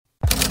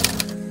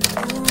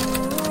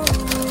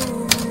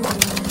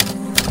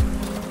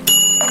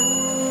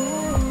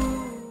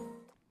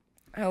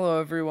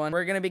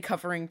we're going to be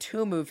covering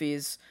 2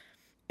 movies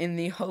in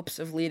the hopes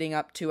of leading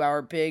up to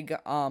our big,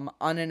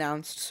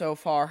 unannounced so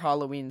far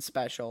Halloween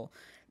special.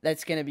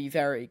 That's going to be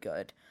very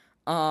good.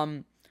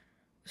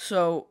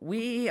 So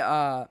we've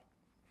got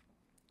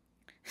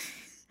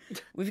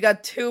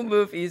 2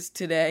 movies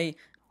today.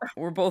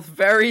 We're both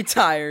very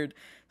tired.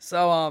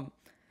 So,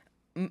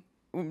 I'm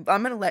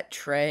going to let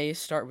Trey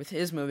start with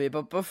his movie.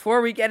 But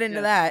before we get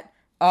into that,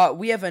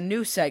 we have a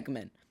new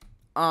segment,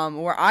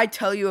 where I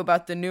tell you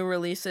about the new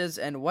releases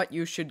and what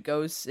you should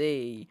go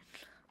see.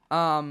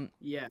 So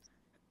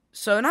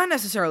not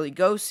necessarily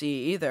go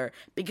see either,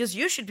 because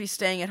you should be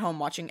staying at home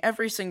watching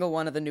every single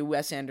one of the new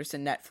Wes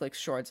Anderson Netflix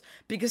shorts,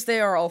 because they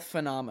are all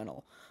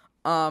phenomenal.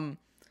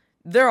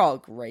 They're all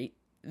great.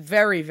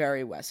 Very,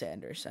 very Wes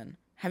Anderson.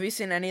 Have you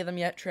seen any of them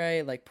yet,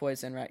 Trey? Like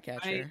Poison,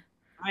 Ratcatcher?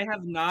 I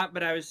have not,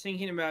 but I was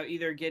thinking about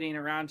either getting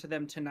around to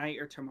them tonight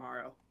or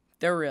tomorrow.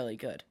 They're really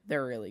good.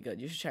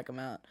 You should check them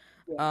out.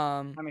 Yeah,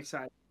 I'm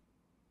excited.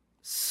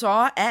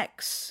 Saw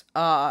X.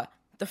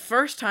 The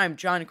first time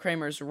John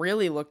Kramer's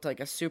really looked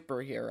like a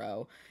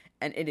superhero,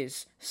 and it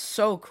is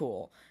so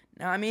cool.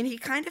 Now, I mean, he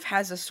kind of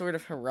has a sort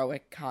of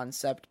heroic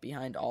concept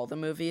behind all the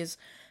movies,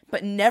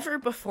 but never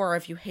before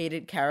have you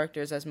hated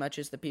characters as much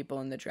as the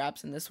people in the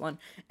traps in this one,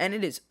 and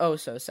it is oh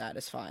so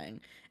satisfying.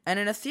 And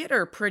in a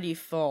theater pretty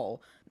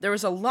full, there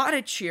was a lot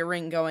of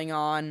cheering going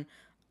on,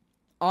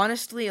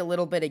 honestly a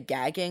little bit of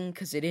gagging,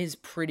 because it is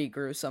pretty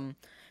gruesome,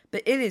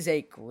 but it is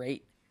a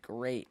great,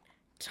 great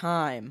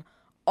time.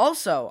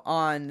 Also,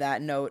 on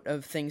that note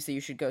of things that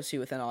you should go see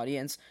with an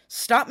audience,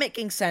 Stop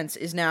Making Sense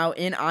is now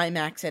in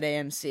IMAX at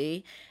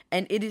AMC,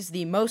 and it is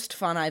the most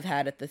fun I've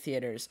had at the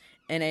theaters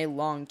in a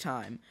long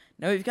time.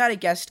 Now, we've got a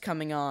guest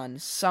coming on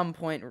some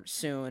point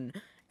soon,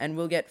 and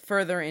we'll get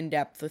further in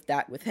depth with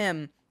that with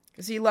him,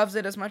 because he loves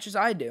it as much as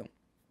I do.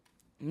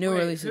 New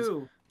releases.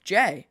 Who?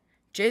 Jay.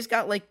 Jay's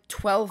got like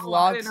 12 I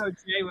logs. didn't know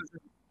Jay was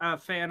a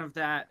fan of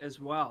that as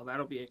well.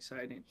 That'll be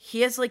exciting.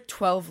 He has like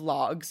 12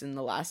 logs in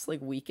the last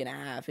like week and a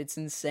half. It's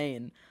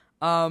insane.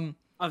 Of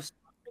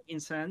Making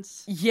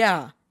Sense?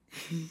 Yeah.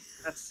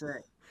 That's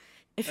sick.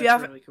 That's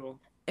really cool.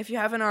 If you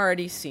haven't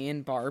already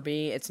seen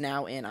Barbie, it's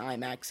now in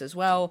IMAX as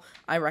well.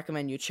 I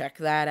recommend you check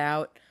that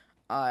out.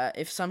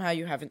 If somehow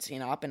you haven't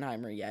seen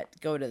Oppenheimer yet,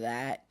 go to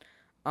that.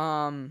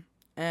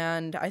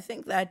 And I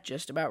think that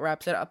just about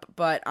wraps it up.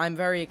 But I'm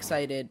very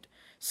excited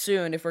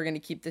soon, if we're going to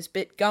keep this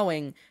bit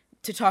going,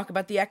 to talk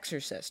about The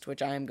Exorcist,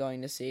 which I am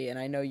going to see, and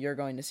I know you're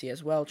going to see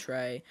as well,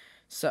 Trey.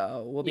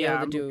 So we'll be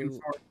able to do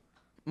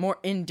more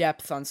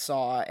in-depth on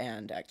Saw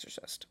and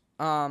Exorcist.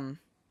 I'm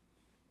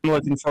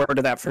looking forward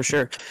to that for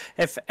sure.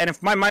 If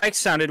my mic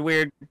sounded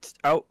weird,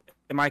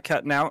 am I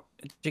cutting out?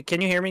 Can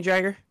you hear me,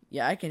 Jagger?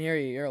 Yeah, I can hear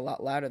you. You're a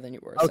lot louder than you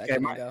were a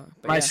second ago.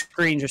 But my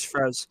screen just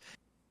froze.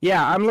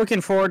 Yeah, I'm looking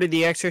forward to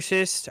The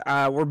Exorcist.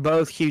 We're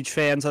both huge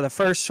fans of the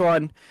first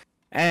one,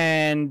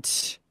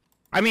 and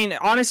I mean,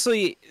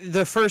 honestly,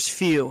 the first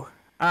few,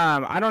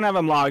 I don't have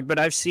them logged, but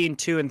I've seen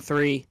 2 and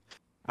 3.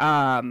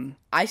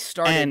 I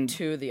started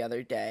 2 the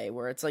other day,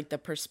 where it's like the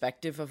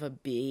perspective of a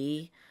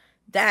bee.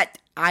 That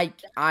I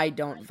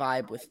don't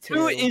vibe with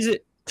 2.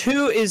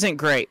 2 isn't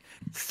great.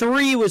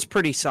 3 was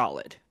pretty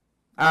solid.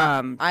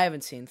 I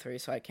haven't seen 3,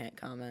 so I can't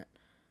comment.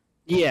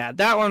 Yeah,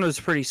 that one was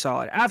pretty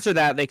solid. After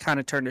that, they kind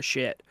of turned to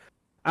shit.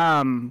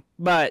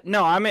 But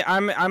no,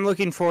 I'm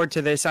looking forward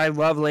to this. I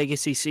love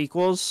legacy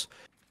sequels.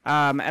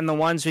 And the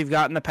ones we've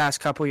got in the past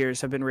couple years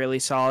have been really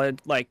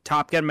solid. Like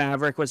Top Gun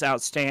Maverick was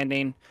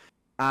outstanding.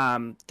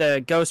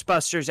 The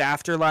Ghostbusters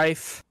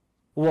Afterlife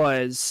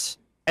was,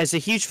 as a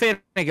huge fan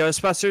of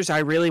Ghostbusters, I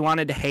really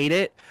wanted to hate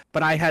it,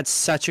 but I had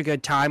such a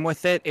good time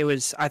with it.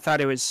 I thought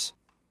it was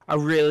a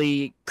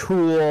really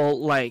cool,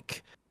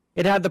 like,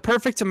 it had the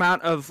perfect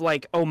amount of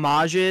like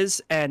homages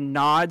and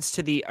nods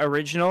to the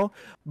original,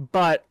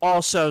 but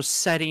also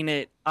setting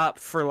it up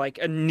for like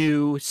a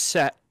new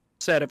set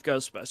of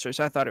Ghostbusters.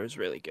 I thought it was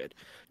really good.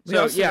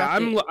 So yeah,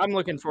 I'm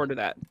looking forward to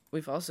that.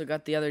 We've also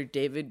got the other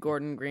David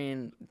Gordon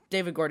Green's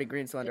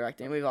the one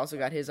directing. We've also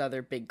got his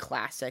other big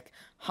classic,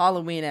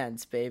 Halloween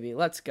Ends, baby.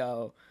 Let's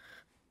go.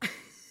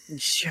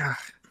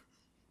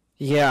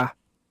 Yeah.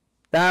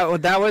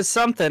 That was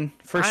something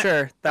for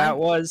sure. That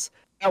was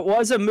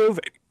a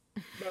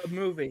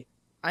movie.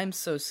 I'm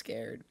so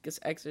scared because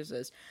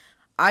Exorcist.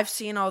 I've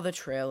seen all the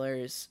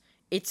trailers.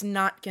 It's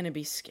not gonna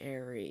be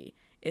scary.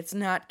 It's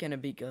not gonna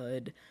be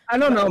good. I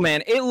don't know,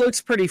 man. It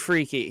looks pretty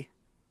freaky.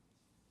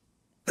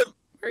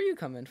 Where are you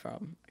coming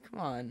from? Come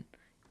on.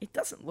 It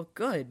doesn't look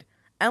good.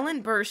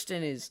 Ellen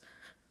Burstyn is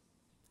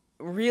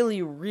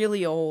really,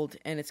 really old,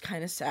 and it's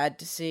kind of sad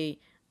to see.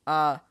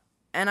 And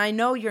I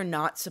know you're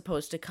not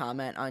supposed to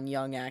comment on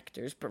young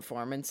actors'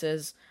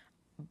 performances,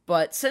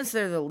 but since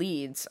they're the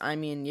leads, I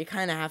mean, you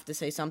kind of have to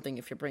say something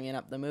if you're bringing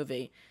up the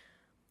movie.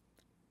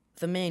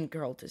 The main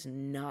girl does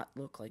not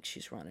look like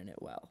she's running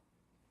it well.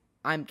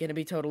 I'm gonna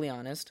be totally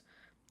honest.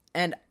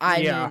 And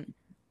I mean,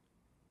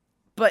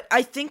 but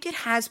I think it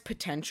has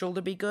potential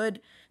to be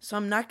good, so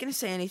I'm not gonna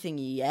say anything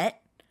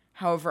yet.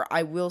 However,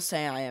 I will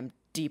say I am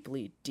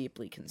deeply,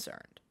 deeply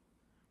concerned.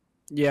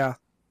 Yeah.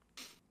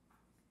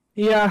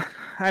 Yeah,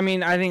 I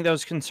mean, I think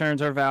those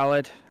concerns are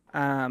valid.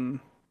 I'm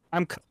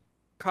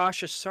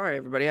cautious. Sorry,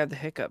 everybody, I have the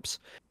hiccups.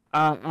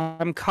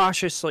 I'm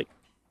cautiously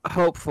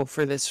hopeful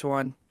for this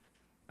one.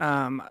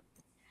 Um,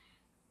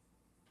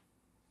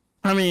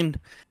 I mean,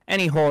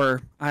 any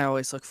horror I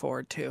always look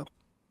forward to.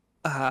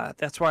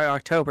 That's why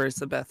October is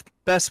the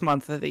best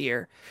month of the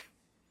year.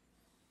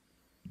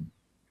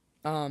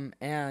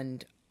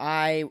 And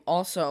I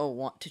also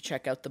want to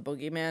check out The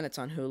Boogeyman. It's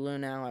on Hulu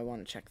now. I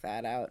want to check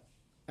that out.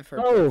 I've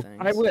heard good Oh,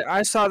 things.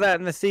 I saw that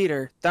in the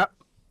theater. That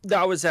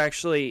was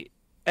actually.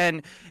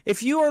 And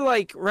if you are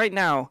like right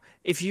now,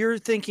 if you're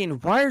thinking,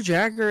 why are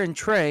Jagger and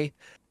Trey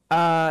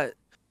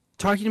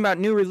talking about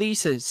new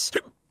releases?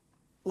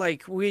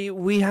 Like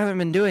we haven't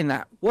been doing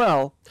that.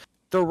 Well,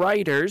 the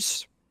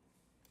writers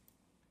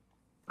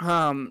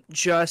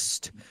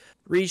just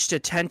reached a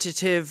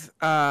tentative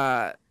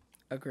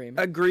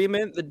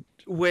agreement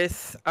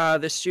with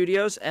the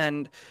studios,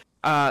 and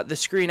the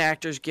Screen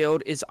Actors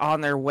Guild is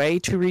on their way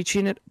to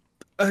reaching an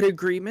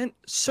agreement.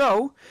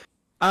 So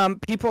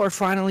people are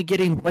finally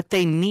getting what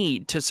they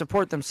need to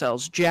support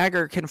themselves.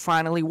 Jagger can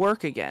finally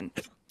work again.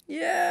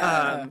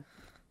 Yeah.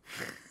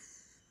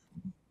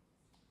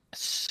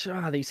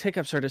 These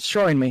hiccups are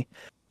destroying me.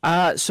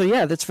 So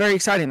yeah, that's very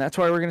exciting. That's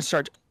why we're going to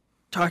start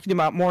talking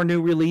about more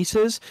new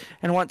releases.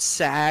 And once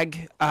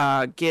SAG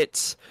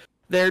gets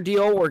their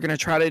deal, we're going to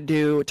try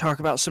to talk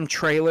about some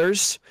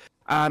trailers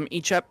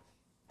each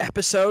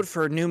episode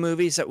for new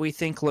movies that we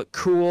think look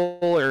cool,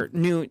 or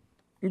new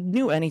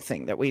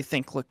anything that we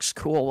think looks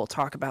cool. We'll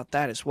talk about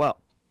that as well.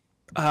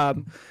 But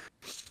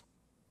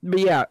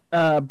yeah,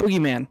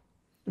 Boogeyman,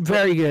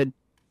 very good.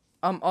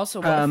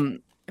 Also,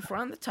 if we're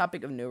on the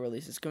topic of new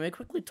releases, can we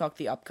quickly talk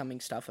the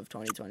upcoming stuff of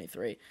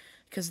 2023?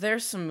 Because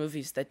there's some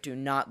movies that do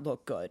not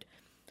look good.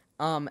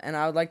 And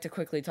I would like to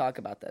quickly talk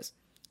about this.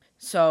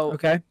 So,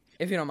 Okay.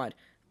 if you don't mind,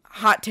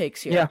 hot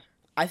takes here. Yeah.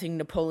 I think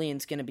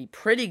Napoleon's going to be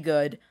pretty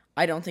good.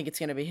 I don't think it's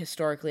going to be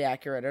historically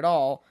accurate at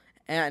all.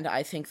 And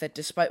I think that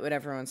despite what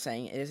everyone's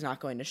saying, it is not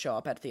going to show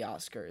up at the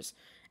Oscars,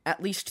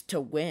 at least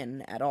to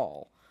win at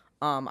all.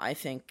 I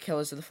think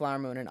Killers of the Flower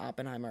Moon and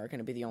Oppenheimer are going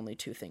to be the only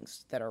two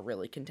things that are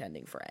really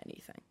contending for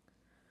anything.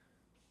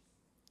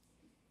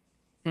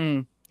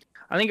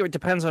 I think it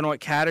depends on what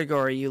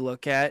category you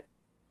look at.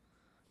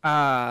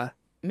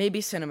 Maybe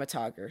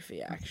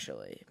cinematography,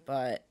 actually,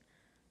 but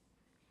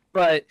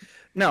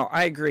no,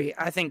 I agree.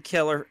 I think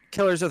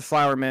Killers of the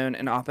Flower Moon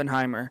and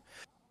Oppenheimer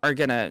are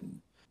gonna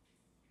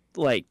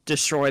like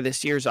destroy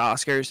this year's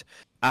Oscars.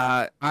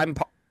 I'm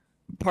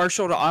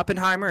partial to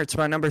Oppenheimer. It's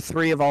my number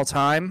 3 of all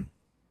time.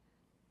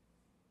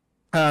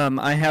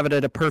 I have it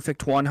at a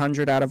perfect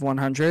 100 out of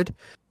 100.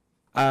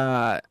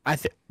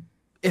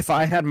 If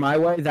I had my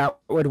way, that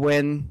would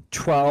win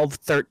 12,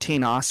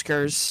 13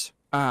 Oscars.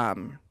 I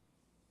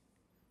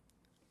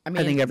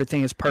think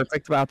everything is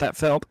perfect about that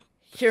film.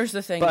 Here's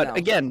the thing, But though.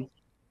 again,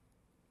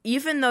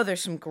 Even though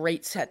there's some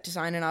great set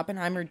design in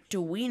Oppenheimer,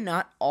 do we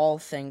not all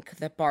think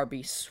that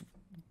Barbie's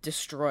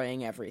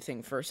destroying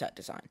everything for set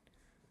design?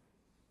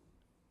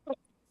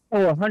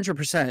 oh,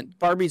 100%.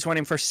 Barbie's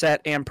winning for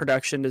set and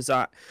production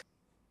design,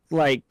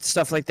 like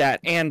stuff like that.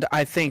 And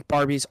I think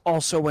Barbie's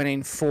also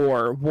winning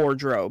for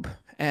wardrobe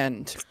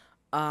and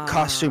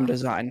costume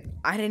design.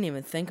 I didn't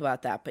even think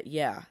about that, but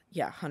yeah,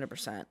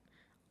 100%.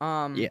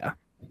 Yeah.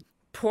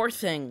 Poor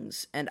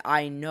Things, and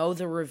I know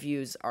the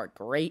reviews are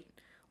great,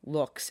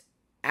 looks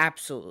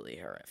absolutely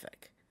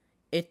horrific.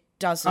 It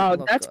doesn't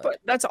look good.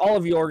 That's all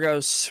of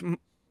Yorgos.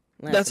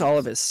 That's all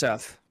of his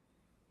stuff.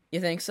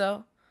 You think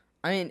so?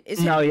 I mean,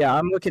 Yeah,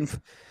 I'm looking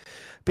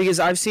because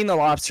I've seen The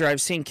Lobster,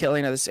 I've seen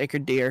Killing of the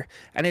Sacred Deer,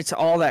 and it's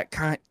all that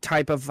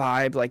type of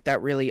vibe, like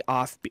that really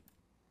offbeat,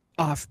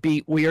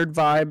 weird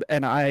vibe,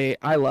 and I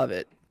love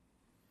it.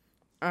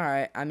 All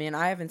right. I mean,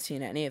 I haven't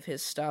seen any of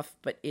his stuff,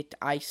 but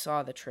I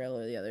saw the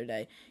trailer the other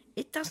day.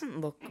 It doesn't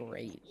look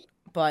great,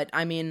 but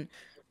I mean,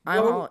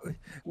 Go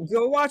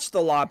watch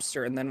The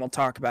Lobster, and then we'll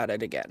talk about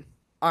it again.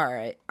 all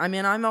right. I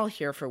mean, I'm all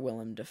here for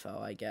Willem Dafoe,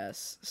 I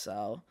guess.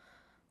 So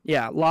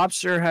Yeah,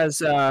 Lobster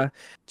has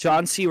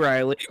John C.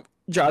 Reilly,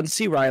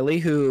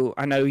 who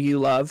I know you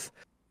love,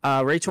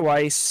 Rachel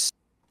Weisz,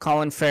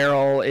 Colin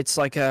Farrell. It's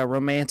like a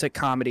romantic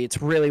comedy. It's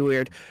really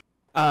weird.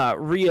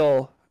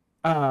 Real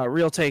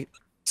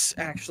Takes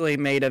actually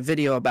made a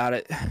video about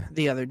it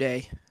the other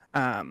day,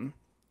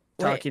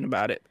 talking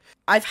about it.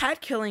 I've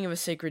had Killing of a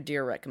Sacred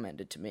Deer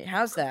recommended to me.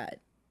 How's that?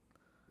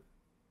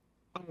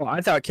 Oh,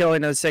 I thought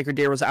Killing of the Sacred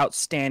Deer was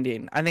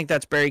outstanding. I think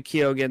that's Barry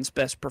Keoghan's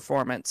best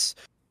performance.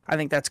 I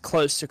think that's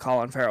close to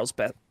Colin Farrell's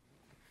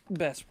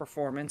best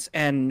performance,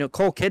 and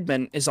Nicole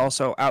Kidman is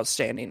also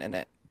outstanding in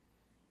it.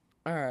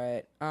 All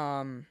right.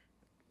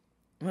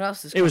 What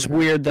else is? It was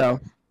weird though.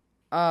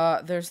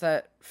 There's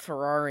that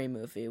Ferrari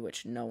movie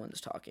which no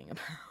one's talking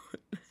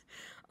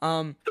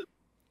about.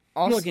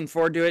 I'm looking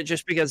forward to it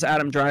just because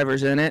Adam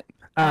Driver's in it.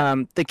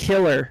 The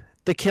Killer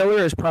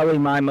is probably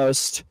my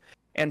most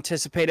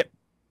anticipated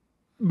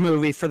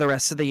movie for the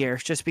rest of the year,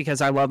 just because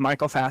I love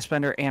Michael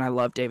Fassbender and I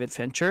love David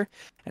Fincher,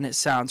 and it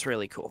sounds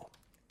really cool.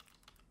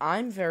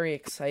 I'm very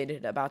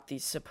excited about the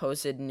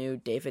supposed new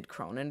David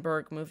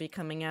Cronenberg movie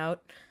coming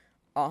out.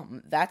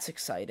 That's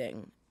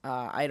exciting.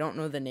 I don't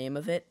know the name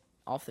of it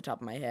off the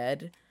top of my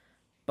head,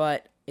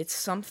 but it's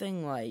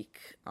something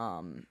like,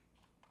 I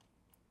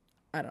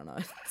don't know,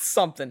 it's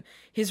something.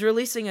 He's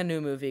releasing a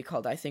new movie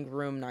called, I think,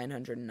 Room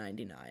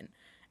 999,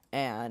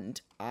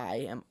 and I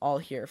am all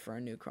here for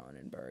a new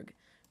Cronenberg,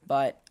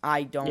 but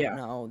I don't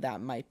know,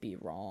 that might be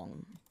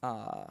wrong.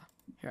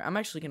 Here, I'm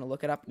actually going to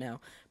look it up now.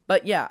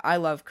 But yeah, I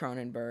love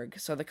Cronenberg,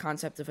 so the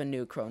concept of a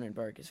new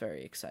Cronenberg is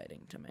very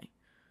exciting to me.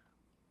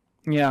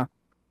 Yeah.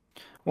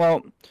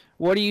 Well,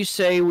 what do you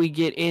say we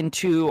get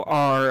into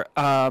our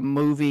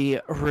movie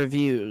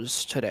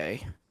reviews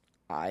today?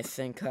 I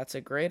think that's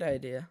a great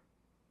idea.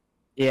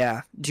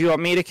 Yeah. Do you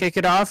want me to kick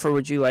it off, or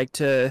would you like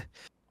to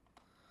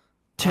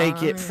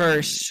take it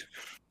first?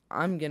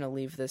 I'm going to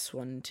leave this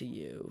one to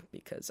you,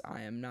 because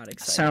I am not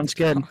excited. Sounds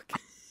good.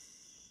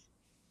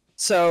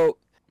 So,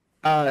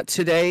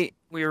 today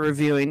we are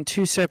reviewing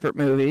two separate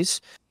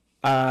movies.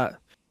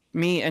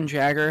 Me and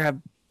Jagger have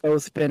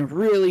both been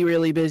really,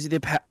 really busy the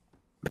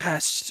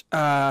past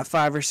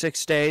 5 or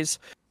 6 days,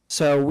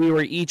 so we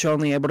were each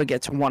only able to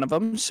get to one of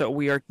them. So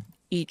we are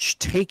each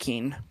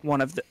taking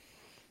one of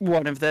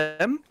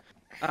them.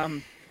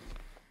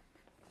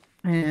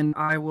 And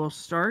I will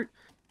start.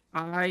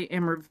 I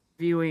am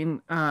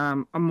reviewing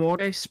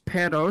Amores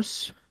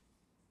Perros.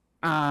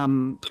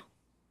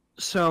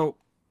 So,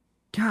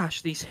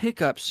 gosh, these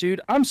hiccups,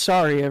 dude. I'm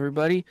sorry,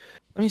 everybody.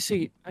 Let me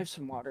see. I have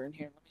some water in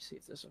here. Let me see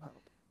if this will help.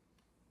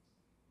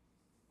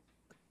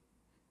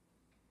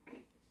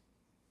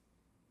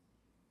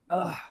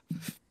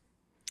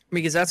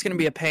 Because that's going to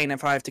be a pain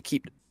if I have to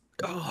keep...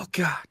 Oh,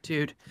 God,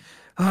 dude.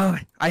 Oh,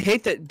 I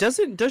hate that.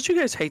 Don't you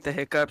guys hate the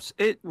hiccups?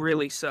 It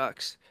really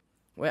sucks.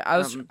 Wait, I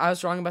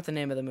was wrong about the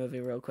name of the movie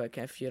real quick,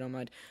 if you don't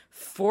mind.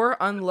 4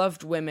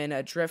 unloved women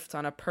adrift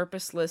on a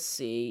purposeless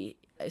sea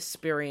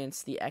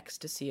experience the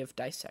ecstasy of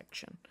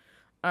dissection.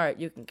 All right,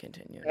 you can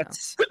continue now.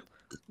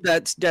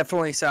 That's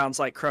definitely sounds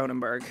like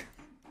Cronenberg.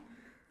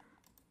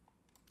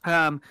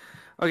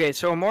 Okay,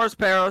 so Amores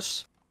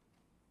Perros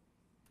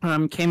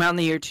came out in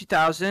the year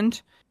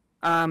 2000.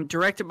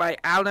 Directed by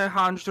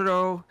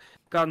Alejandro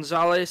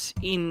Gonzalez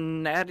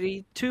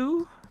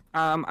Inarritu.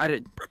 I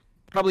did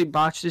probably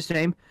botched his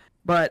name,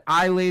 but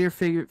I later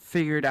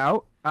figured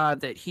out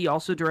that he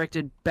also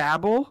directed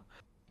Babel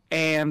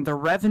and The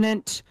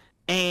Revenant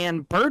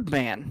and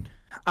Birdman.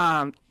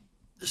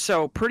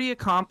 So pretty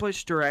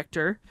accomplished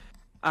director.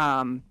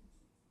 Like,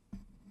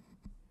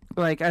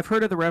 I've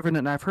heard of The Revenant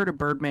and I've heard of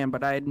Birdman,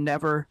 but I had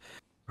never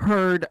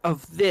heard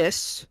of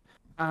this.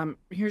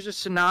 Here's a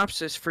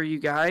synopsis for you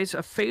guys.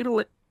 A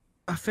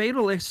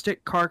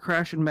fatalistic car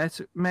crash in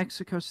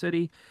Mexico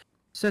City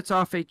sets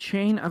off a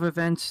chain of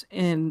events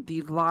in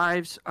the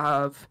lives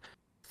of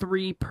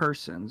 3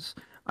 persons.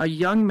 A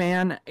young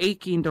man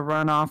aching to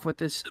run off with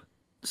his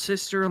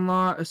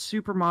sister-in-law, a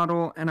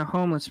supermodel, and a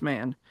homeless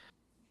man.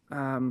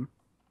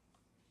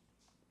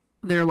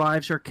 Their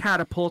lives are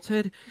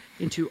catapulted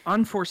into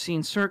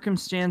unforeseen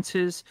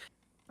circumstances,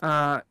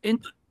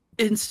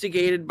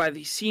 instigated by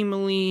the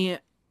seemingly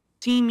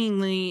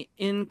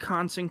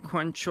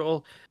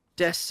inconsequential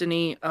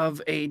destiny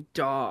of a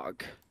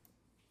dog.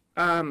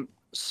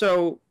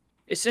 So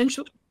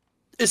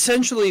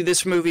essentially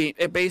this movie,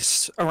 it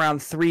based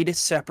around 3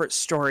 separate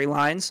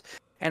storylines,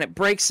 and it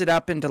breaks it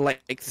up into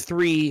like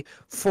 3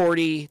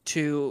 40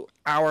 to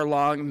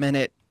hour-long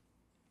minute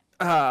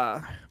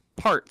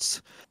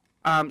parts.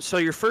 So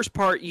your first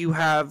part, you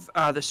have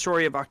the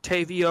story of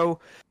Octavio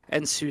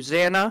and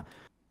Susanna,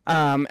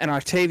 and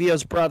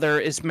Octavio's brother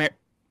is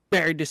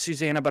married to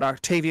Susanna, but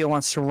Octavio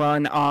wants to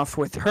run off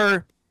with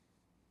her.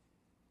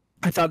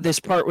 I thought this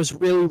part was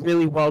really,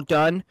 really well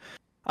done.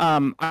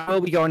 I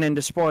will be going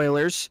into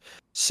spoilers,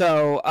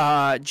 so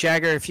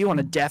Jagger, if you want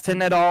to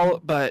deafen at all,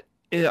 but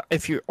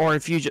if you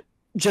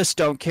just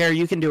don't care,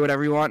 you can do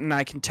whatever you want, and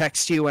I can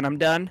text you when I'm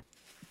done.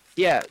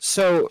 Yeah,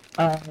 so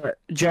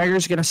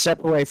Jagger's gonna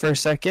step away for a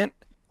second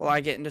while I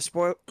get into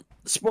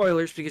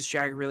spoilers because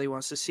Jagger really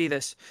wants to see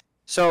this.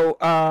 So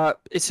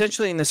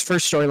essentially, in this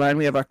first storyline,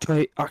 we have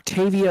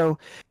Octavio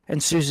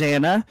and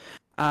Susanna,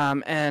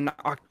 and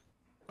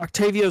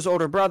Octavio's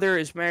older brother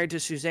is married to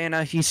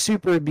Susanna. He's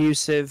super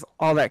abusive,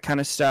 all that kind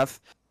of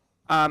stuff.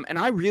 And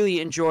I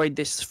really enjoyed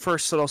this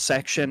first little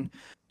section.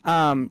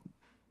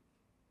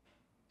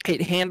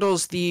 It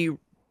handles the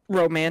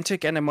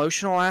romantic and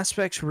emotional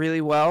aspects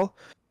really well.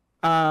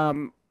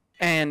 And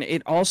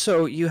it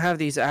also, you have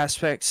these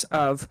aspects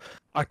of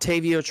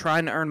Octavio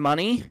trying to earn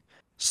money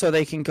so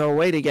they can go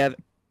away together.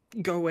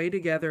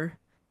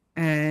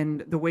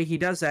 And the way he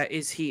does that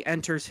is he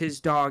enters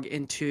his dog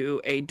into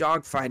a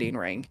dog fighting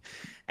ring.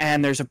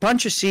 And there's a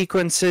bunch of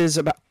sequences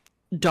about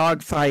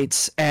dog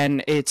fights,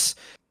 and it's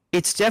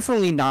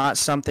definitely not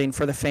something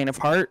for the faint of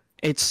heart.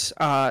 It's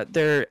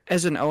there,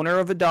 as an owner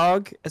of a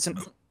dog, as an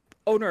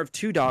owner of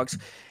 2 dogs,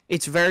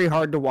 it's very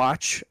hard to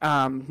watch.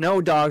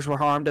 No dogs were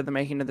harmed in the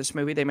making of this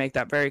movie. They make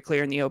that very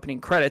clear in the opening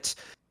credits.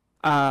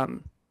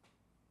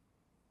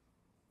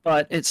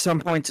 but at some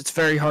points it's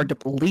very hard to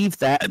believe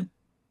that,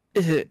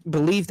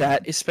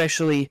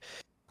 especially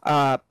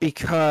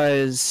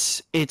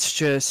because it's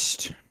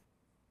just,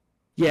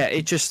 yeah,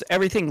 it just,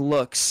 everything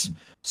looks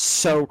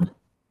so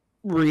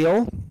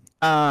real.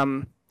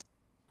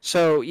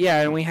 So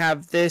yeah, and we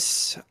have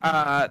this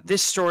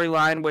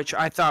storyline, which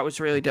I thought was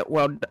really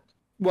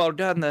well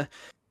done. The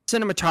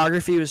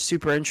cinematography was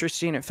super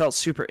interesting. It felt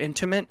super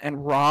intimate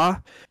and raw.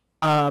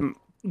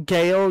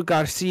 Gael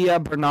Garcia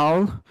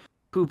Bernal,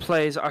 who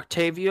plays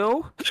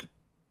Octavio.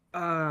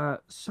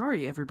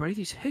 Sorry everybody,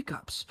 these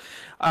hiccups.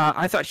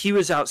 I thought he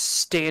was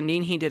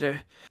outstanding. He did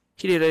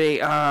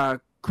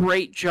a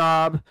great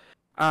job.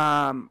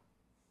 Yeah,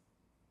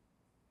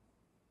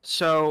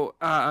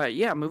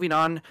 moving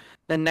on.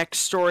 The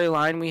next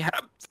storyline, we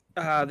have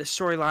the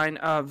storyline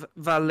of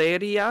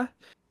Valeria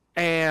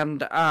and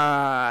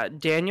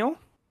Daniel.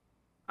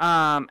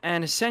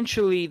 And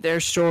essentially their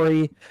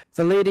story,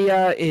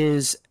 Valeria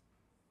is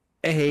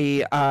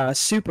a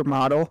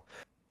supermodel,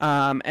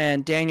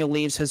 and Daniel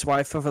leaves his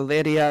wife for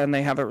Valeria, and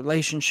they have a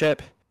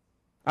relationship.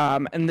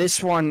 And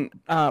this one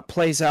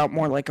plays out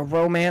more like a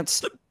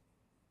romance,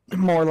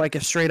 more like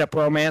a straight-up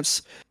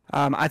romance.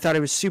 I thought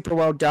it was super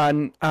well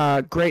done.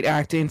 Great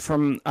acting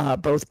from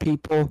both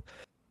people.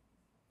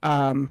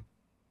 And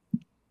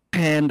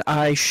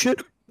I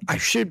should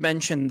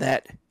mention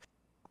that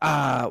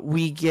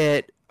we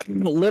get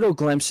little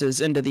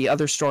glimpses into the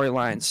other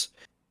storylines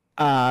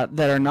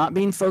that are not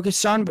being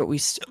focused on, but we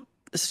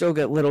still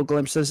get little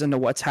glimpses into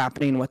what's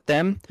happening with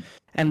them.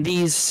 And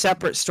these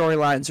separate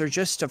storylines are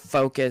just to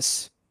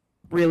focus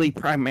really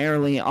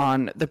primarily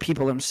on the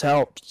people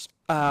themselves.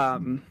 But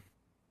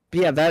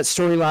yeah, that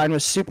storyline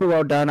was super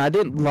well done. I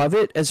didn't love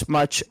it as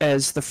much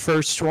as the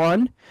first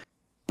one,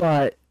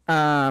 but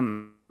I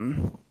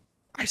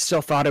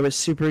still thought it was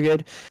super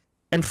good.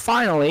 And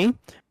finally,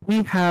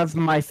 we have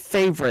my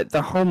favorite,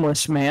 the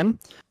homeless man.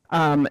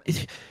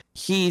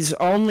 His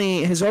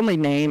only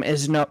name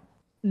is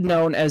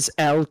known as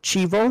El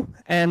Chivo,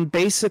 and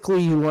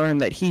basically you learn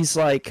that he's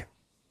like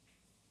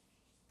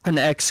an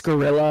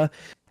ex-gorilla,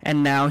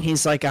 and now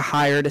he's like a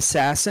hired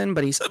assassin,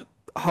 but he's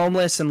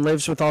homeless and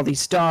lives with all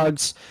these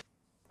dogs.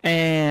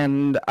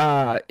 And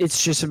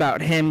it's just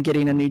about him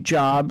getting a new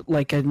job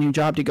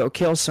to go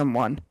kill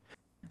someone,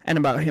 and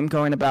about him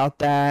going about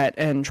that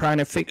and trying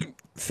to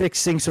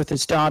fix things with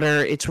his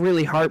daughter. It's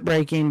really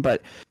heartbreaking,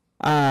 but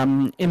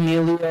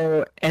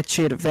Emilio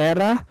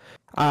Echeverria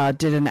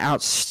did an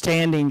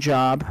outstanding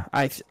job,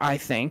 I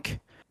think.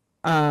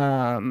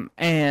 I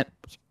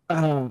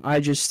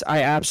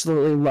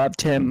absolutely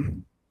loved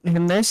him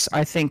in this.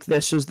 I think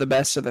this was the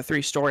best of the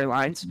three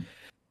storylines.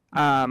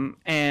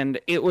 And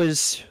it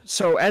was,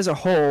 so as a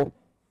whole,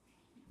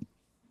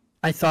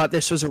 I thought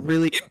this was a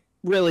really,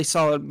 really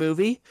solid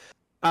movie.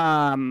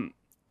 And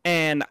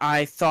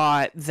I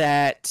thought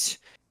that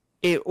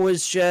I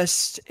wouldn't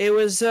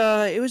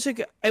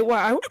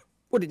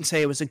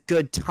say it was a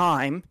good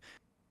time,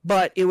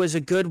 but it was a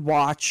good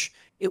watch.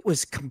 It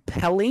was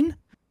compelling.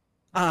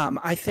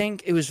 I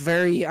think I was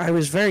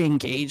very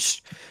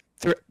engaged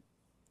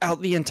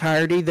throughout the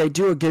entirety. They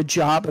do a good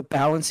job of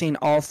balancing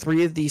all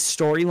three of these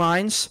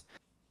storylines,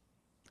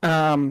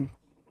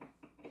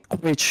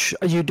 which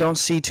you don't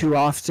see too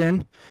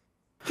often.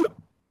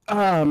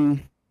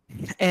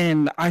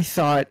 And I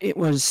thought it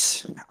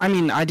was,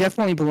 I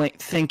definitely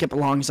think it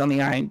belongs on the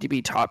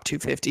IMDb top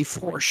 250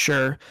 for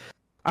sure.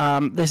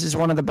 This is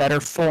one of the better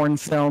foreign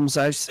films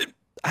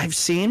I've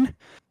seen.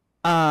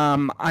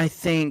 I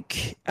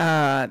think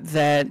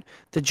that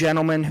the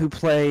gentleman who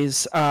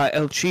plays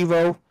El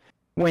Chivo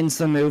wins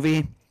the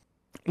movie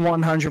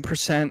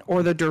 100%,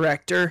 or the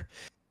director.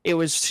 It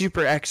was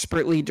super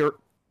expertly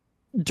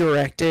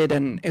directed,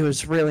 and it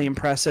was really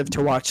impressive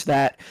to watch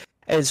that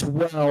as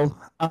well.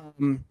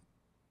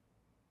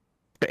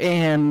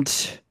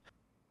 And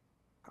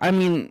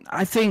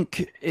I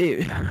think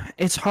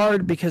it's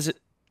hard because it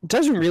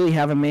doesn't really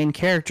have a main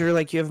character.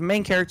 Like, you have a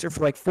main character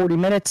for like 40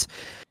 minutes,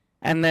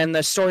 and then the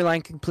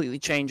storyline completely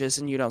changes,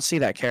 and you don't see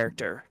that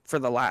character for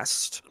the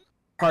last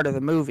part of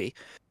the movie.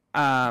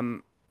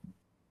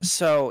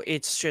 So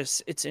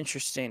it's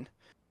interesting.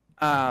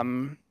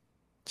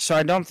 So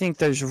I don't think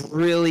there's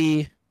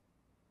really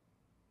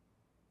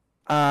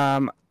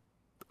a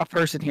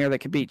person here that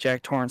could beat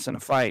Jack Torrance in a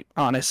fight,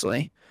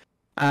 honestly.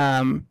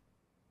 But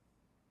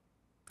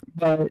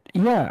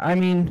yeah,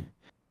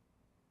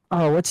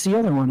 what's the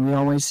other one we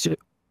always do?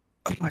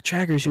 Oh,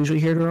 Jagger's usually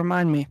here to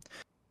remind me.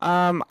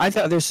 I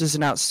thought this is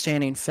an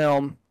outstanding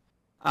film.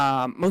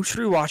 Most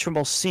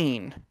rewatchable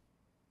scene.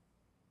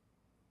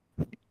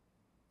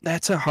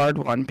 That's a hard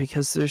one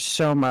because there's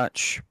so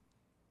much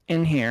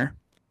in here.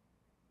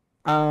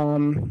 I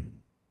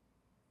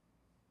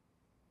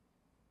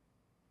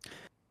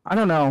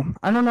don't know.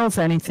 I don't know if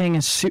anything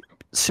is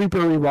super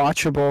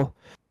rewatchable.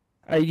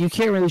 You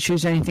can't really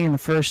choose anything in the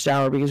first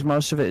hour because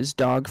most of it is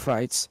dog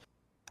fights.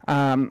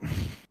 The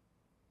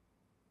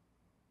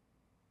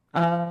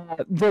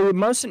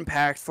most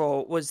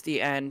impactful was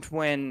the end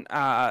when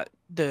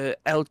the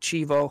El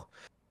Chivo,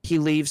 he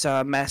leaves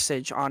a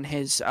message on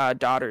his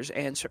daughter's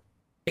answer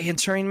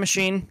answering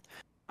machine.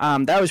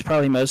 That was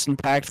probably most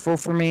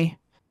impactful for me.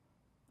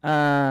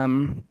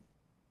 Yeah.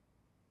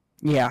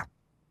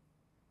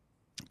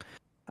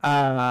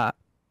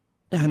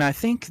 And I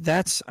think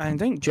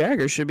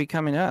Jagger should be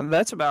coming up.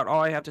 That's about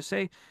all I have to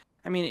say.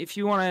 I mean, if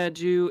you like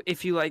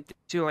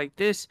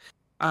this,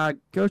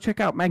 go check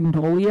out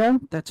Magnolia.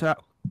 That's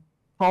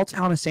Paul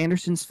Thomas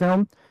Anderson's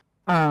film.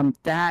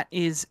 That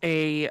is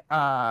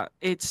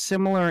it's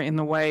similar in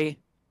the way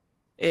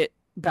it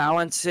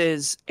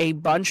balances a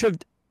bunch of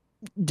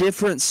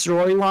different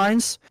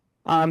storylines.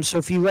 So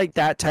if you like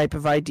that type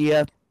of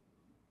idea,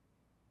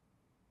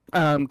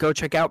 go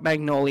check out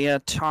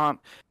Magnolia.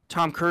 Tom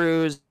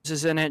Cruise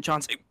is in it.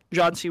 John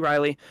C.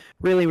 Reilly,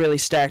 really, really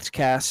stacked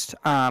cast.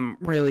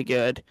 Really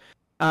good.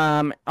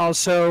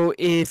 Also,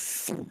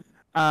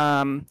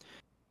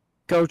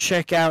 go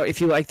check out,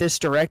 if you like this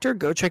director,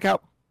 go check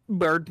out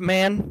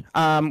Birdman,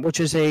 which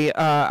is a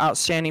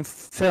outstanding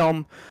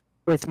film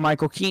with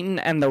Michael Keaton,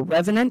 and The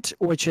Revenant,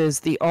 which is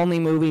the only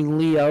movie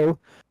Leo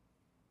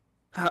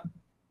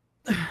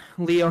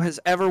has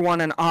ever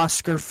won an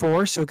Oscar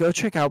for. So go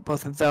check out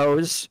both of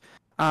those.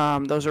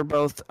 Those are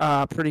both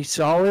pretty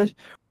solid.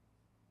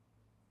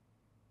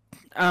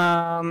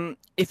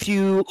 If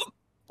you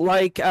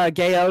like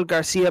Gael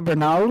Garcia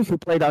Bernal, who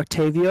played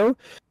Octavio,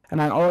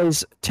 and I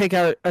always take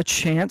out a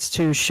chance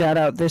to shout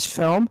out this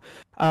film,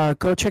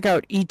 go check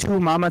out Y Tu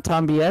Mama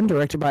Tambien,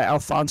 directed by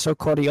Alfonso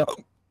Cuarón.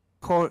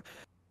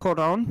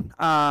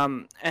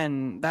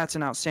 And that's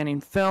an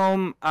outstanding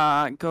film.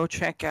 Go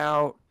check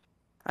out,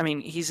 I mean,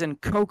 he's in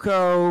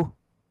Coco.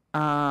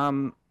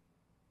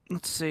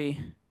 Let's see.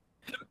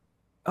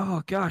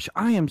 Oh gosh,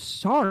 I am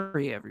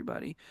sorry,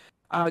 everybody.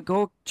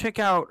 Go check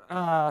out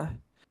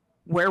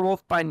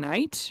Werewolf by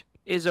Night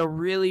is a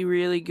really,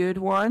 really good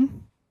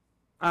one.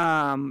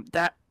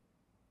 That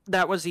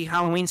was the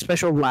Halloween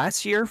special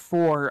last year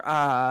for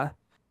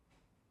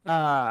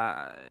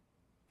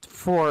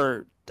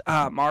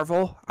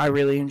Marvel. I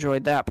really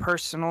enjoyed that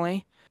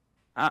personally.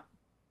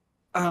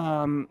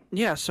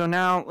 Yeah, so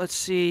now let's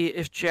see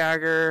if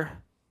Jagger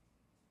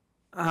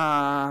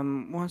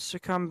wants to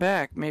come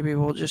back. Maybe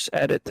we'll just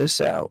edit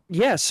this out.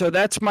 Yeah, so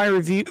that's my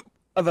review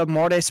of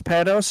Amores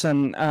Perros,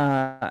 and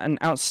an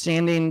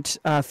outstanding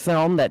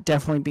film that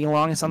definitely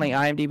belongs on the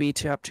IMDb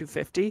Top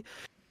 250.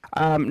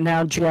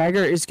 Now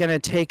Jagger is going to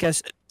take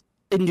us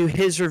into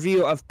his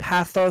review of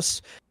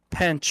Pather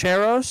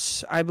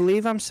Panchalos. I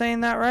believe I'm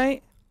saying that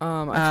right.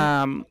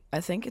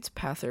 I think it's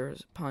Pather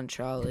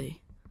Panchali.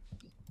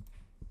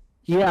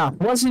 Yeah,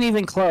 wasn't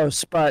even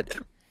close, but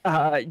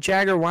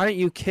Jagger, why don't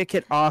you kick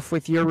it off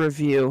with your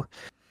review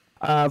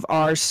of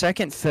our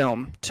second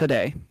film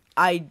today?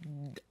 I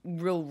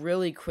will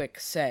really quick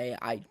say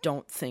I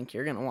don't think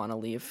you're going to want to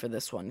leave for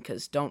this one,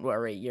 because don't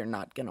worry, you're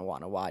not going to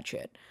want to watch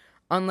it.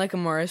 Unlike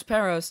Amores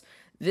Perros,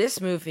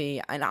 this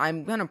movie, and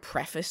I'm going to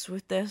preface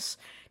with this,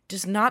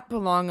 does not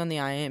belong on the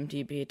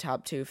IMDb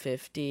Top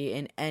 250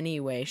 in any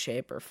way,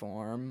 shape, or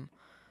form.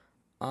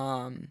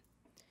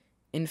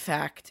 In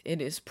fact,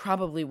 it is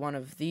probably one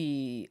of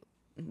the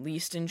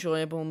least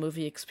enjoyable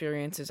movie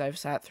experiences I've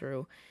sat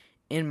through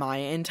in my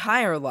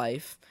entire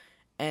life,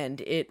 and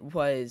it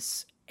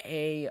was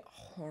a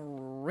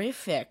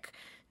horrific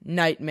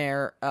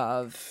nightmare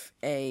of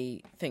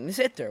a thing to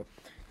sit through.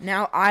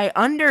 Now, I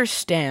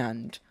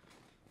understand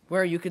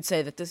where you could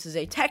say that this is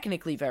a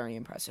technically very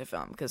impressive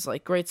film, because,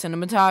 like, great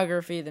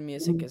cinematography, the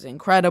music is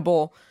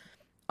incredible.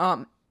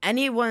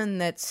 Anyone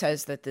that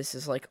says that this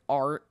is, like,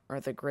 art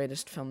or the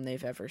greatest film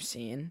they've ever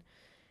seen,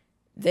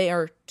 they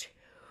are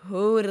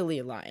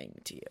totally lying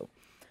to you.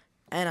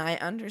 And I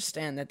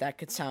understand that that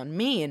could sound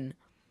mean,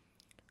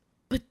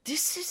 but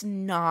this is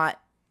not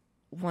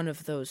one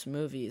of those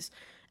movies.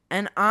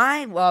 And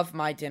I love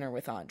My Dinner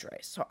with Andre,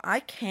 so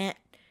I can't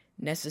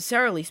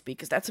necessarily speak,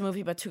 because that's a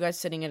movie about two guys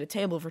sitting at a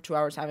table for 2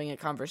 hours having a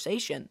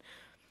conversation.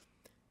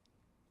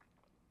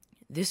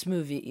 This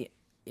movie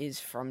is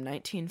from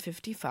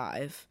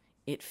 1955.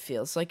 It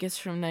feels like it's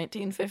from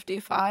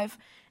 1955,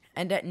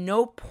 and at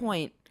no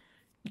point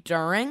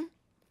during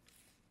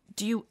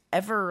do you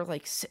ever,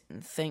 like, sit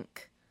and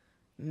think,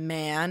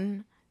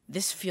 man,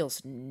 this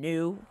feels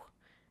new?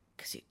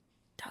 Because it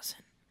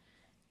doesn't.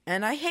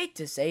 And I hate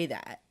to say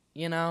that,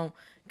 you know,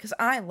 because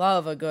I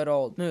love a good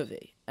old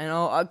movie,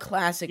 a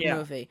classic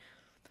movie.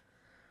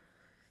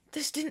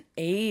 This didn't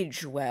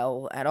age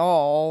well at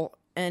all,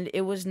 and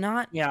it was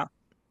not... Yeah.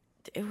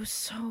 It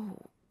was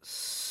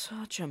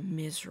such a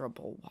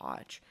miserable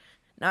watch.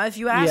 Now, if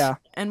you ask,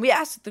 and we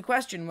asked the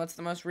question, what's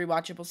the most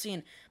rewatchable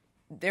scene?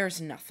 There's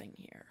nothing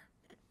here.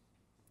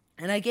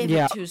 And I gave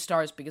it 2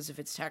 stars because of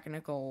its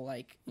technical,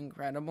 like,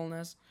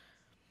 incredibleness.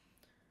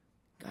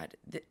 God,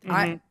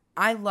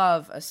 I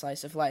love a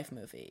slice of life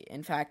movie.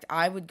 In fact,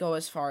 I would go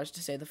as far as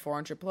to say the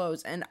 400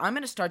 blows, and I'm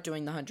going to start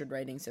doing the 100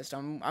 rating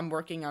system. I'm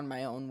working on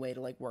my own way to,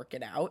 like, work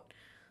it out.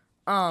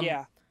 On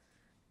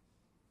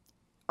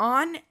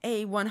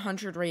a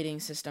 100 rating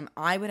system,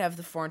 I would have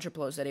the 400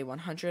 blows at a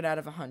 100 out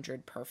of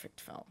 100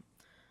 perfect film.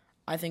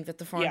 I think that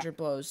the 400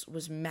 blows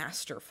was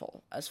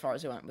masterful as far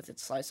as it went with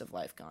its slice of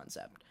life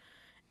concept.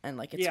 and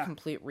like it's Yeah.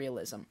 complete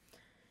realism.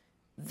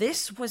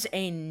 This was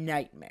a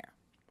nightmare.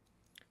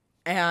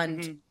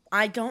 And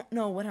I don't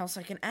know what else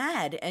I can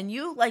add. And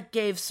you like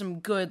gave some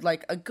good,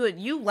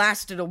 you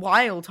lasted a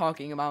while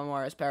talking about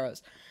Amores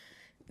Perros.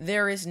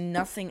 There is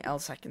nothing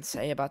else I can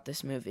say about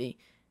this movie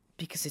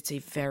because it's a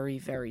very,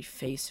 very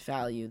face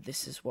value.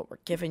 This is what we're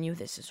giving you.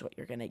 This is what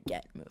you're going to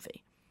get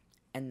movie.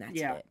 And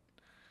that's it.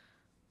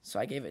 So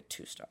I gave it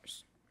 2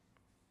 stars.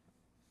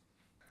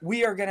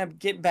 We are going to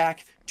get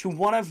back to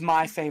one of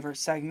my favorite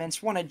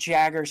segments, one of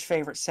Jagger's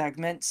favorite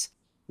segments,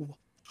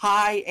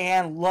 High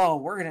and Low.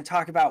 We're going to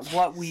talk about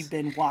what we've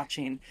been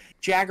watching.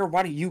 Jagger,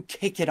 why don't you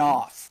kick it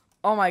off?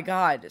 Oh my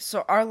god.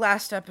 So our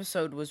last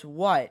episode was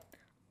what?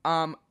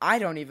 I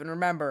don't even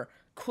remember.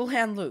 Cool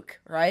Hand Luke,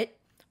 right?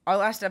 Our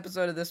last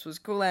episode of this was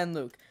Cool Hand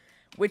Luke.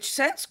 Which,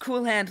 since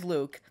Cool Hand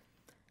Luke,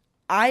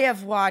 I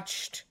have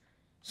watched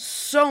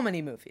so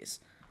many movies.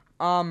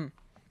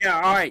 Yeah,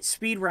 all right,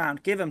 speed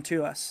round. Give them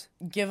to us.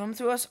 Give them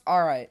to us?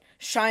 All right.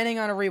 Shining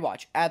on a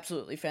rewatch.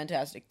 Absolutely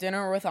fantastic.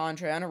 Dinner with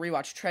Andre on a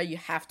rewatch. Trey, you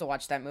have to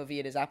watch that movie.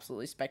 It is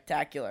absolutely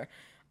spectacular.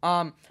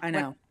 I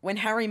know. When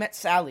Harry Met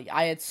Sally,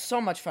 I had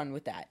so much fun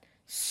with that.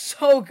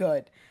 So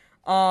good.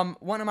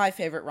 One of my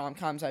favorite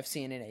rom-coms I've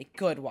seen in a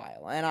good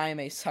while, and I am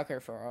a sucker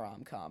for a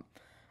rom-com.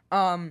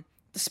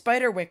 The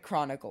Spiderwick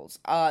Chronicles.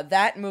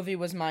 That movie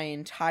was my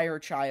entire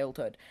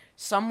childhood.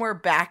 Somewhere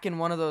back in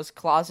one of those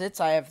closets,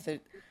 I have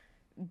the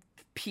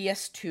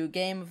PS2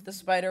 game of the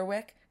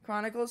Spiderwick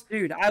Chronicles.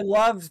 Dude, I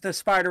loved the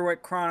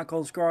Spiderwick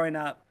Chronicles growing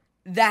up.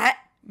 That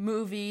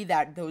movie,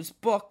 those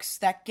books,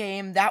 that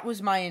game, that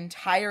was my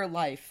entire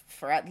life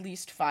for at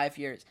least 5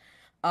 years.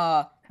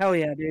 Hell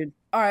yeah, dude.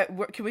 All right,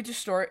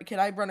 can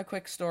I run a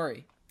quick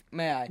story?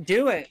 May I?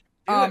 Do it.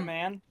 Do it,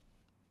 man.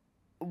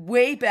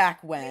 Way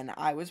back when,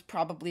 I was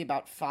probably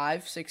about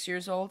 5, 6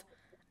 years old,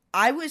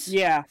 I was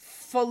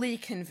fully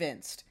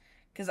convinced.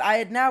 Because I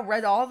had now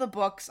read all the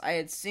books, I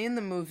had seen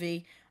the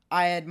movie,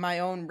 I had my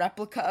own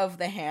replica of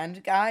the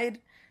hand guide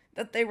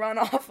that they run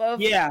off of.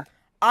 Yeah.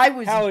 I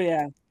was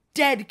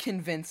dead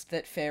convinced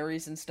that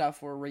fairies and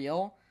stuff were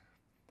real.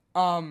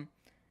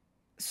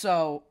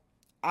 So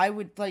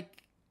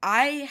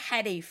I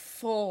had a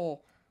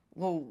full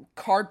little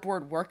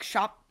cardboard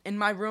workshop in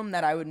my room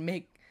that I would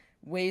make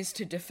ways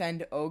to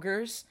defend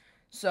ogres.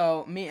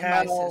 So me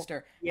and my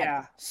sister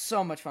had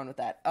so much fun with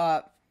that.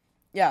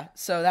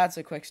 So that's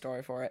a quick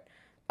story for it.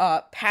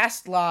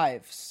 Past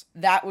Lives,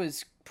 that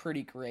was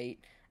pretty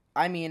great.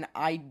 I mean,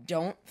 I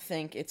don't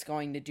think it's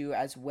going to do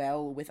as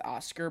well with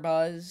Oscar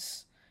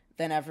buzz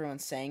than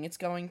everyone's saying it's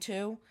going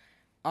to.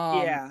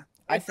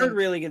 I've heard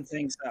really good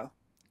things, though.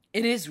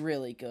 It is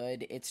really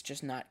good. It's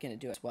just not going to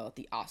do as well at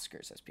the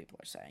Oscars as people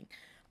are saying.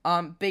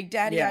 Big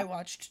Daddy, I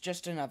watched,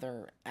 just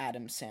another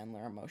Adam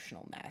Sandler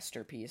emotional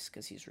masterpiece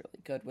because he's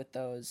really good with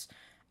those.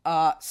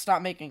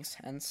 Stop Making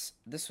Sense.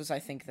 This was, I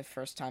think, the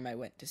first time I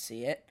went to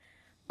see it.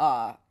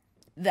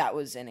 That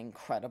was an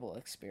incredible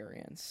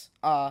experience.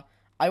 I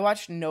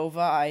watched Nova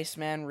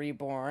Iceman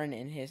Reborn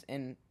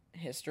in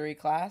history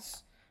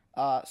class.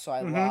 So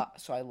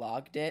I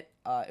logged it.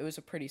 It was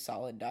a pretty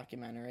solid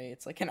documentary.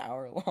 It's like an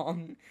hour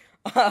long.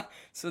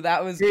 So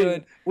that was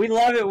good. We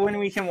love it when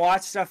we can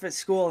watch stuff at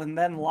school and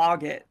then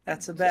log it.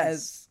 That's the best.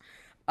 Yes.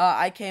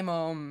 I came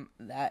home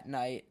that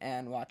night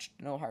and watched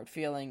No Hard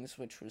Feelings,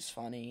 which was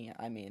funny.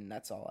 I mean,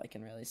 that's all I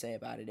can really say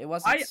about it. It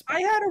wasn't.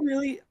 I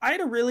had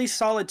a really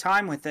solid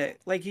time with it.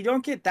 Like, you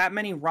don't get that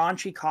many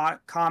raunchy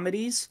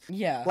comedies.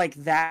 Yeah. Like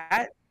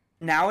that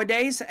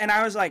nowadays, and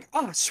I was like,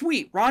 oh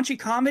sweet, raunchy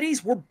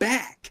comedies, we're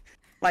back.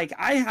 Like,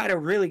 I had a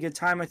really good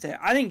time with it.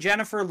 I think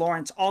Jennifer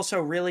Lawrence also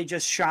really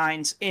just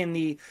shines in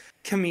the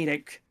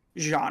comedic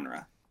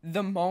genre.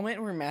 The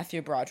moment where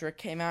Matthew Broderick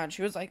came out and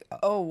she was like,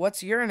 oh,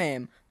 what's your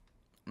name?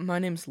 My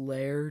name's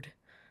Laird.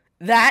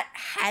 That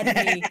had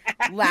me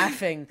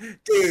laughing.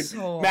 Dude,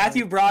 so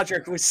Matthew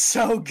Broderick was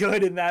so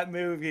good in that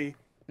movie.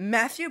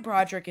 Matthew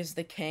Broderick is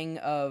the king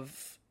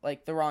of,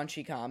 like, the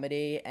raunchy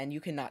comedy, and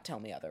you cannot tell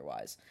me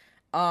otherwise.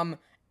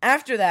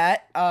 After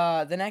that,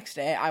 the next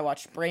day, I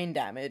watched Brain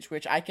Damage,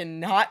 which I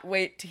cannot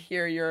wait to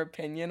hear your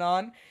opinion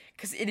on,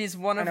 because it is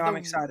I'm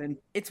excited.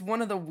 It's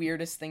one of the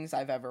weirdest things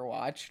I've ever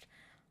watched.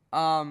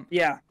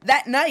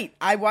 That night,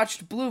 I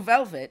watched Blue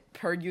Velvet,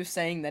 per you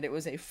saying that it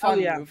was a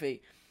fun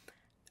movie.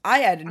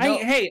 I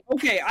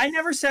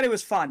never said it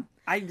was fun.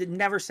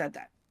 Never said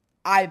that.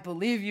 I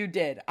believe you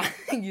did. I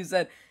think you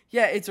said,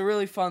 yeah, it's a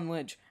really fun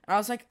Lynch. And I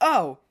was like,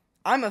 oh,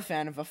 I'm a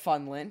fan of a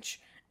fun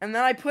Lynch. And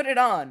then I put it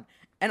on,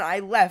 and I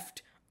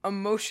left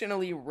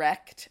emotionally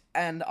wrecked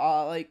and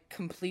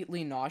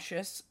completely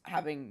nauseous,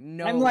 having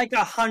no. I'm like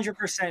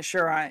 100%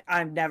 sure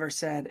I've never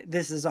said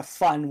this is a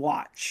fun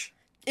watch.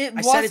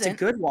 I said it's a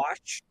good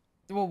watch.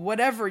 Well,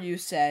 whatever you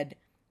said,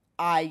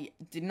 I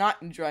did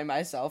not enjoy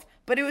myself,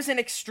 but it was an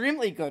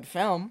extremely good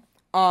film.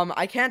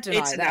 I can't deny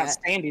that. It's an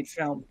outstanding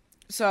film.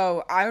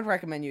 So I would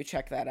recommend you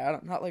check that out.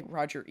 I'm not like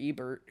Roger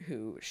Ebert,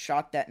 who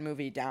shot that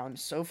movie down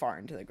so far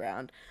into the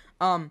ground.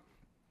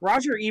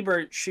 Roger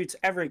Ebert shoots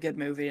every good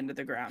movie into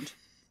the ground.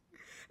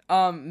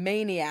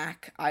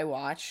 Maniac, I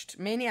watched.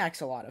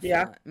 Maniac's a lot of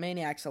Yeah. fun.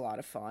 Maniac's a lot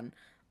of fun.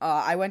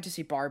 I went to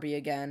see Barbie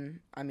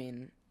again. I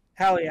mean,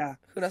 Hell yeah.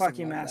 who doesn't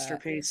Fucking love that?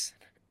 masterpiece.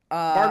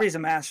 Uh, Barbie's a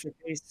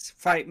masterpiece.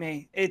 Fight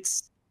me. it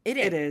It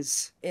is.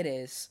 is. It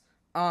is.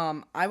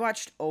 I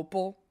watched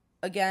Opal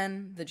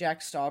again, the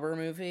Jack Stauber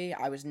movie.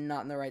 I was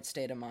not in the right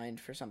state of mind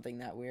for something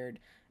that weird.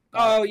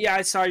 Oh, yeah,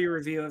 I saw your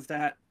review of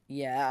that.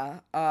 Yeah.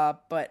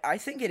 But I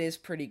think it is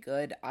pretty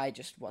good. I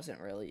just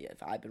wasn't really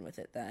vibing with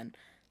it then.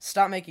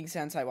 Stop Making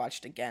Sense, I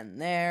watched again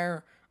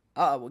there.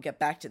 We'll get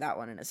back to that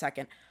one in a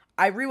second.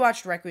 I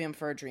rewatched Requiem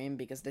for a Dream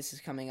because this is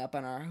coming up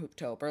on our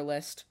Hooptober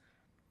list.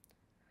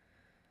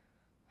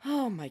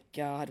 Oh my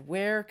god,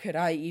 where could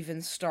I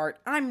even start?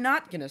 I'm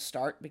not gonna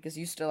start because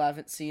you still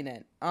haven't seen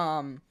it.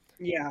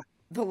 Yeah.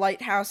 The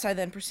Lighthouse I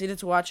then proceeded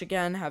to watch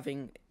again,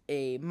 having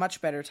a much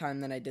better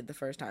time than I did the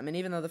first time. And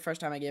even though the first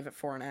time I gave it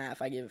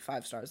 4.5, I gave it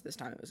 5 stars. This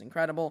time it was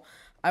incredible.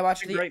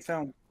 It's a great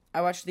film.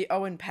 I watched the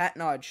Owen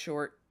Patnod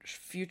short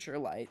Future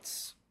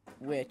Lights,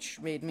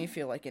 which made me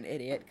feel like an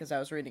idiot because I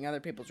was reading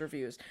other people's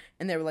reviews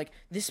and they were like,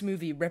 "This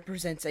movie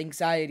represents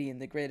anxiety in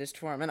the greatest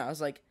form," and I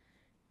was like,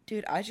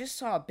 "Dude, I just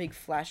saw a big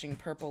flashing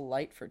purple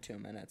light for 2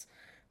 minutes,"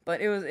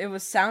 but it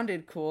was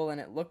sounded cool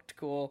and it looked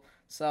cool,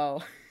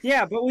 so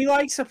Yeah, but we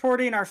like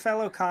supporting our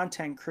fellow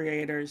content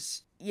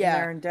creators yeah,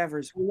 in their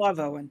endeavors. We love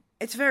Owen.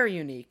 it's very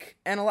unique,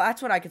 and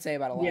that's what I could say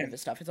about a lot Yeah. of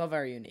his stuff. It's all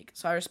very unique,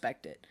 so I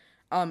respect it.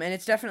 And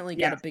it's definitely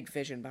got Yeah. a big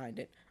vision behind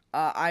it.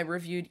 I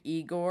reviewed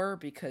Igor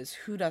because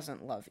who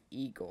doesn't love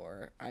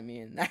Igor? I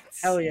mean,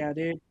 that's Hell yeah,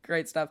 dude.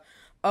 great stuff.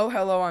 Oh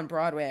Hello on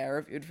Broadway, I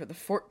reviewed for the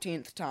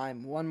 14th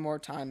time, one more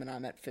time, and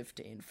I'm at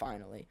 15,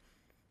 finally.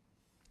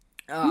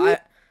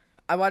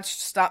 I watched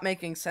Stop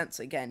Making Sense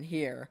again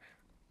here.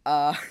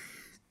 Uh,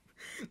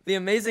 The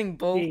Amazing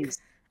Bulk, Jeez.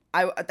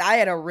 I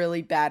had a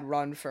really bad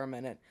run for a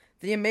minute.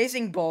 The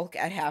Amazing Bulk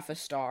at half a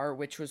star,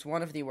 which was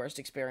one of the worst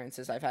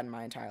experiences I've had in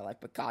my entire life,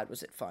 but God,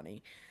 was it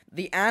funny.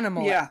 The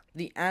Animal, Yeah.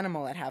 The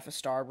Animal at half a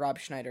star, Rob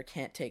Schneider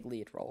can't take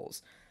lead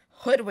roles.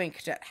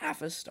 Hoodwinked at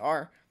half a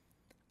star.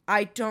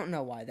 I don't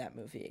know why that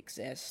movie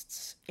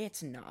exists.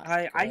 It's not.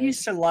 I good.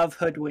 used to love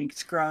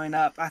Hoodwinked growing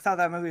up. I thought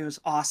that movie was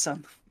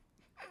awesome.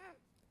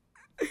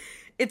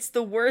 It's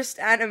the worst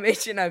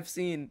animation I've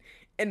seen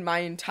in my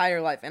entire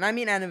life. And I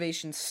mean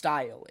animation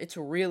style. It's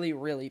really,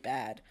 really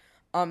bad.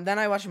 Then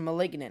I watched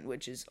Malignant,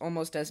 which is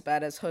almost as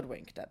bad as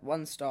Hoodwinked at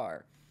 1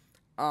 star.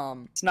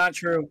 It's not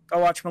true. Go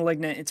watch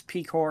Malignant. It's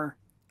peak horror.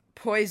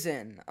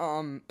 Poison.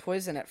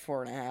 Poison at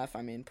 4.5.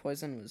 I mean,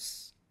 Poison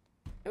was...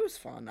 It was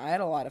fun. I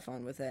had a lot of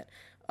fun with it.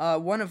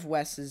 One of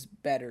Wes's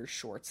better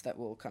shorts that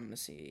we'll come to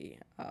see.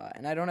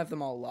 And I don't have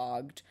them all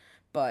logged,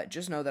 but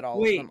just know that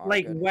all of them are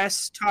like good.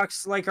 Wes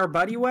talks like our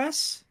buddy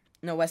Wes?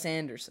 No, Wes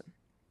Anderson.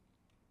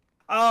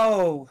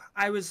 Oh,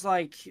 I was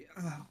like,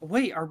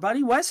 wait, our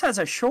buddy Wes has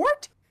a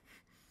short?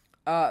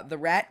 The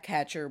Rat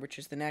Catcher, which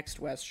is the next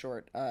Wes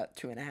short,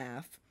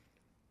 2.5.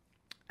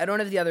 I don't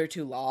have the other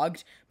 2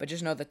 logged, but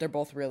just know that they're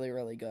both really,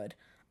 really good.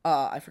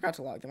 I forgot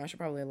to log them. I should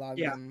probably log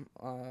them.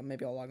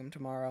 Maybe I'll log them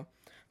tomorrow.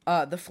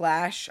 The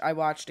Flash, I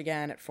watched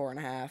again at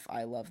 4.5.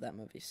 I love that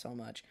movie so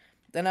much.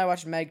 Then I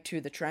watched Meg 2: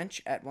 The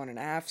Trench at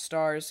 1.5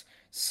 stars.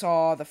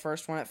 Saw the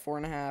first one at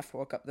 4.5.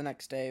 Woke up the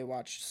next day,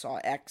 watched Saw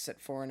X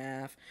at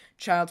 4.5.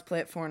 Child's Play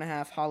at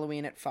 4.5.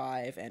 Halloween at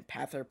 5. And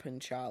Pather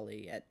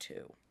Panchali at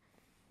 2.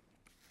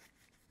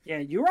 Yeah,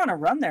 you were on a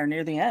run there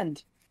near the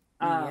end.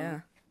 Yeah.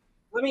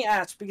 Let me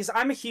ask, because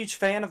I'm a huge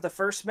fan of the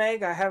first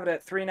Meg. I have it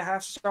at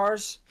 3.5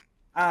 stars.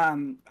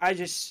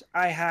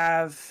 I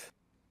have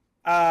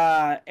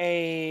I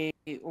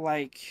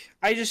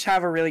just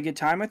have a really good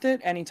time with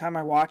it anytime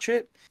I watch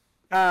it.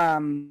 Do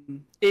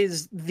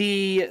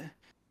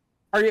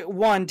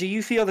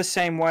you feel the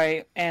same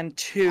way? And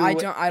 2, I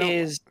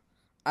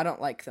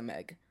don't like the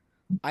Meg.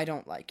 I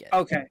don't like it.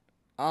 Okay.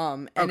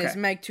 And Okay. is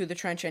Meg 2: The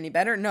Trench any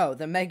better? No,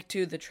 the Meg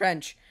 2: The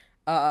Trench,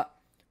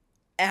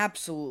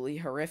 absolutely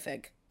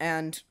horrific.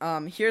 And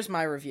here's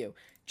my review.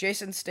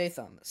 Jason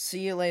Statham, see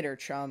you later,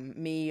 chum.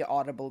 Me,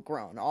 audible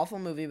groan. Awful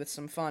movie with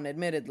some fun,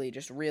 admittedly,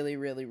 just really,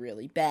 really,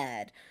 really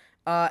bad.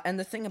 And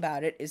the thing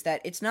about it is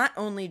that it's not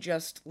only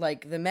just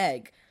like the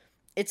Meg,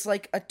 it's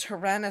like a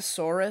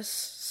Tyrannosaurus,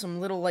 some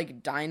little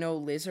like dino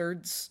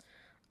lizards.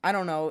 I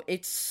don't know.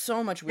 It's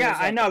so much weird Yeah,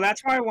 stuff. I know.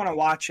 That's why I want to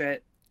watch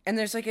it. And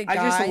there's like a I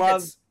guy just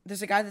love-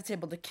 there's a guy that's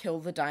able to kill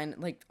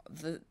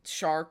the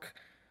shark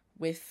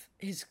with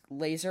his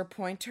laser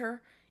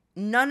pointer.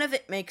 None of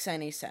it makes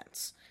any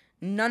sense.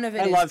 None of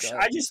it is good.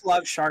 I just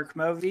love shark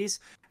movies,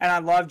 and I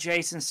love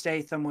Jason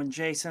Statham when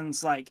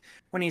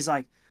he's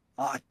like,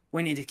 "Oh,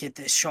 we need to get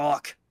this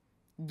shark.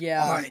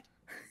 Yeah. All right,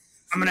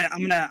 I'm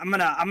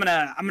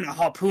gonna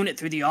harpoon it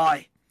through the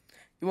eye."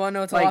 You want to know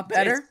what's a lot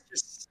better?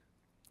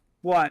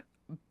 What?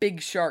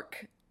 Big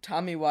Shark.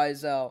 Tommy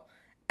Wiseau.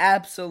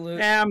 Absolute.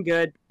 Yeah, I'm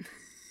good.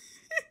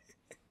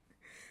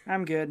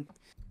 I'm good.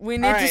 We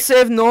need All to right.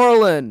 save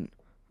Norlin.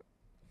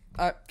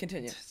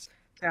 Continue.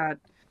 God.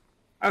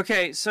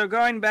 Okay, so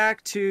going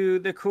back to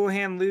the Cool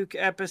Hand Luke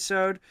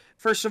episode,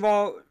 first of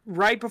all,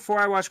 right before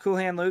I watched Cool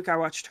Hand Luke, I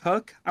watched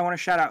Hook. I want to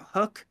shout out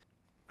Hook.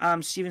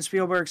 Steven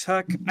Spielberg's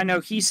Hook. I know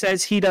he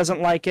says he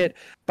doesn't like it,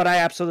 but I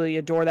absolutely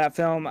adore that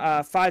film.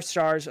 5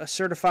 stars, a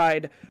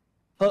certified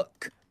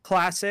Hook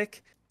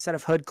classic instead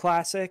of Hood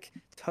classic.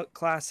 It's Hook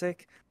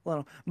classic.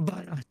 Little,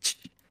 but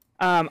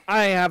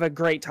I have a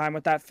great time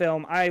with that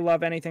film. I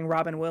love anything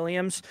Robin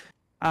Williams.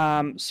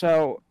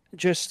 So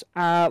just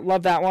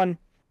love that one.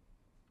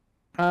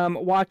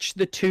 Watch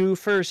the two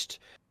first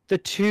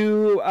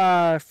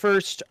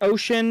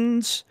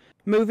Oceans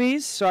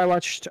movies. So I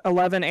watched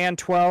 11 and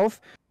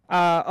 12.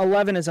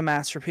 11 is a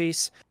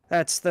masterpiece.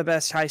 That's the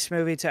best heist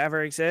movie to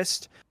ever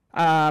exist.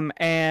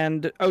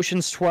 And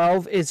Ocean's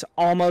 12 is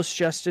almost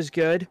just as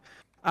good.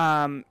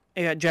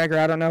 Yeah, Jagger,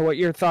 I don't know what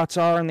your thoughts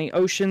are on the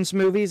Ocean's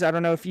movies. I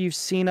don't know if you've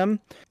seen them,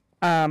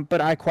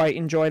 but I quite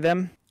enjoy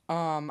them.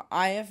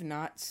 I have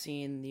not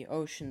seen the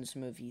Ocean's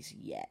movies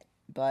yet,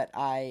 but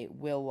I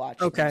will watch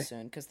them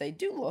soon because they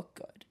do look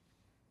good.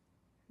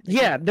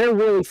 Yeah, they're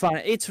really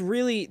fun.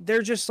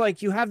 They're just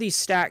like, you have these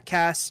stat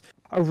casts,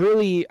 a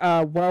really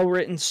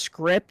well-written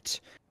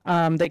script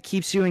that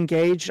keeps you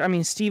engaged. I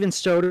mean, Steven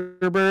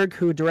Soderbergh,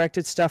 who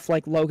directed stuff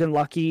like Logan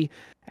Lucky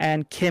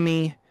and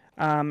Kimmy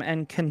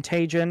and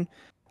Contagion,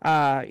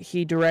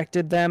 he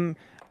directed them.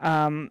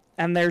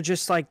 And they're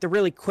just like, they're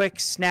really quick,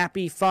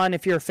 snappy, fun.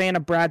 If you're a fan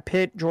of Brad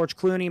Pitt, George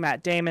Clooney,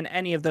 Matt Damon,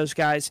 any of those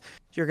guys,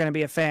 you're going to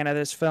be a fan of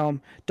this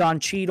film. Don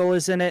Cheadle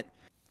is in it.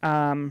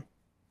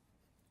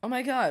 Oh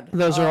my god.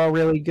 Those are all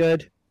really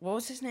good. What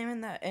was his name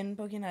in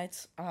Boogie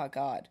Nights? Oh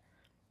god.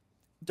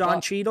 Don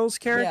Cheadle's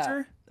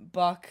character? Yeah,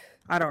 Buck.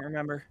 I don't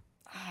remember.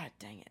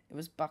 Dang it. It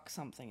was Buck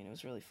something and it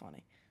was really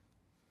funny.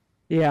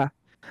 Yeah.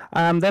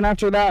 Then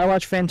after that, I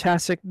watched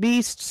Fantastic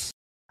Beasts.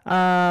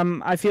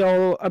 I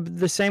feel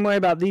the same way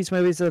about these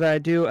movies that I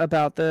do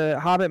about the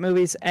Hobbit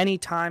movies. Any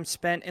time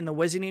spent in the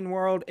Wizarding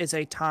World is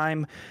a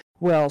time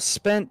well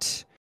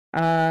spent.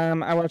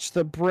 I watched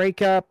The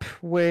Breakup,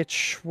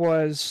 which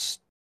was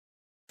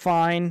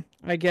fine,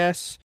 I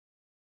guess.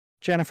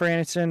 Jennifer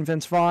Aniston,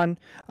 Vince Vaughn.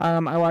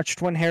 I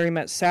watched When Harry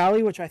Met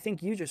Sally, which I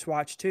think you just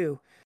watched too.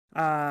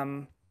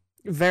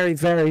 Very,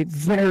 very,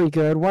 very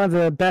good. One of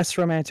the best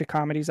romantic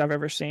comedies I've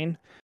ever seen.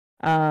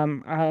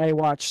 I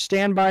watched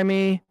Stand By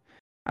Me,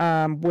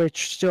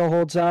 which still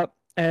holds up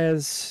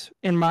as,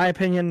 in my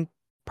opinion,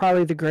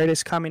 probably the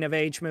greatest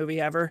coming-of-age movie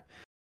ever.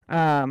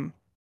 I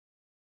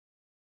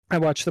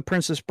watched The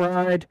Princess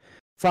Bride,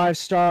 5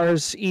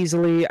 stars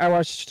easily. I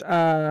watched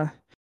a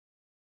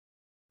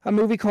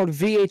movie called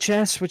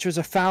VHS, which was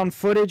a found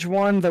footage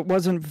one that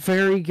wasn't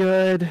very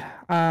good.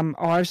 I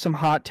have some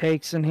hot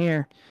takes in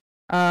here.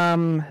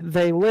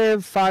 They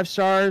Live, 5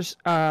 stars.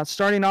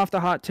 Starting off the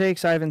hot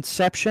takes, I have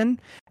Inception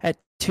at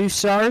 2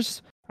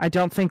 stars. I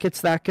don't think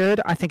it's that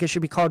good. I think it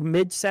should be called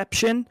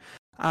Midception.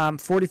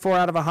 44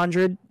 out of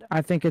 100.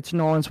 I think it's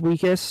Nolan's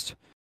weakest.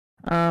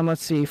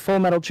 Let's see. Full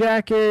Metal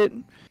Jacket.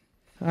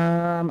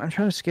 I'm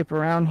trying to skip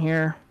around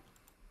here.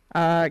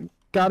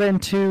 Got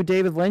into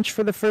David Lynch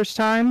for the first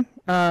time.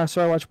 So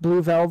I watched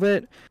Blue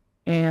Velvet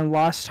and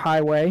Lost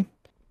Highway,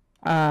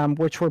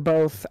 which were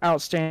both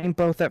outstanding,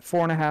 both at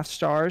 4.5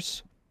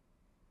 stars.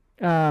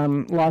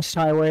 Lost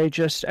Highway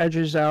just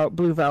edges out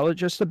Blue Velvet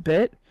just a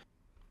bit.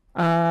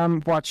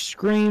 Watched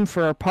Scream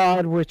for a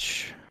pod,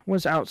 which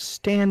was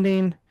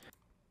outstanding.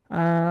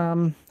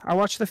 I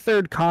watched the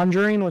third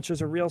Conjuring, which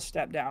was a real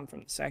step down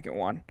from the second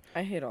one.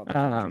 I hate all the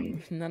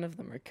none of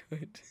them are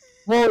good.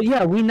 Well,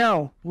 yeah, we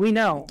know.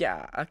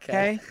 Yeah,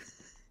 okay.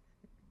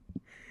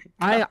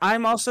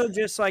 I'm also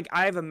just like,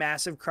 I have a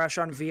massive crush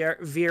on Vera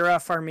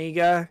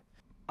Farmiga.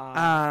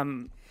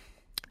 And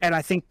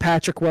I think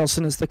Patrick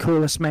Wilson is the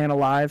coolest man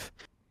alive.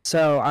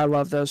 So I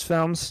love those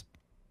films.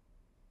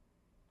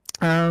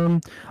 I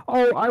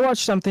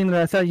watched something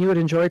that I thought you would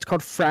enjoy. It's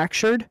called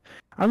Fractured.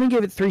 I'm going to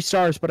give it 3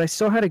 stars, but I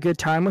still had a good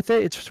time with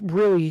it. It's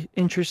really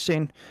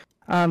interesting.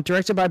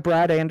 Directed by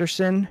Brad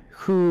Anderson,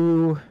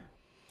 who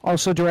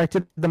also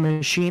directed The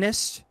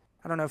Machinist.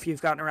 I don't know if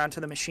you've gotten around to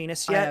The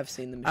Machinist yet. I have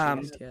seen The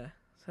Machinist, yeah.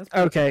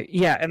 Okay,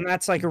 yeah, and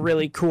that's like a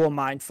really cool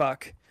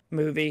mindfuck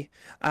movie,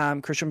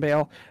 Christian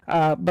Bale.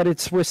 But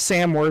it's with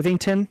Sam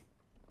Worthington,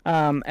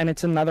 and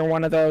it's another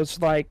one of those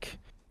like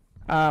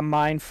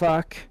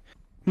mindfuck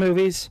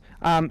movies.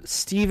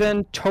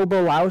 Steven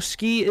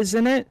Tobolowsky is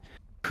in it,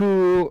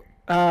 who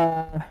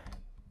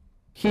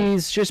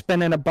he's just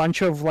been in a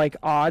bunch of like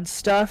odd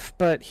stuff,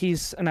 but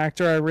he's an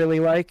actor I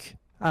really like.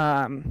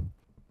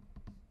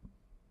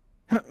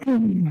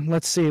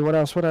 Let's see, what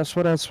else?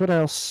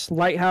 Lighthouse,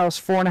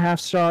 4.5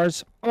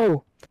 stars.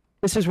 Oh,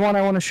 this is one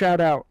I want to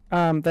shout out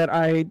that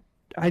I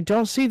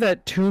don't see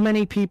that too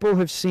many people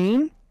have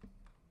seen.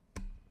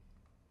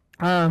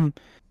 Yeah,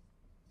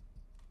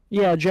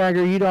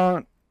 Jagger,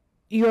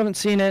 you haven't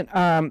seen it.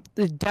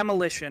 The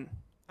Demolition.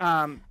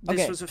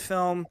 This was a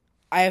film.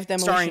 I have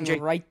Demolition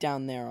right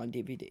down there on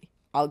DVD.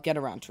 I'll get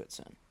around to it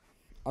soon.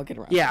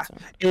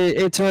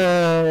 It's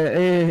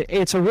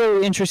a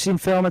really interesting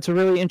film. It's a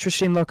really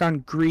interesting look on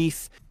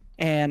grief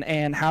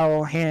and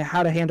how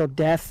to handle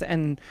death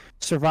and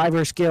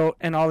survivor's guilt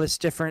and all this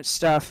different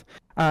stuff.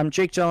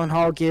 Jake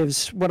Gyllenhaal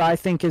gives what I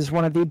think is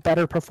one of the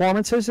better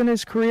performances in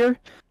his career.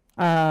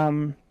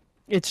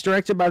 It's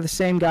directed by the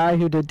same guy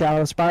who did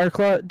Dallas Buyers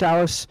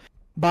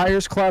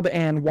Club,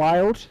 and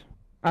Wild.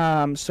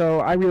 So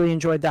I really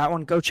enjoyed that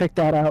one. Go check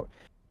that out.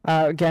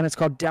 Again, it's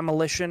called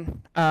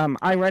Demolition.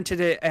 I rented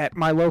it at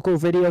my local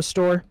video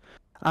store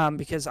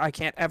because I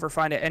can't ever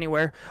find it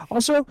anywhere.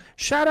 Also,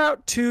 shout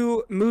out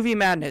to Movie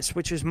Madness,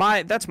 which is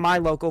that's my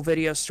local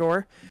video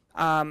store.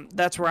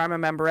 That's where I'm a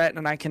member at,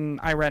 and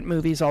I rent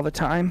movies all the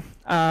time.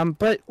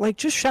 But like,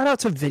 just shout out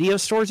to video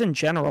stores in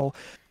general.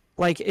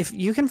 Like, if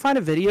you can find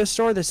a video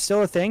store that's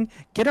still a thing,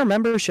 get our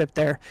membership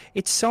there.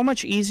 It's so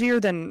much easier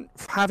than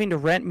having to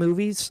rent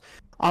movies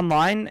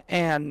online,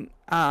 and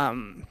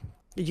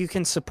you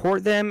can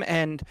support them.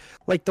 And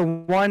like the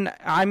one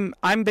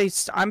I'm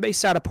based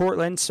out of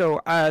Portland,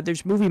 so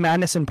there's Movie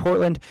Madness in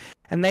Portland,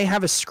 and they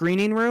have a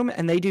screening room,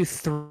 and they do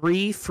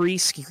 3 free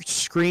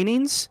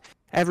screenings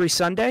every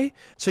Sunday,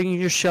 so you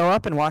can just show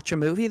up and watch a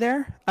movie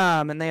there.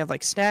 And they have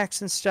like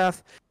snacks and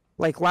stuff.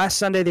 Like last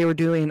Sunday they were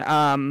doing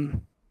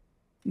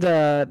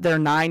their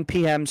 9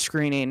 p.m.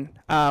 screening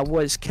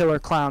was Killer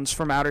Clowns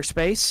from Outer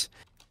Space.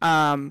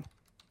 I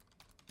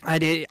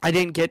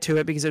didn't get to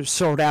it because it was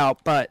sold out,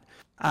 but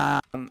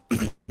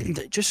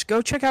just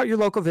go check out your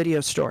local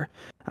video store.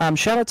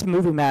 Shout out to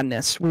Movie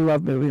Madness. We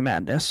love Movie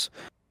Madness.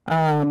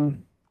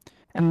 And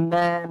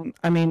then,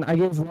 I mean, I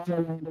gave La La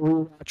Land a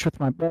rewatch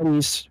with my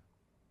buddies.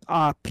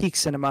 Peak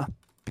Cinema.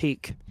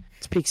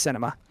 It's Peak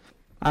Cinema.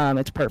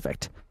 It's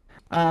perfect.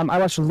 I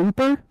watched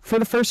Looper for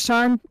the first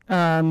time,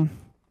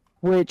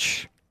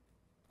 which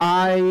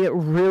I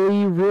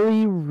really,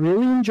 really,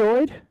 really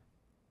enjoyed.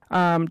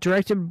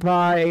 Directed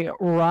by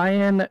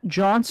Ryan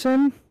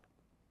Johnson.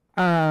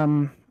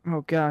 Oh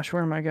gosh,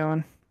 where am I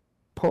going?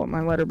 Pull up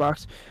my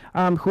letterbox.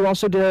 Who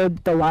also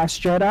did The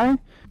Last Jedi,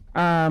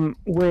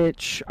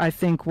 which I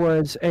think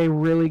was a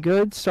really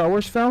good Star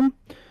Wars film.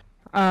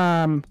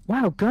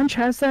 Wow, Gunch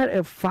has that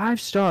at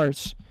 5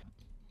 stars.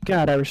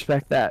 God, I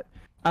respect that.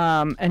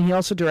 And he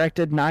also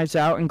directed Knives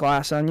Out and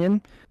Glass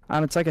Onion.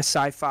 It's like a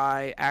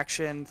sci-fi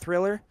action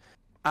thriller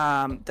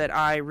that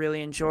I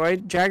really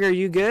enjoyed. Jagger, are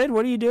you good?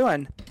 What are you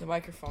doing? The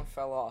microphone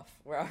fell off.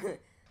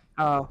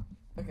 Oh.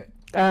 Okay.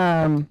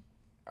 I'm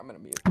gonna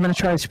mute. I'm gonna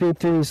try to speed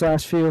through these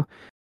last few.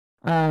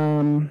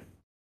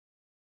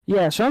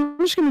 Yeah, so I'm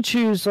just gonna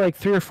choose like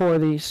 3 or 4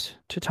 of these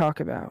to talk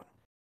about.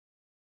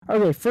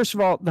 Okay, first of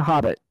all, The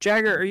Hobbit.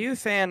 Jagger, are you a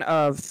fan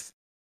of?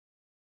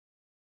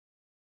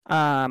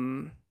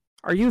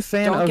 Are you a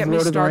fan Don't of get me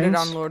Lord of the started Rings?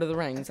 on Lord of the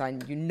Rings. I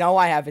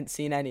haven't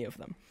seen any of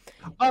them.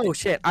 Oh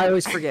shit! I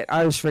always forget.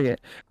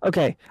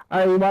 Okay,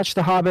 I watched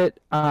The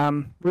Hobbit.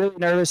 Really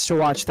nervous to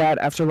watch that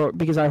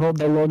because I hold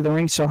the Lord of the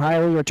Rings so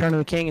highly. Return of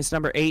the King is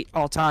number 8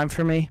 all time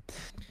for me.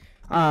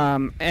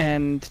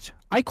 And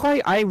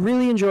I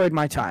really enjoyed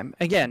my time.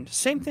 Again,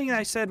 same thing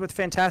I said with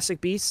Fantastic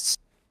Beasts.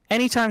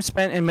 Any time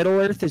spent in Middle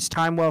Earth is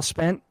time well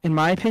spent, in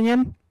my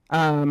opinion.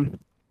 I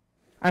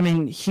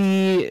mean,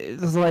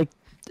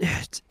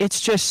 it's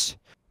just,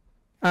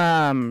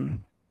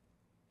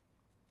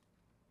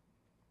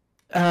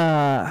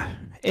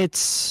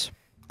 it's,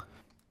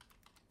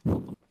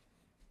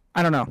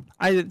 I don't know.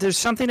 There's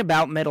something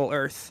about Middle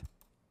Earth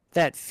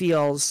that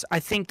feels, I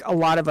think a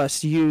lot of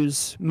us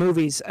use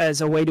movies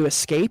as a way to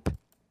escape.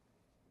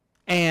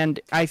 And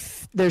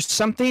there's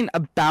something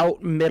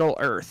about Middle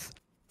Earth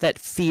that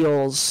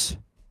feels,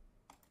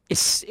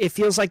 it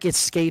feels like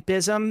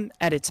escapism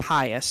at its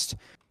highest,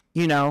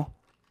 you know?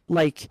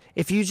 Like,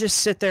 if you just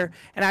sit there,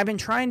 and I've been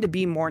trying to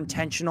be more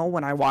intentional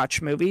when I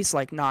watch movies,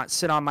 like not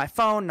sit on my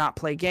phone, not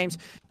play games,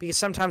 because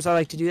sometimes I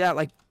like to do that,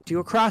 like do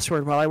a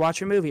crossword while I watch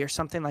a movie or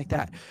something like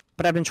that.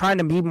 But I've been trying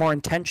to be more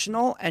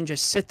intentional and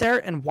just sit there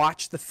and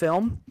watch the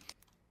film.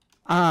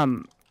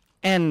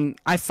 And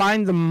I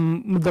find the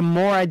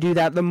more I do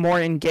that, the more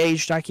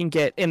engaged I can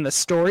get in the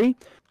story.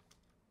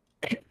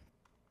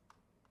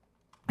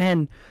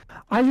 And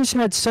I just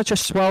had such a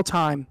swell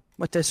time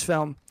with this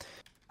film.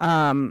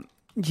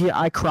 Yeah,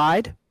 I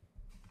cried.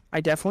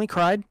 I definitely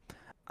cried.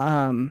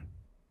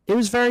 It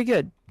was very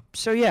good.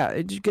 So yeah,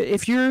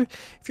 if you're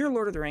a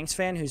Lord of the Rings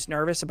fan who's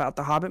nervous about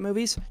the Hobbit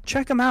movies,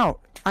 check them out.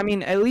 I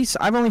mean, at least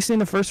I've only seen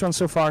the first one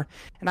so far,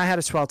 and I had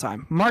a swell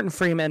time. Martin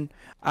Freeman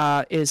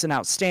is an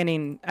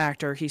outstanding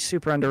actor. He's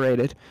super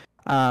underrated,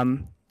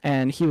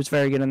 and he was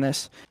very good in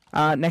this.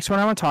 Next one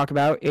I want to talk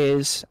about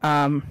is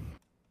I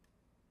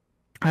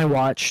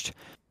watched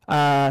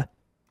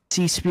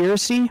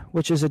Seaspiracy,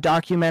 which is a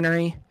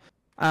documentary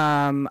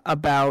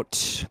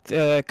about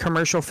the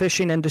commercial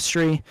fishing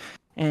industry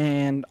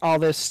and all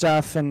this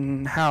stuff,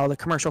 and how the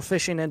commercial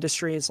fishing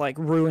industry is like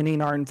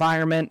ruining our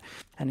environment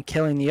and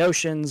killing the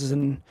oceans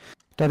and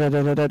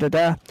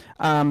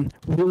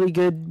really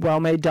good,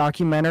 well-made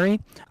documentary.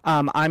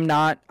 I'm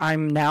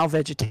now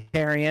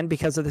vegetarian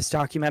because of this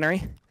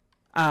documentary.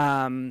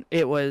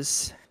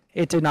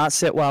 It did not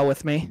sit well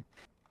with me.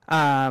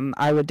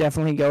 I would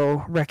definitely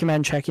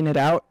recommend checking it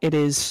out. It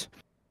is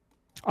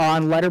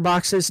on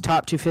Letterboxd's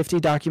top 250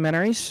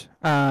 documentaries.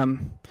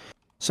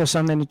 So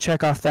something to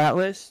check off that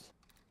list.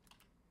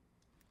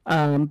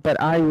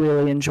 But I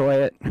really enjoy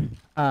it.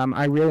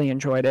 I really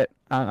enjoyed it.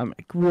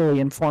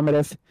 Really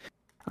informative.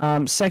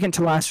 Second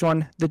to last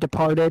one, The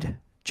Departed.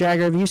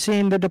 Jagger, have you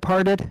seen The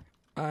Departed?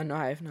 No,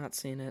 I have not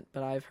seen it,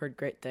 but I've heard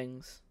great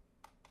things.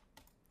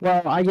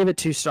 Well, I give it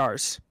 2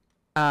 stars.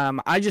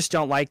 I just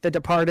don't like The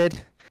Departed.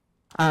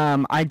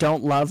 I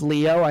don't love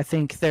Leo. I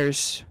think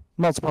there's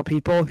multiple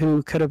people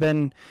who could have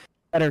been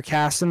better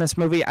cast in this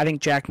movie. I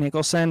think Jack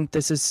Nicholson,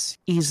 this is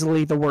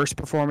easily the worst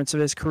performance of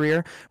his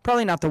career.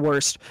 Probably not the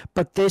worst,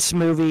 but this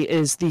movie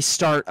is the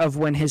start of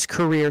when his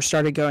career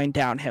started going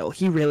downhill.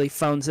 He really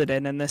phones it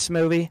in this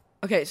movie.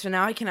 Okay, so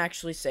now I can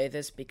actually say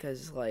this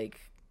because, like,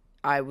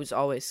 I was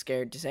always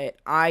scared to say it.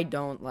 I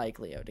don't like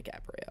Leo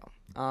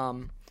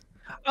DiCaprio.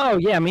 Oh,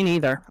 yeah, me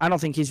neither. I don't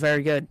think he's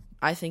very good.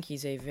 I think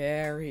he's a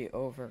very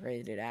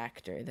overrated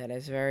actor that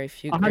has very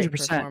few great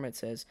 100%.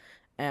 performances.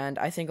 And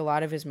I think a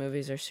lot of his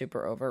movies are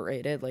super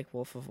overrated, like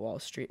Wolf of Wall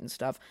Street and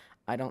stuff.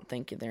 I don't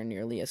think they're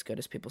nearly as good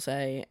as people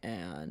say.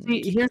 And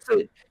See,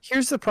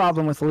 here's the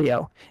problem with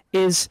Leo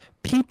is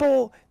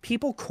people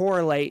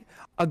correlate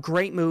a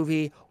great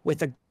movie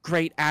with a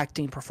great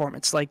acting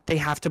performance. Like, they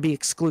have to be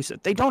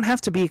exclusive. They don't have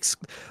to be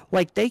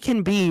like, they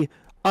can be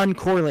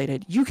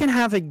uncorrelated. You can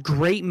have a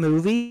great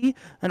movie,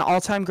 an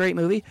all-time great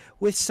movie,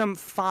 with some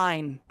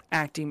fine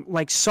acting,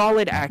 like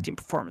solid acting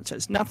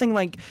performances. Nothing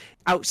like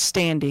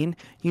outstanding,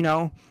 you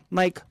know?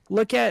 Like,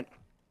 look at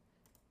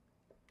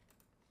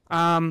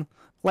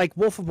like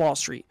Wolf of Wall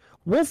Street.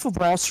 Wolf of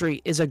Wall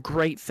Street is a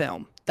great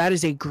film. That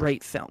is a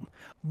great film.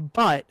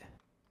 But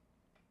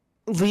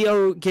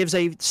Leo gives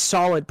a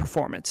solid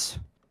performance.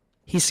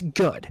 He's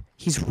good.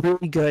 He's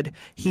really good.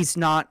 He's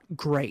not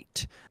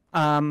great.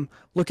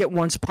 Look at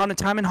Once Upon a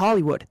Time in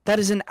Hollywood. That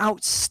is an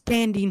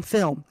outstanding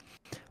film.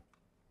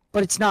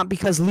 But it's not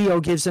because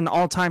Leo gives an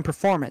all-time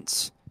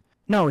performance.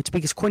 No, it's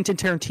because Quentin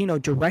Tarantino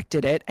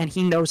directed it and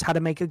he knows how to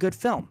make a good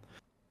film.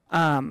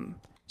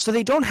 So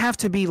they don't have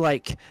to be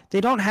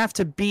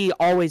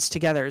always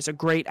together as a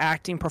great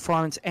acting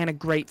performance and a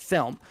great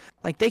film.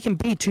 Like, they can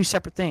be 2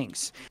 separate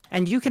things.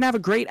 And you can have a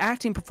great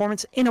acting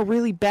performance in a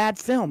really bad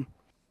film.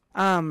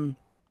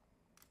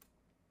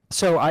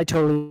 So I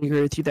totally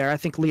agree with you there. I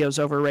think Leo's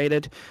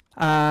overrated.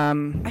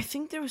 I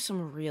think there was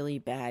some really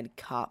bad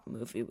cop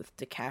movie with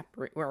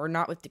DiCaprio, or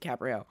not with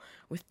DiCaprio,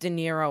 with De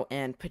Niro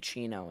and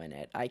Pacino in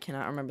it. I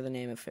cannot remember the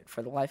name of it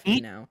for the life of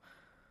me now.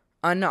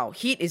 No,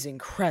 Heat is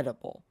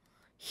incredible.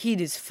 Heat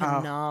is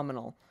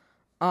phenomenal.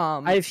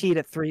 I have Heat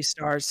at 3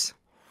 stars.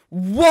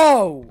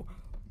 Whoa!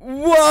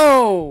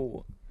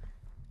 Oh,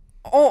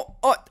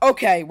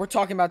 okay, we're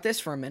talking about this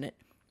for a minute.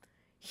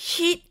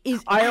 Heat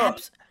is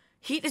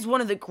Heat is one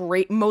of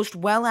the most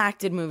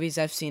well-acted movies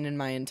I've seen in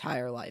my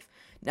entire life.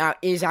 Now,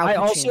 is Al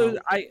Pacino...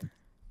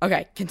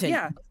 Okay, continue.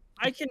 Yeah,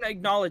 I can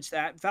acknowledge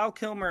that. Val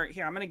Kilmer...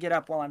 Here, I'm going to get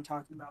up while I'm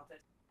talking about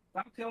this.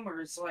 Val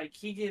Kilmer is, like,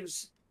 he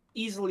gives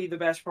easily the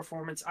best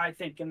performance, I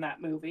think, in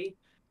that movie.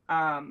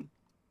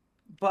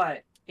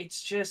 But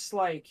it's just,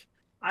 like,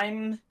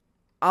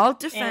 I'll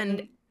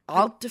defend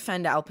Al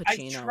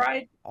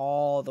Pacino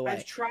all the way.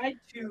 I've tried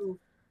to,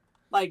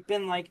 like,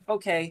 been like,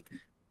 okay...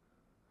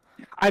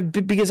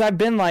 because I've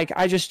been like,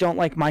 I just don't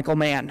like Michael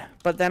Mann.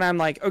 But then I'm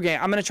like, okay,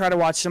 I'm going to try to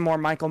watch some more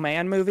Michael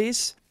Mann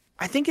movies.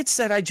 I think it's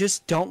that I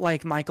just don't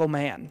like Michael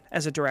Mann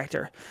as a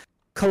director.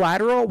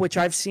 Collateral, which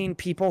I've seen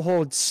people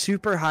hold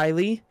super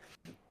highly,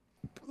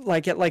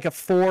 like at like a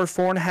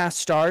 4.5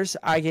 stars,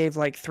 I gave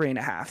like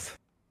 3.5.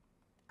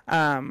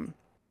 I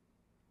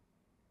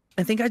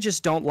think I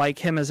just don't like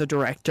him as a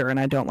director, and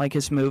I don't like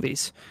his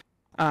movies.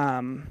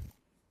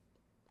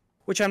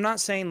 Which I'm not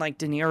saying like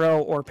De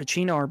Niro or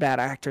Pacino are bad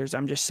actors.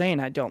 I'm just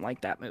saying I don't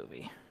like that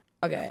movie.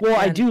 Okay. Well,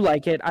 I do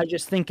like it. I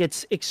just think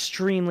it's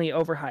extremely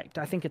overhyped.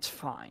 I think it's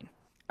fine.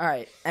 All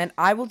right, and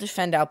I will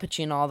defend Al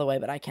Pacino all the way,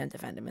 but I can't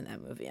defend him in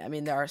that movie. I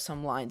mean, there are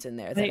some lines in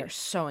there that are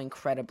so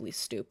incredibly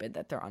stupid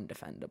that they're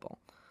undefendable.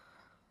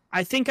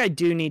 I think I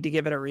do need to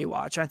give it a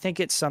rewatch. I think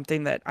it's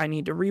something that I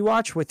need to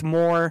rewatch with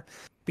more,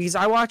 because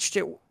I watched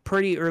it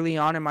pretty early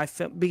on in my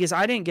film, because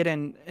I didn't get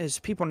in, as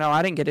people know,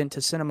 I didn't get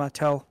into cinema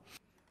till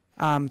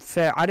I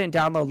didn't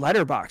download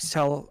Letterboxd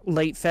till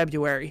late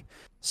February.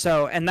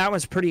 So, and that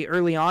was pretty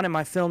early on in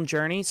my film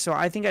journey. So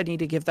I think I need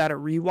to give that a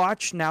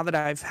rewatch now that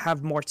I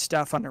have more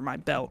stuff under my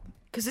belt.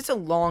 Because it's a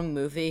long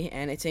movie,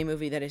 and it's a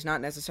movie that is not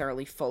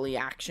necessarily fully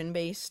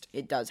action-based.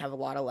 It does have a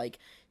lot of, like,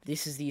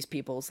 this is these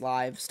people's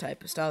lives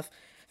type of stuff.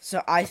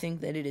 So I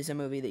think that it is a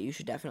movie that you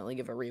should definitely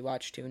give a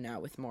rewatch to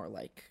now with more,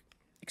 like,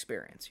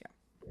 experience,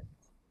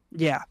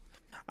 Yeah.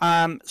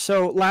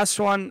 So last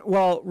one,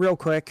 well, real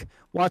quick,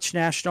 watch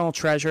National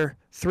Treasure,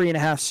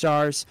 3.5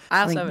 stars.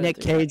 I also think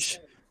Nick Cage.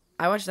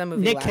 I watched that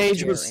movie last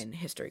year in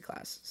history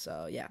class.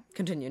 So yeah,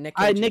 continue. Nick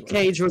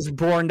Cage was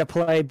born to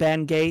play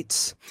Ben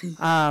Gates.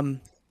 I'm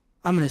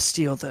gonna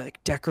steal the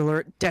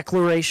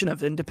Declaration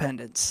of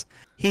Independence.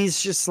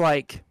 He's just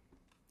like,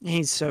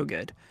 he's so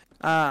good.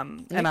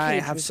 And I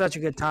have such a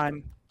good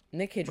time.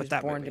 Nick Cage was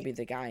born to be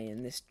the guy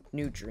in this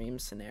new Dream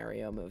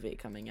Scenario movie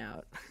coming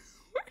out.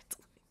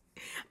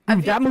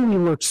 That movie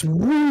looks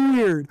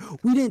weird.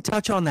 We didn't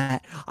touch on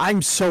that.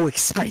 I'm so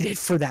excited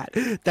for that.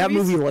 That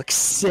movie looks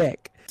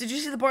sick. Did you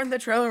see the part in the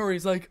trailer where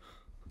he's like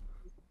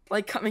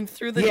coming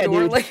through the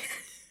door? Dude. Like,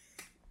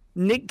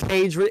 Nick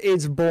Cage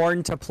is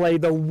born to play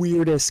the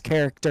weirdest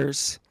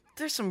characters.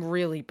 There's some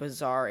really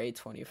bizarre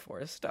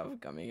A24 stuff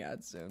coming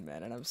out soon,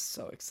 man, and I'm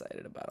so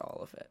excited about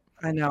all of it.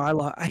 I know. I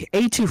love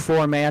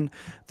A24, man.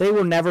 They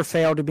will never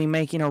fail to be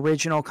making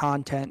original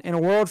content. In a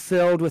world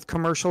filled with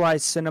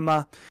commercialized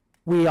cinema,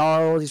 we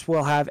always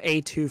will have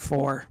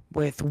A24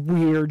 with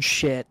weird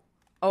shit.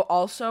 Oh,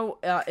 also,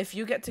 if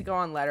you get to go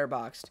on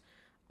Letterboxd,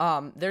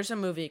 there's a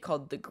movie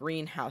called The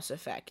Greenhouse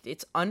Effect.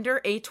 It's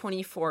under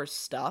A24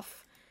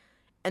 stuff,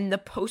 and the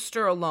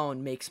poster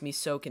alone makes me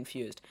so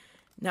confused.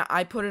 Now,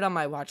 I put it on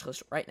my watch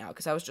list right now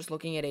because I was just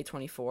looking at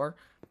A24.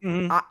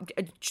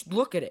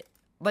 Look at it.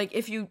 Like,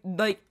 if you,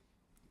 like,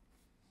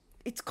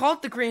 it's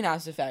called The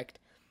Greenhouse Effect.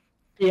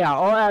 Yeah,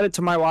 I'll add it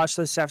to my watch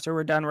list after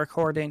we're done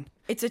recording.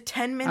 It's a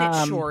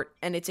 10-minute short,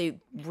 and it's a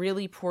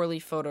really poorly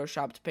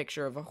photoshopped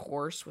picture of a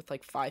horse with,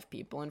 like, 5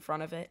 people in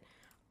front of it.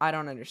 I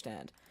don't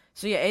understand.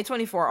 So, yeah,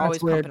 A24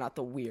 always weird. pumping out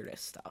the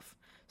weirdest stuff.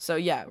 So,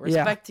 yeah,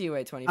 respect to you,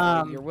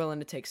 A24. You're willing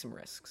to take some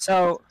risks.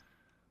 So,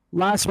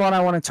 last one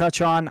I want to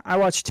touch on. I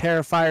watched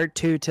Terrifier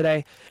 2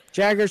 today.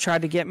 Jagger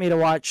tried to get me to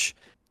watch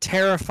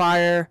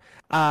Terrifier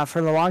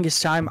for the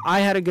longest time. I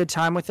had a good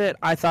time with it.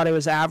 I thought it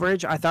was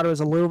average. I thought it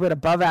was a little bit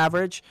above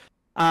average.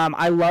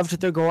 I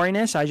loved the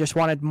goriness. I just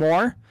wanted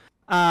more.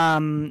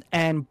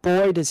 And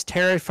boy, does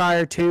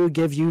Terrifier 2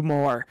 give you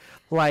more.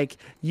 Like,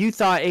 you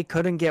thought it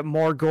couldn't get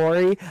more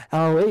gory.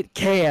 Oh, it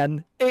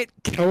can. It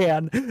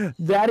can.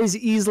 That is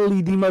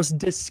easily the most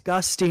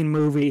disgusting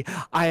movie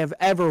I have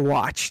ever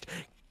watched.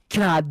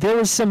 God, there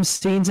was some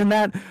scenes in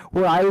that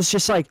where I was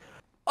just like,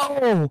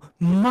 oh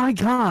my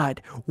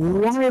God,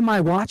 why am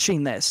I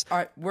watching this? All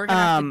right, we're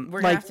gonna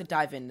have to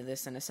dive into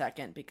this in a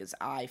second because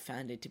I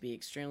found it to be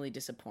extremely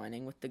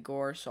disappointing with the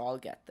gore. So I'll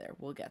get there.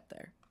 We'll get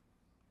there.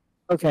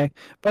 Okay,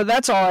 but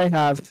that's all I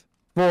have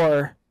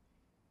for.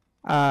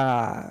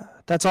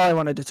 That's all I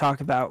wanted to talk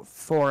about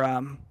for.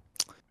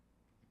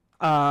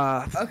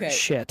 Okay.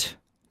 Shit.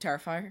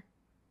 Terrifier.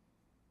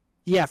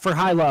 Yeah, for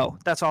High Low.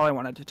 That's all I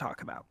wanted to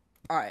talk about.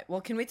 All right.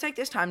 Well, can we take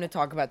this time to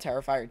talk about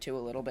Terrifier 2 a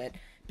little bit?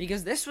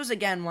 Because this was,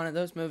 again, one of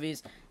those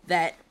movies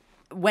that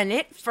when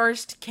it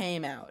first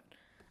came out,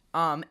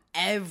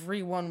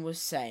 everyone was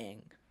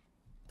saying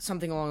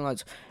something along the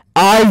lines,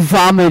 I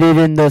vomited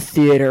in the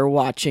theater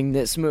watching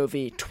this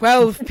movie.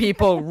 12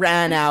 people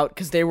ran out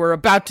because they were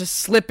about to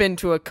slip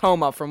into a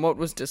coma from what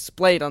was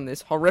displayed on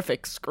this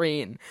horrific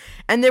screen.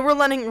 And they were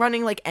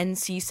running like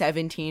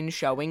NC-17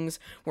 showings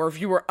where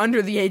if you were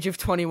under the age of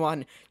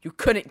 21, you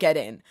couldn't get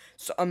in.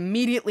 So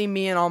immediately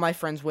me and all my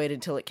friends waited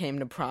till it came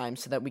to Prime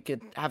so that we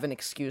could have an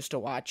excuse to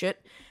watch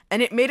it.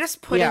 And it made us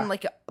put in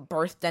like a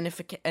birth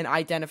an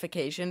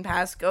identification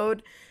passcode.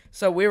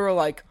 So we were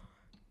like,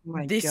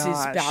 this is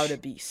about to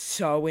be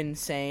so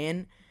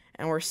insane.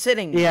 And we're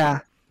sitting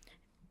there,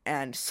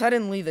 and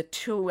suddenly the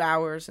 2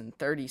 hours and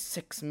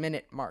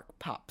 36-minute mark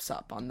pops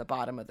up on the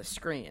bottom of the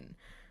screen.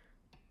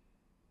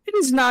 It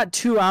is not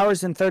 2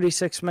 hours and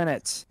 36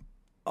 minutes.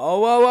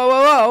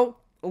 Oh.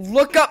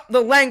 Look up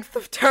the length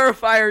of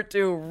Terrifier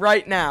 2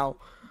 right now.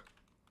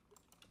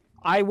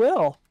 I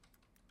will.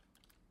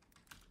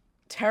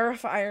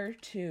 Terrifier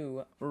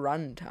 2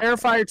 runtime.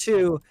 Terrifier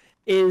 2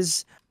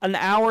 is an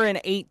hour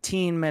and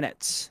 18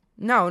 minutes.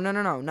 No. Not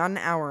an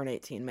hour and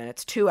 18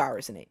 minutes. 2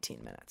 hours and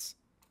 18 minutes.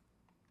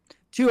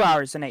 2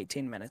 hours and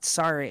 18 minutes.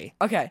 Sorry.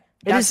 Okay.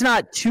 It is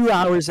not 2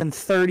 hours and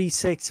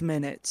 36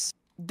 minutes.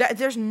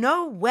 There's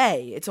no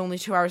way it's only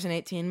 2 hours and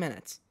 18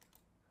 minutes.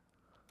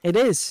 It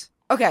is.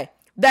 Okay.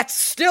 That's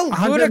still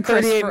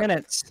ludicrous. 138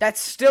 minutes. That's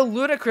still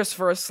ludicrous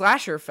for a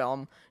slasher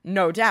film,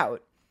 no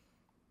doubt.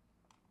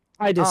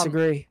 I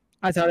disagree.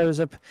 I thought it was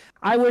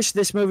I wish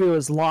this movie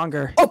was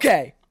longer.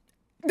 Okay.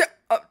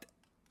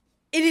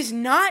 It is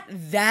not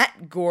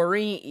that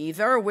gory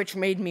either, which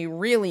made me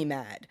really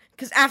mad.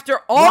 Because after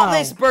all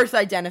this birth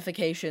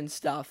identification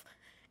stuff,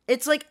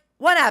 it's like,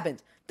 what happens?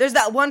 There's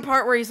that one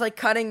part where he's like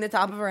cutting the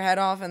top of her head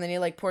off, and then he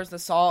like pours the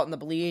salt and the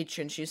bleach,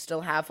 and she's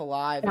still half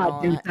alive. Yeah,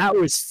 dude, that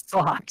was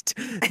fucked.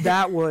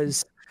 That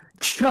was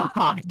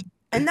God.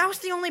 And that was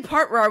the only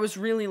part where I was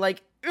really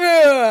like,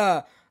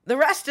 ugh. The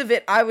rest of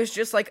it, I was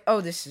just like, oh,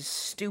 this is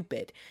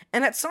stupid.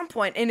 And at some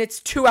point in its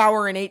 2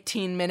 hour and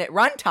 18-minute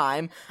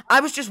runtime,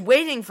 I was just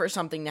waiting for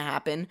something to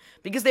happen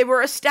because they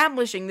were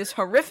establishing this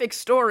horrific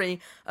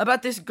story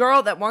about this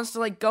girl that wants to,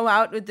 like, go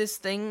out with this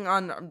thing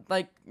on,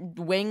 like,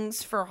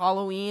 wings for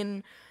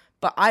Halloween.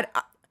 But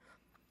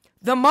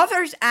the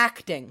mother's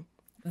acting.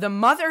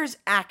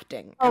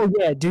 Oh,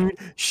 yeah, dude.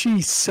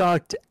 She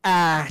sucked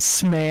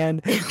ass,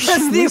 man.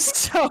 She was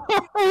so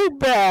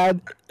bad.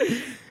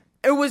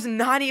 It was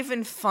not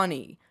even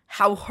funny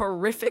how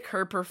horrific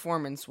her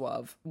performance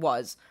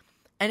was,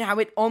 and how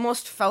it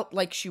almost felt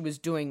like she was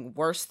doing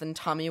worse than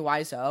Tommy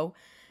Wiseau.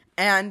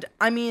 And,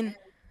 I mean,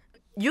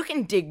 you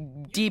can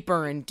dig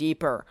deeper and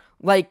deeper.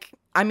 Like,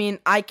 I mean,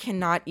 I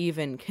cannot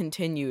even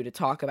continue to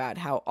talk about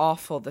how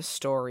awful the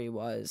story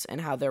was,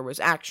 and how there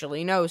was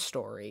actually no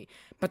story,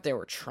 but they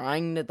were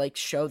trying to, like,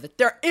 show that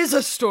there is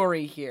a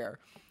story here.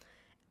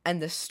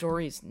 And the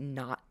story's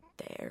not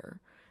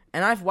there.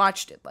 And I've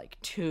watched it like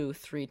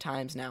 2-3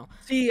 times now.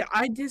 See,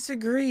 I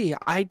disagree.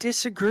 I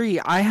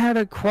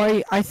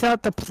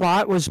thought the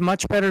plot was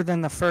much better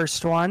than the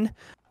first one.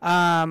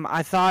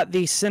 I thought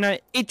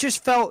it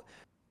just felt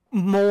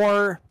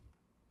more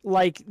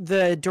like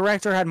the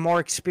director had more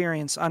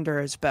experience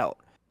under his belt,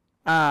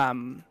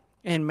 in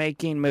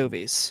making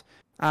movies.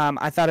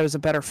 I thought it was a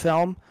better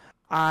film.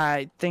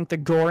 I think the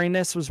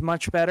goriness was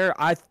much better.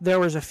 There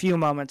was a few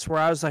moments where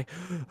I was like,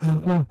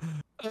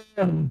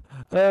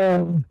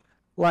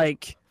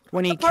 like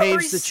when he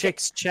caves the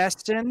chick's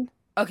chest in.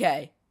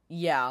 Okay,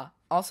 yeah.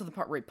 Also, the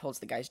part where he pulls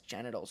the guy's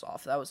genitals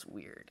off. That was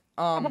weird.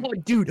 Oh,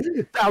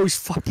 dude, that was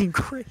fucking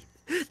crazy.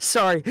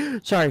 Sorry,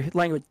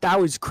 language. That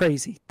was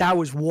crazy. That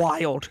was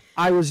wild.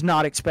 I was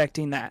not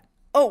expecting that.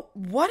 Oh,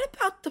 what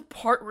about the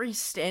part where he's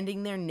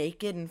standing there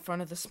naked in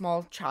front of the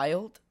small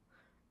child?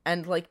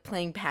 And, like,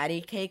 playing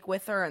patty cake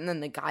with her, and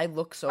then the guy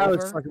looks over.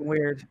 That was fucking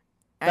weird.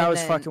 That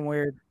was fucking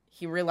weird.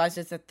 He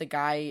realizes that the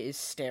guy is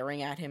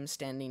staring at him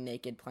standing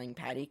naked playing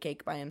patty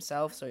cake by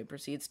himself, so he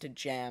proceeds to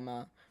jam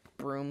a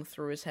broom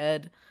through his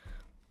head.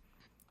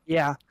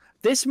 Yeah.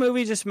 This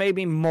movie just made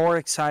me more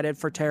excited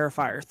for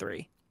Terrifier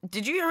 3.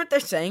 Did you hear what they're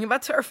saying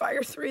about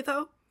Terrifier 3,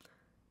 though?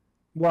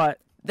 What?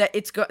 That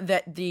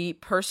that the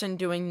person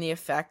doing the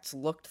effects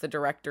looked the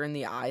director in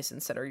the eyes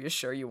and said, "Are you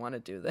sure you want to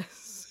do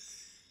this?"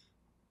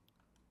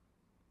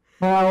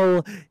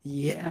 Oh,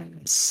 yes.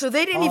 So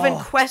they didn't even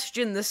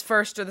question this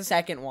first or the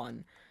second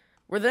one.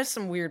 Where there's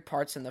some weird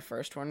parts in the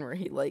first one where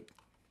he, like,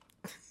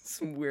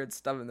 some weird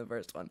stuff in the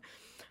first one.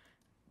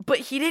 But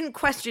he didn't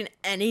question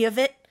any of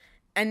it.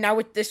 And now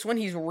with this one,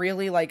 he's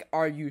really like,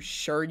 are you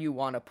sure you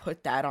want to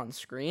put that on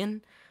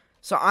screen?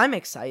 So I'm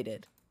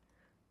excited.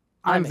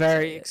 I'm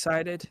very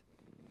excited.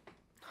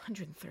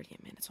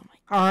 138 minutes, oh my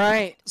God. All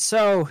right,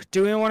 so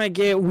do we want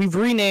to we've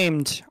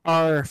renamed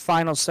our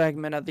final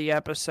segment of the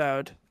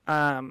episode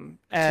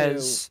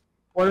as,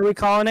 what are we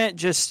calling it?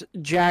 Just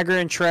Jagger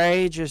and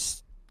Trey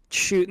just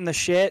shooting the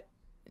shit?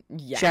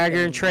 Yapping.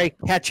 Jagger and Trey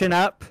catching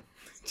up?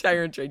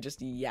 Jagger and Trey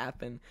just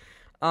yapping.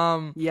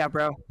 Yeah,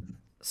 bro.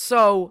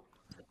 So,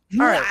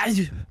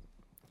 alright.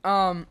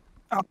 Not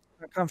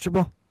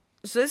comfortable.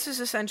 So this is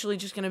essentially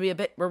just going to be a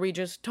bit where we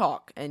just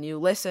talk and you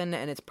listen,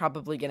 and it's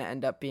probably going to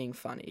end up being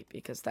funny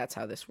because that's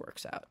how this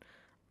works out.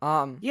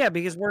 Yeah,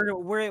 because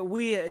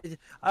we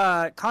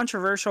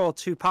controversial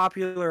to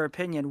popular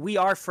opinion, we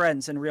are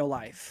friends in real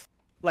life.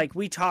 Like,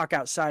 we talk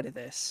outside of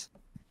this.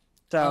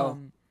 So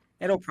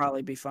it'll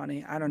probably be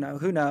funny. I don't know.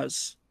 Who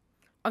knows?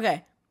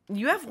 Okay.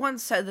 You have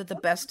once said that the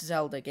best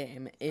Zelda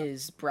game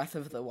is Breath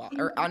of the Wild,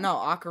 or no,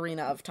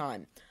 Ocarina of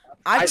Time.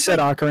 I said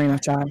Ocarina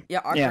of Time.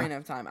 Yeah, Ocarina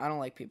of Time. I don't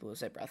like people who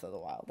say Breath of the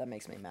Wild. That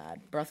makes me mad.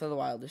 Breath of the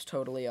Wild is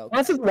totally okay.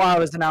 Breath of the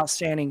Wild is an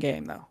outstanding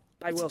game, though.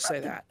 I will say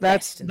that.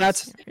 That's.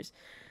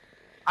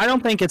 I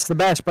don't think it's the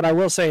best, but I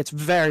will say it's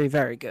very,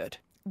 very good.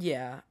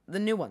 Yeah, the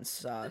new one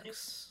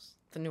sucks.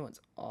 The new one's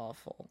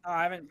awful. Oh,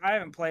 I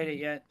haven't played it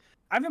yet.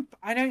 I don't.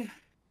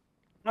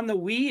 On the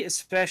Wii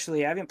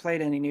especially, I haven't played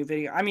any new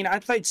video. I mean, I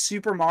played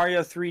Super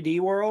Mario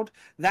 3D World.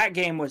 That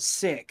game was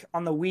sick.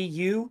 On the Wii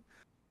U.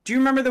 Do you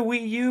remember the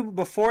Wii U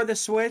before the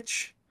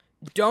Switch?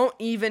 Don't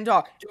even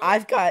talk.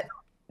 I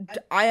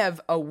have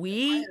a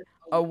Wii,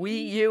 a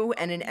Wii U,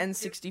 and an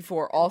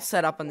N64 all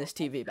set up on this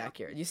TV back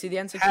here. You see the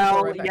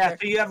N64 right back there?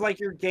 So you have like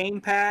your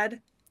gamepad?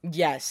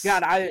 Yes.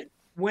 God,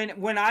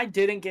 when I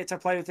didn't get to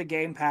play with the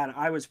gamepad,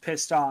 I was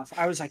pissed off.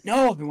 I was like,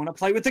 no, I want to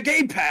play with the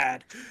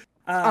gamepad.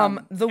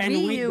 The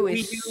Wii U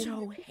is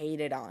so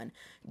hated on,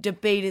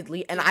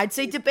 debatedly, and I'd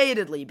say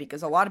debatedly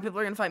because a lot of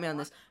people are gonna fight me on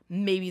this.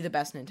 Maybe the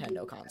best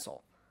Nintendo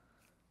console,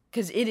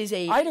 because it is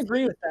I'd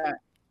agree with that.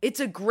 It's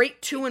a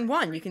great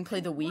 2-in-1. You can play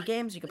the Wii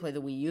games, you can play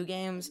the Wii U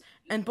games,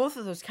 and both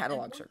of those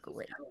catalogs are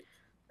great.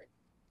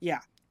 Yeah.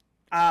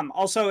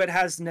 Also, it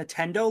has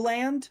Nintendo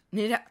Land,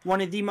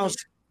 one of the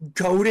most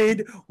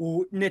goated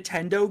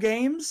Nintendo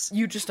games.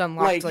 You just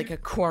unlocked like a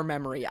core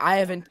memory. I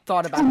haven't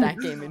thought about that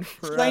game in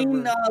forever.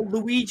 Playing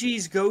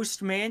Luigi's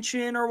Ghost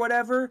Mansion or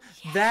whatever.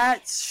 Yes.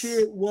 That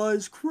shit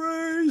was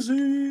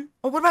crazy.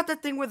 Oh, what about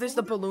that thing where there's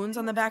the balloons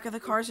on the back of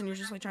the cars and you're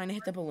just like trying to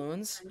hit the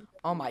balloons?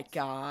 Oh my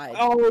God.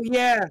 Oh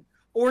yeah.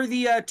 Or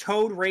the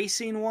Toad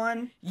Racing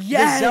one.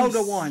 Yes. The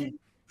Zelda one.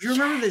 Do you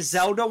remember the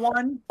Zelda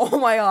one? Oh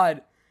my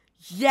God.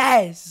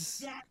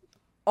 Yes.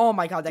 Oh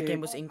my God, that game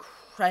was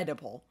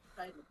incredible.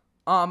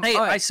 Hey,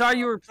 I saw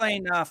you were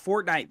playing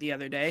Fortnite the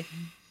other day.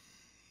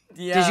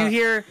 Yeah. Did you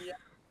hear? Yeah.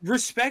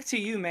 Respect to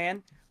you,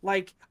 man.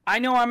 Like, I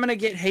know I'm gonna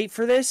get hate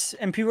for this,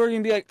 and people are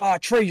gonna be like, "Oh,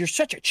 Trey, you're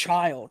such a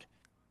child."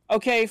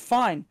 Okay,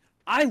 fine.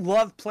 I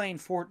love playing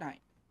Fortnite.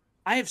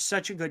 I have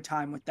such a good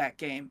time with that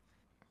game.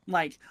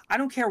 Like, I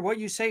don't care what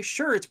you say.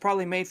 Sure, it's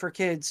probably made for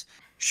kids.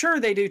 Sure,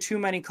 they do too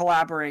many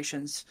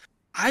collaborations.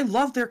 I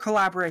love their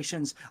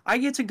collaborations. I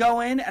get to go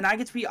in and I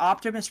get to be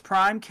Optimus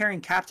Prime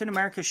carrying Captain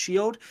America's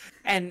shield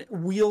and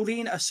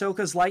wielding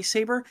Ahsoka's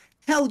lightsaber.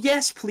 Hell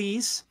yes,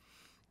 please.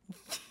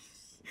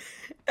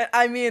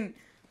 I mean,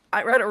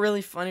 I read a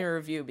really funny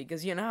review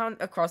because you know how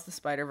Across the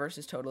Spider-Verse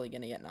is totally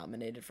going to get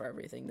nominated for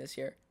everything this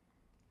year?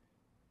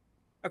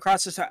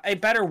 across the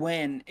it better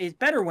win. It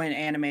better win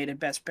animated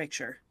Best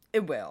Picture.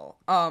 It will.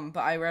 But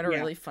I read a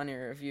really funny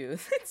review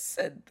that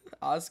said the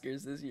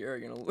Oscars this year are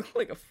gonna look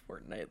like a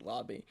Fortnite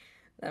lobby.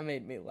 That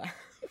made me laugh.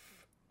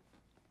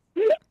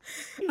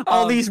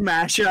 All these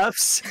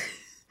mashups.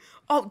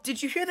 Oh,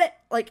 did you hear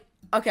that? Like,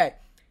 okay,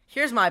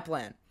 here's my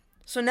plan.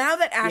 So now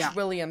that Ash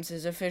Williams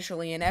is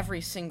officially in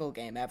every single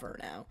game ever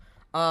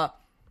now,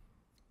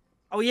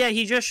 oh yeah,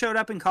 he just showed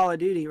up in Call of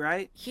Duty,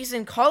 right? he's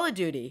in Call of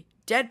Duty,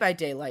 Dead by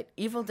Daylight,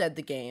 Evil Dead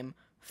the game,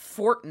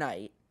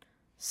 Fortnite,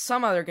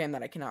 some other game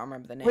that I cannot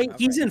remember the name Wait, of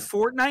he's right in now.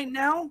 Fortnite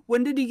now?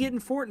 When did he get in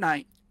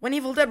Fortnite? When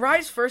Evil Dead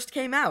Rise first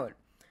came out.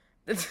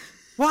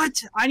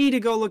 What? I need to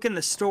go look in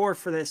the store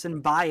for this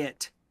and buy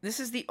it. This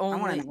is the I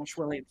want only to know Ash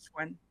Williams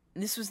when.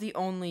 this was the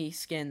only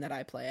skin that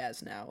I play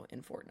as now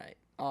in Fortnite.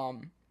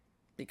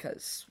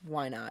 Because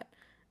why not?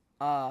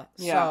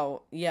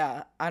 So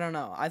yeah, I don't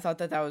know. I thought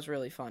that was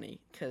really funny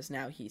because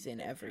now he's in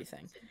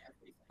everything.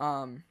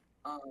 And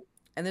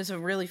there's a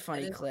really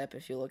funny clip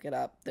if you look it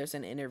up. There's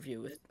an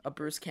interview with a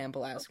Bruce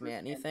Campbell Ask Me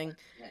Anything,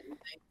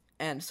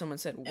 and someone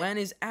said, "When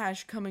is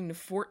Ash coming to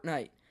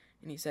Fortnite?"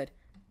 And he said,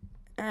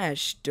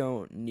 "Ash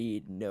don't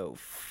need no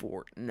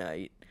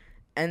Fortnite,"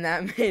 and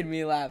that made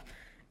me laugh.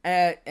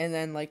 And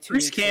then like 2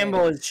 Bruce weeks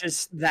Campbell later, is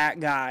just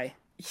that guy,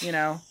 you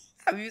know?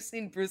 have you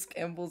seen Bruce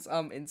Campbell's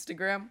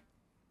Instagram?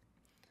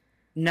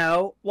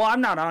 No. Well,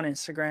 I'm not on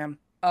Instagram.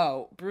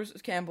 Oh, Bruce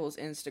Campbell's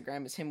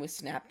Instagram is him with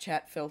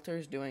Snapchat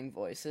filters doing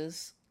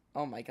voices.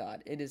 Oh my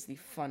god, it is the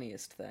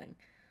funniest thing.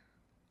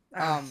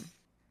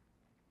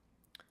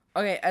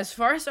 Okay, as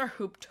far as our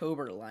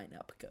Hooptober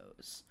lineup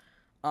goes,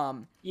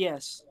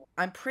 Yes.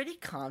 I'm pretty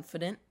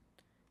confident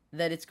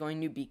that it's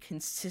going to be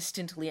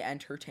consistently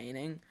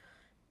entertaining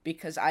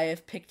because I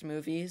have picked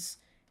movies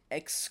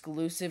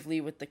exclusively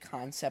with the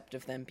concept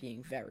of them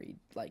being very,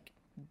 like,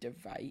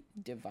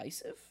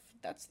 divisive.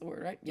 That's the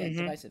word, right? Yeah,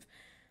 divisive.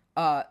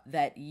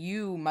 That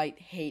you might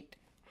hate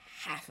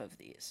half of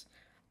these.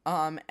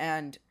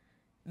 And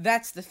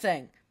that's the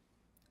thing.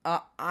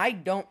 I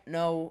don't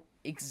know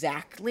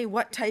exactly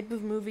what type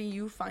of movie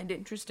you find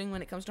interesting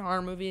when it comes to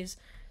horror movies.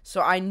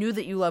 So I knew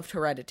that you loved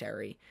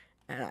Hereditary,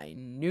 and I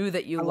knew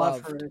that you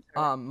loved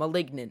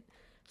Malignant.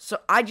 So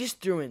I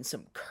just threw in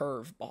some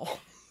curveballs.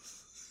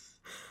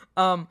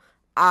 I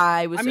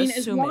mean, assuming...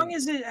 as long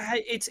as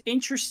it's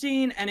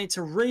interesting and it's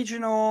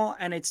original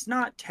and it's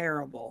not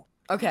terrible.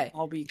 Okay.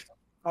 I'll be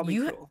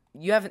cool.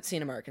 You haven't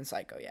seen American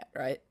Psycho yet,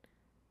 right?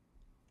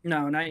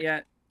 No, not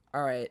yet.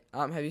 All right.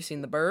 Have you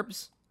seen The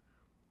Burbs?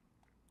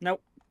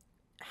 Nope.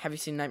 Have you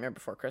seen Nightmare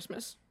Before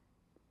Christmas?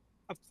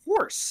 Of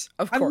course.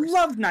 Of course. I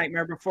love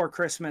Nightmare Before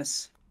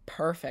Christmas.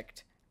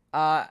 Perfect.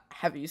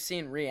 Have you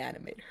seen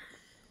Reanimator?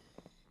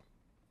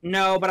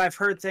 No, but I've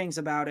heard things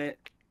about it.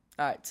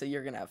 All right, so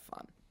you're gonna have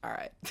fun. All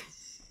right.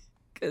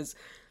 Because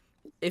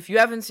if you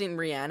haven't seen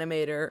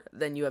Reanimator,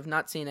 then you have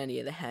not seen any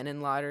of the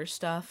Henenlotter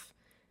stuff.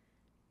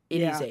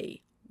 It is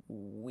a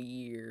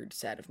weird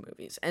set of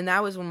movies. And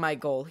that was my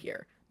goal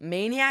here.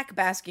 Maniac,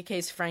 Basket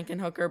Case,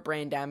 Frankenhooker,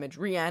 Brain Damage,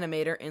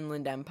 Reanimator,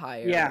 Inland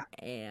Empire,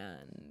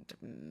 and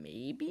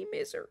maybe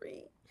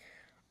Misery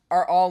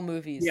are all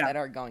movies that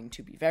are going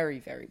to be very,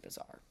 very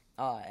bizarre.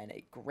 And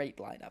a great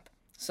lineup.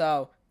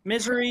 So...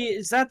 Misery,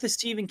 is that the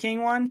Stephen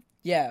King one?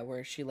 Yeah,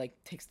 where she, like,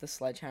 takes the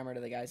sledgehammer to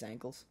the guy's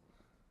ankles.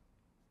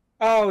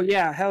 Oh,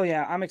 yeah. Hell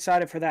yeah. I'm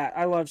excited for that.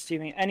 I love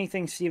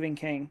anything Stephen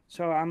King.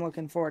 So I'm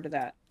looking forward to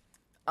that.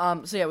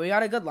 So yeah, we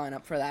got a good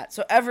lineup for that.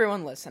 So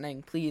everyone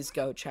listening, please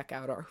go check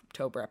out our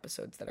October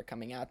episodes that are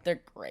coming out. They're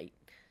great.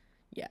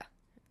 Yeah.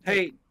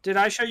 Hey, did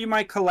I show you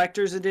my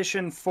collector's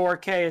edition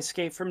 4K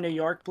Escape from New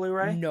York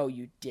Blu-ray? No,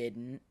 you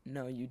didn't.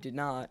 No, you did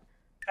not.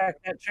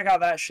 Check out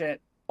that shit.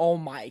 Oh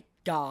my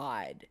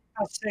god.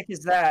 How sick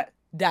is that?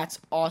 That's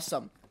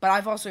awesome. But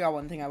I've also got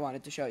one thing I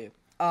wanted to show you.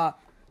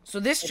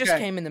 So this just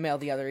came in the mail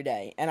the other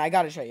day, and I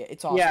gotta show you.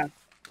 It's awesome. Yeah.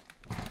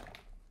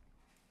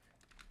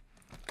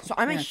 So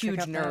I'm a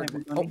huge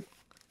nerd.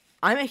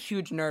 I'm a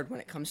huge nerd when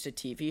it comes to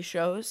TV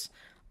shows.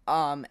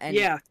 And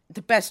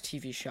the best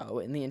TV show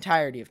in the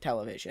entirety of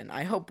television,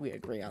 I hope we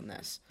agree on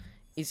this,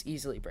 is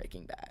easily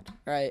Breaking Bad,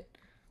 right?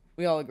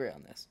 We all agree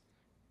on this.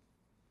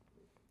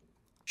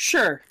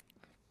 Sure.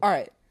 All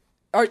right.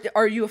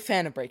 Are you a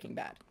fan of Breaking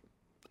Bad?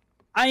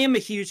 I am a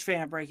huge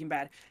fan of Breaking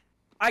Bad.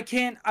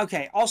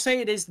 I'll say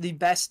it is the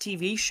best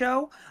TV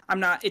show.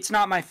 It's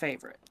not my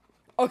favorite.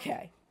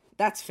 Okay,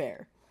 that's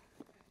fair.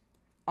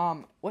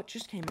 What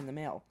just came in the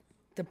mail?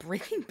 The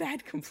Breaking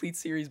Bad complete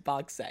series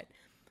box set.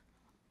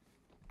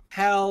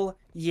 Hell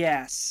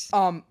yes.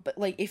 But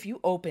like if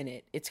you open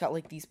it, it's got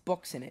like these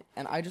books in it,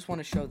 and I just want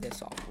to show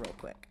this off real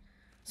quick.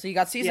 So you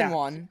got season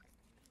 1,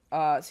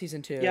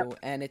 season 2,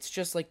 and it's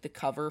just like the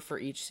cover for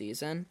each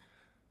season.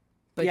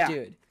 But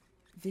dude,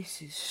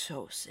 this is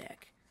so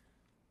sick.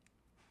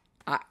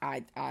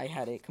 I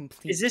had a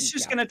complete... Is this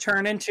just going to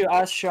turn into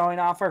us showing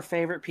off our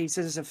favorite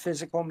pieces of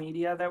physical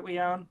media that we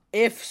own?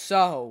 If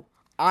so,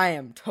 I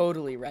am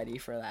totally ready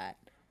for that.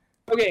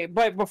 Okay,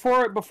 but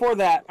before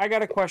that, I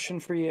got a question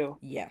for you.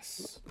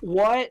 Yes.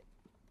 What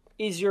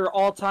is your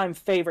all-time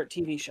favorite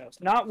TV shows?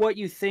 Not what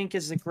you think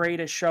is the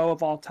greatest show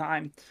of all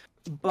time,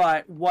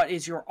 but what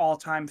is your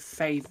all-time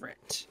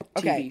favorite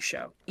TV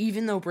show?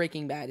 Even though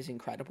Breaking Bad is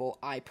incredible,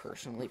 I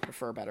personally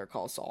prefer Better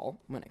Call Saul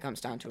when it comes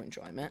down to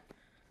enjoyment.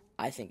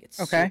 I think it's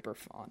super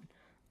fun.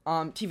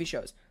 TV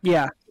shows.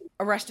 Yeah.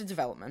 Arrested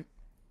Development.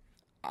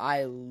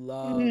 I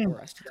love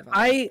Arrested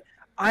Development.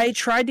 I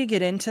tried to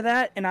get into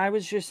that, and I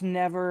was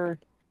never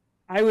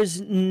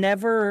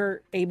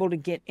able to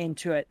get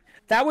into it.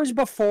 That was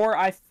before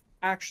I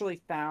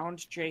actually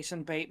found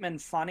Jason Bateman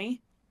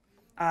funny.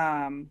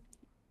 All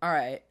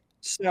right.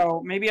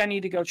 So maybe I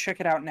need to go check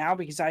it out now,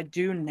 because I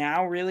do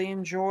now really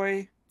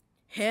enjoy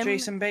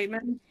Jason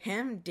Bateman.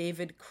 Him,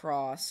 David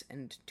Cross,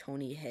 and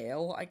Tony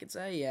Hale, I could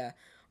say,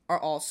 are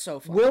all so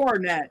fun. Will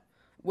Arnett.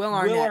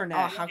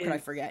 Oh, how could I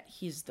forget?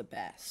 He's the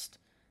best.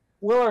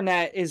 Will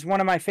Arnett is one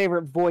of my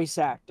favorite voice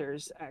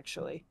actors,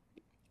 actually.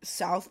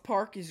 South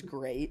Park is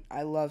great.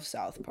 I love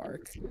South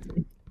Park.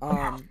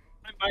 I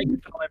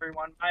might tell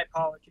everyone. My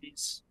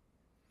apologies.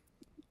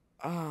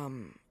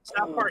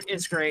 South Park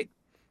is great.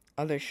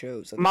 Other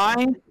shows.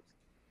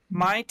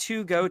 My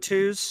two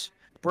go-tos,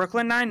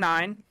 Brooklyn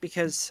Nine-Nine,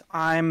 because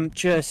I'm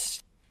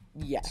just...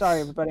 Yes.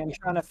 Sorry, everybody. I'm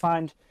trying to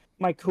find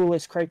my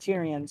coolest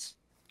criterions.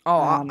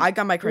 Oh, I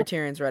got my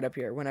criterions right up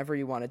here. Whenever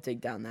you want to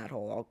dig down that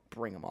hole, I'll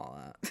bring them all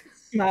out.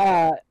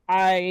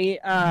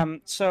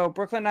 So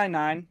Brooklyn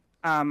Nine-Nine,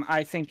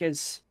 I think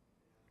that's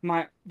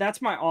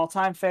my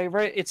all-time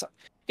favorite.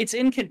 It's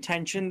in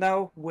contention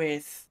though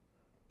with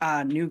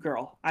New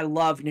Girl. I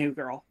love New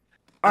Girl.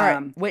 All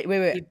right,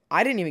 wait.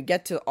 I didn't even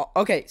get to.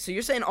 Okay, so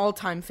you're saying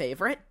all-time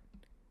favorite?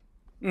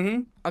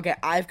 Mm-hmm. Okay,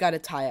 I've got a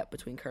tie-up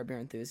between Curb Your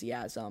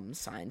Enthusiasm,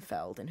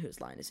 Seinfeld, and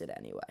Whose Line Is It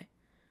Anyway?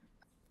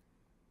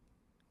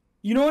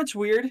 You know what's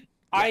weird? Yeah.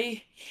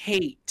 I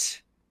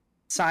hate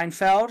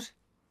Seinfeld,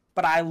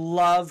 but I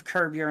love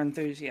Curb Your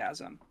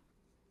Enthusiasm.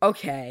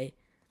 Okay,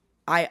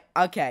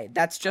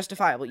 that's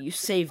justifiable. You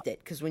saved it,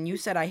 because when you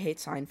said I hate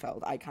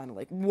Seinfeld, I kind of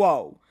like,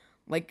 whoa.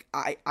 Like,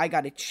 I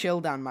got a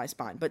chill down my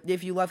spine. But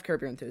if you love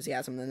Curb Your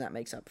Enthusiasm, then that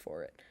makes up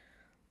for it.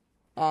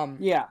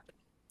 Yeah.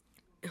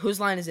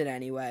 Whose Line Is It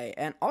Anyway?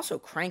 And also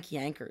Crank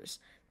Yankers.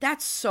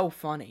 That's so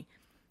funny.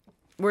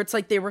 Where it's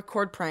like they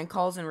record prank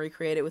calls and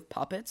recreate it with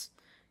puppets.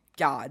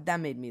 God, that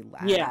made me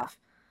laugh.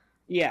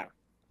 Yeah.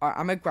 All right,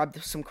 I'm going to grab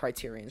some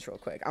criterions real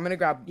quick. I'm going to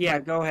grab... Yeah,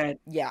 go ahead.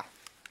 Yeah.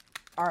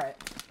 All right.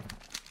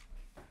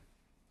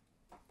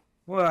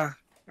 Well,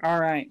 all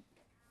right.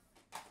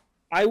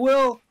 I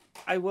will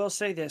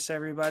say this,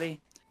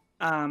 everybody.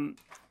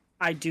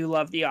 I do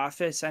love The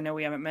Office. I know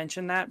we haven't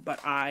mentioned that, but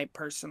I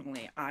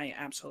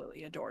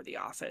absolutely adore The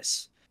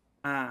Office.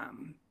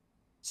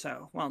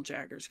 So, while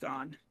Jagger's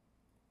gone,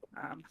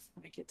 I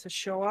get to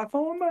show off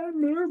all my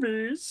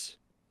movies.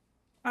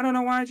 I don't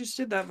know why I just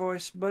did that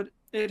voice, but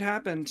it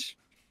happened.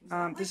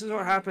 This is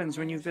what happens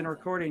when you've been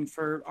recording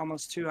for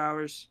almost 2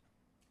 hours.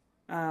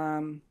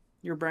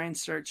 Your brain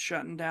starts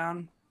shutting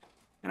down.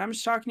 And I'm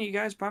just talking to you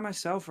guys by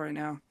myself right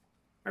now.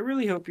 I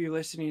really hope you're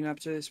listening up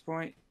to this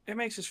point. It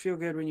makes us feel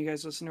good when you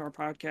guys listen to our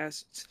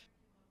podcast. It's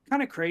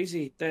kind of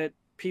crazy that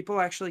people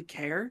actually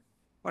care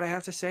what I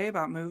have to say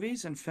about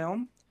movies and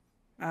film.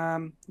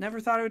 Never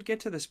thought it would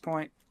get to this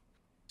point.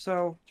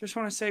 So just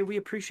want to say we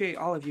appreciate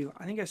all of you.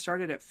 I think I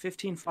started at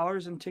 15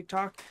 followers on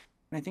TikTok,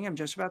 and I think I'm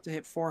just about to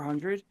hit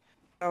 400.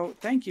 So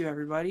thank you,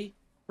 everybody,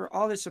 for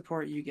all the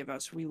support you give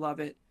us. We love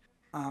it.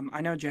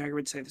 I know Jagger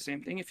would say the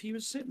same thing if he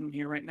was sitting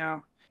here right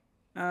now.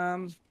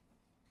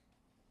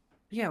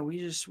 Yeah,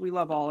 we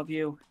love all of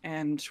you,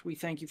 and we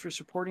thank you for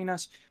supporting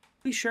us.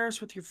 Please share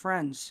us with your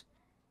friends.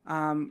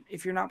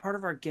 If you're not part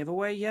of our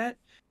giveaway yet,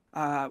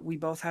 we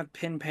both have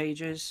pin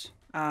pages,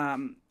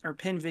 or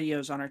pin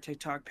videos on our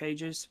TikTok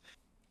pages.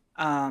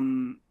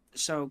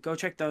 So go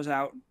check those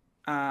out.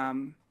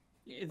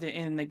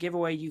 In the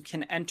giveaway, you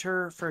can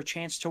enter for a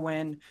chance to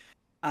win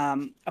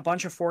a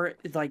bunch of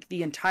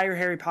the entire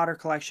Harry Potter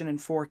collection in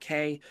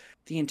 4K,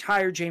 the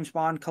entire James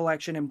Bond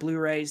collection in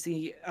Blu-rays,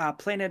 the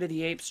Planet of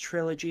the Apes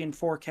trilogy in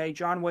 4K,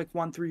 John Wick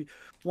 1 through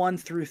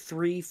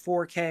 3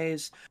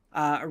 4Ks,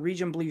 a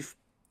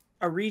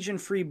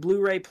region-free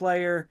Blu-ray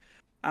player.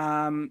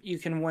 You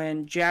can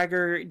win.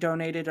 Jagger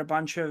donated a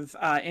bunch of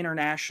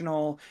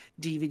international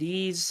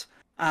DVDs.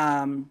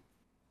 I'm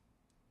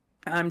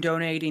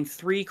donating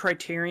 3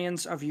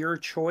 criterions of your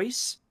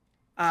choice.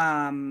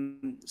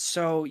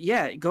 So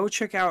yeah, go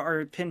check out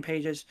our pin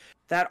pages.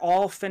 That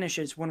all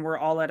finishes when we're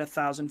all at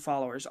 1,000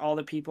 followers. All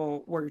the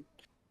people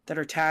that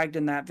are tagged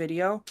in that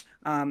video.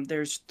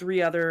 There's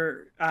 3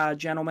 other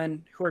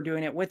gentlemen who are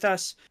doing it with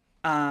us.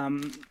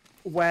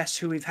 Wes,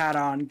 who we've had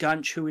on,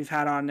 Gunch, who we've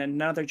had on, and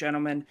another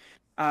gentleman,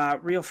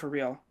 Real for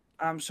Real.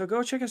 So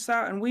go check us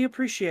out, and we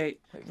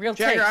appreciate. Real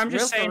Jagger, takes. I'm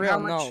just Real saying for real, how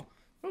much. No.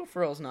 Real for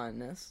Real's not in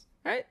this,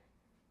 right?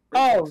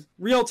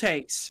 Real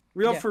Takes.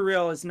 Real for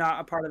Real is not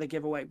a part of the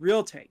giveaway.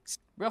 Real Takes.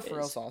 Real for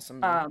Real's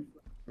awesome.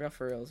 Real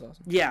for Real is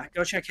awesome. Yeah,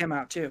 go check him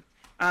out too.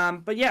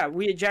 But yeah,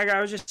 Jagger,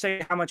 I was just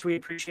saying how much we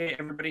appreciate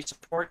everybody's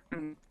support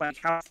and like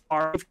how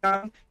far we've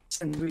come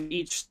since we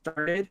each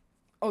started.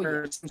 Oh,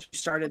 yeah. Since we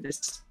started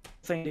this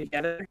thing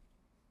together.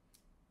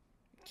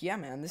 Yeah,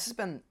 man, this has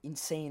been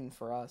insane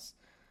for us.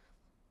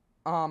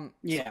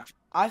 Yeah.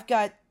 I've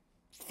got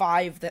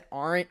 5 that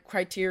aren't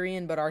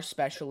Criterion but are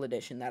special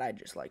edition that I'd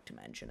just like to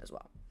mention as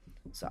well.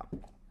 So,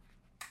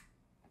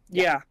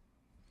 Yeah.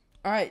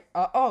 all right.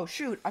 Oh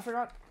shoot, I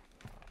forgot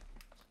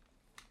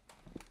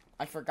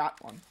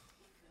one.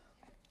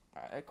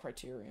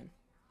 Criterion.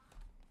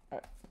 All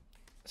right.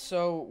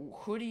 So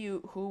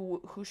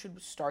who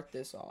should start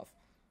this off?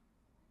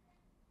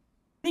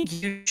 I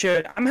think you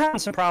should. I'm having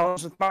some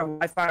problems with my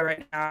Wi-Fi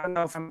right now. I don't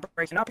know if I'm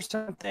breaking up or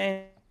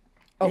something.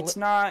 It's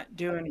not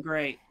doing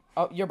great.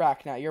 Oh, you're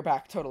back now. You're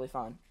back. Totally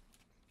fine.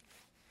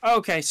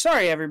 Okay,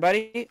 sorry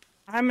everybody.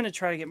 I'm gonna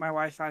try to get my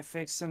Wi-Fi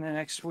fixed in the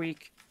next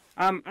week.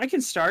 I can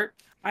start.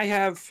 I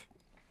have.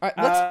 All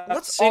right,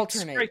 let's 6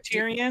 alternate.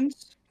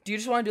 Criterions. Do you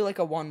just want to do like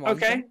a 1-1?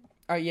 Okay. Thing?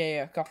 All right,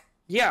 yeah, go.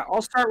 Yeah,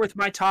 I'll start with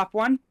my top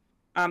one.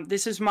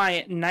 This is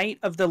my Night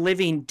of the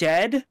Living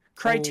Dead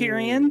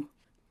Criterion.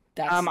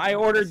 I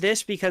ordered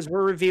this because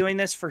we're reviewing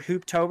this for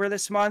Hooptober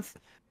this month.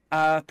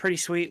 Pretty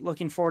sweet.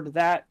 Looking forward to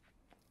that.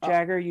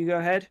 Jagger, you go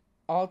ahead.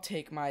 I'll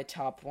take my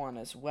top one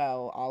as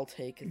well. I'll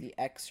take The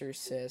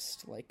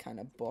Exorcist, like kind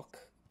of book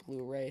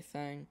Blu-ray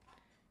thing.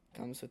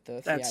 Comes with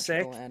the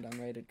theatrical and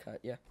unrated cut.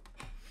 Yeah.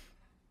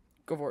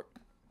 Go for it.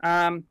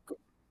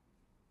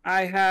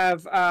 I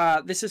have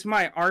this is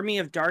my Army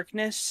of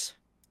Darkness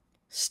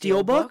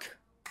Steelbook.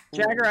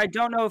 Jagger, I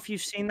don't know if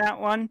you've seen that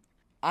one.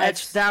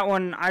 That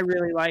one I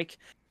really like.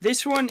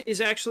 This one is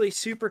actually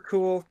super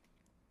cool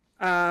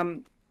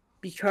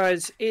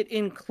because it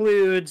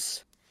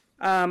includes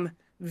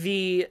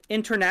the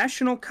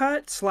international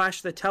cut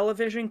 / the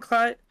television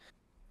cut,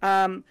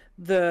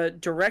 the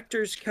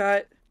director's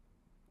cut,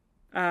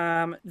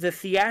 the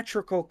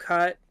theatrical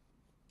cut,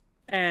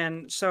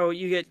 and so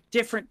you get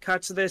different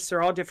cuts of this.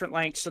 They're all different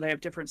lengths, so they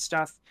have different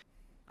stuff.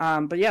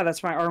 But yeah,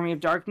 that's my Army of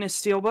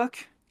Darkness Steelbook.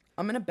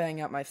 I'm gonna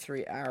bang out my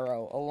 3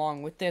 Arrow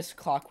along with this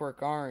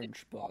Clockwork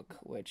Orange book,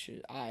 which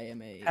I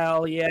am a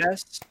hell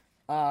yes.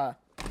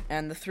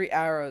 And the 3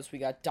 Arrows we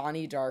got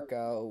Donnie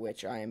Darko,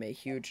 which I am a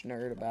huge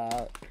nerd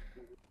about.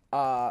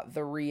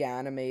 The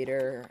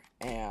Reanimator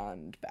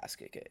and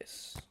Basket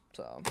Case.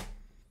 So,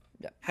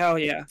 yeah. Hell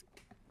yeah.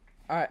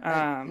 All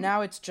right.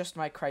 Now it's just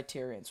my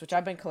Criterions, which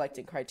I've been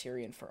collecting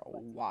Criterion for a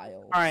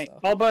while. All right, so.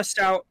 I'll bust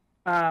out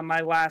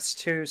my last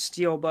 2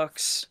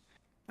 Steelbooks.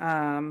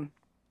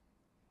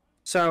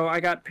 So I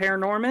got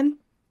Paranorman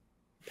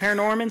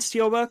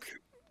Steelbook.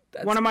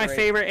 That's one of my great.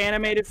 favorite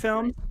animated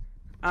films.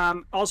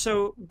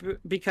 Also,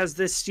 because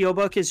this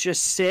Steelbook is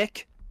just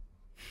sick.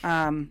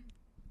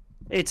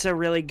 It's a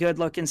really good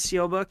looking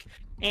Steelbook.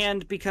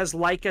 And because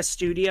Leica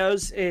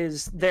Studios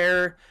is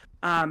their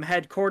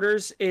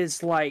headquarters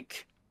is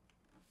like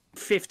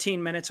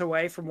 15 minutes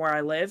away from where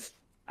I live.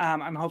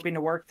 I'm hoping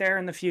to work there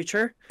in the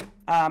future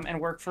and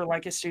work for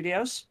Leica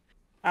Studios,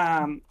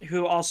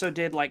 who also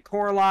did like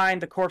Coraline,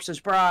 The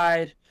Corpse's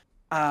Bride,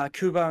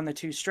 Kubo and the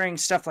Two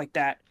Strings, stuff like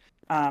that.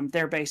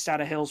 They're based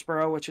out of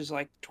Hillsboro, which is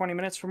like 20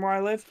 minutes from where I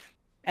live.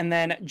 And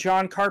then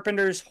John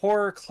Carpenter's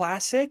horror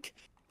classic,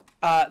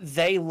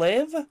 They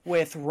Live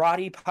with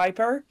Roddy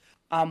Piper,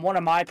 one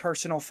of my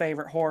personal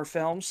favorite horror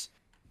films.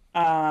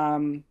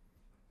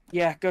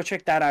 Yeah, go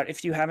check that out.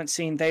 If you haven't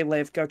seen They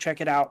Live, go check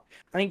it out.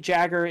 I think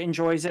Jagger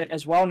enjoys it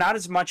as well. Not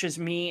as much as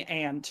me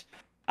and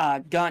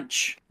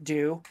Gunch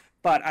do,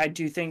 but I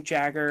do think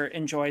Jagger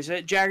enjoys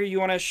it. Jagger,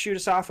 you want to shoot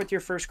us off with your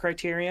first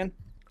Criterion?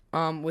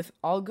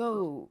 I'll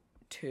go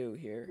 2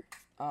 here.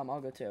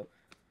 I'll go 2.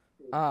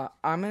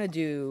 I'm gonna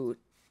do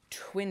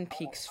Twin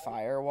Peaks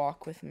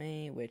Firewalk with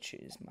Me, which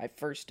is my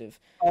first of.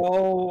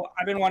 Oh,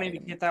 I've been wanting to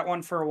get that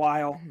one for a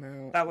while.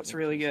 No, that looks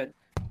really good.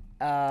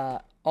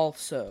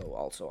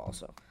 Also,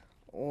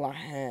 La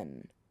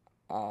Haine.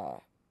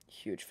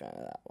 Huge fan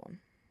of that one.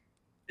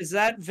 Is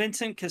that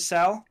Vincent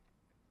Cassel?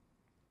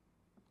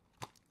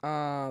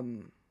 Are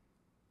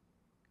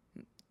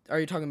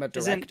you talking about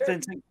director?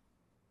 Vincent?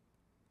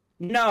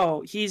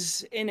 No,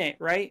 he's in it,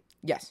 right?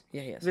 Yes,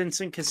 yeah, he is.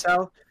 Vincent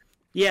Cassel.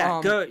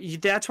 Yeah, go.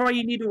 That's why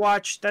you need to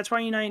watch. That's why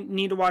you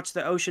need to watch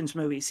the Ocean's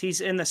movies. He's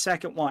in the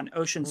second one,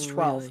 Ocean's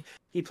 12. Really?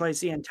 He plays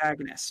the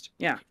antagonist.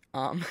 Yeah.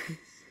 Oh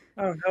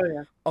hell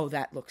yeah. Oh,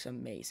 that looks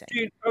amazing.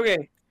 Dude,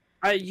 okay.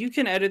 You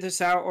can edit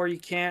this out or you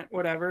can't,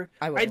 whatever.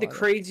 I had the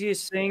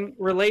craziest thing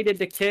related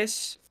to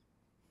Kiss.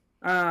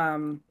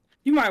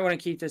 You might want to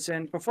keep this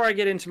in before I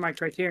get into my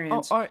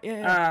Criterions. Oh,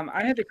 yeah.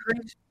 I had the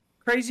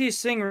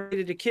craziest thing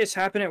related to Kiss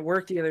happen at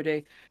work the other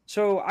day.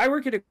 So I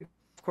work at a golf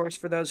course,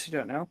 for those who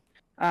don't know.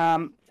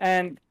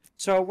 And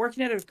so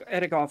working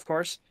at a golf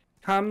course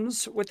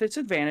comes with its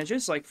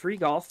advantages, like free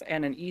golf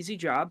and an easy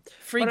job.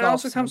 Free golf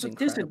also comes with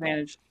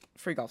disadvantages.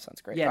 Free golf sounds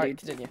great. Yeah, all right,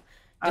 continue.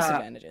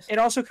 Disadvantages. It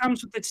also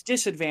comes with its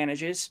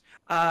disadvantages,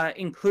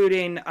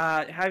 including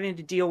having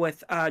to deal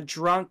with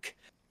drunk,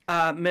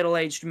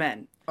 middle-aged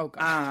men. Oh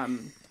god.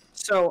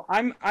 So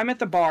I'm at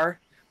the bar.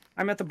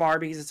 I'm at the bar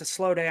because it's a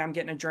slow day. I'm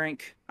getting a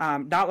drink.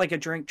 Not like a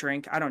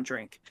drink. I don't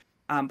drink.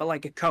 But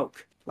like a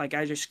Coke. Like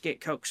I just get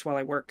Cokes while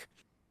I work.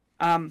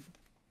 And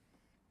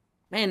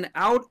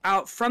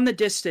out from the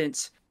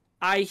distance,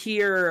 I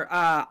hear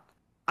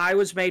I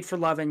Was Made for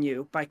Loving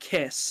You by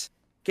Kiss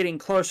getting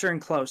closer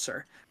and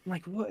closer. I'm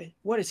like,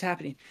 what is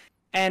happening?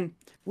 And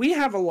we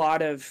have a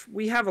lot of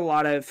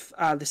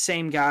the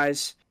same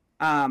guys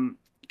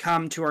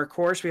come to our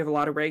course. We have a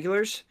lot of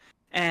regulars,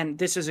 and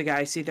this is a guy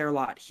I see there a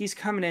lot. He's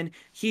coming in.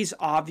 He's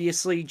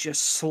obviously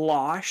just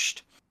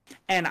sloshed,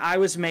 and I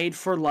Was Made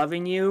for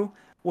Loving You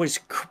was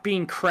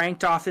being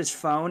cranked off his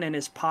phone in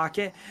his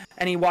pocket,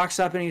 and he walks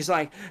up and he's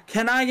like,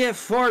 "Can I get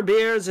 4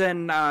 beers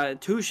and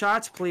 2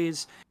 shots,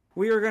 please?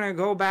 We are gonna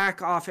go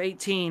back off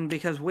 18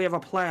 because we have a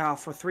playoff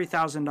for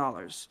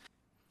 $3,000."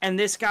 And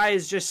this guy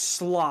is just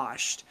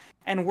sloshed,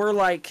 and we're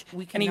like,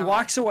 and he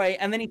walks away,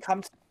 and then he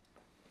comes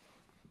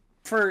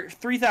for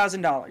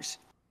 $3,000,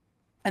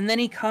 and then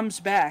he comes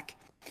back,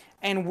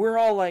 and we're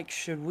all like,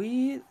 should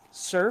we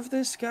serve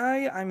this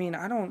guy? I mean,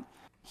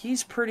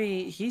 he's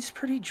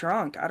pretty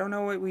drunk. I don't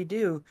know what we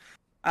do.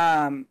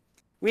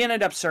 We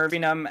ended up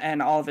serving him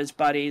and all of his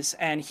buddies,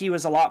 and he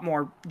was a lot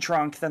more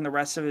drunk than the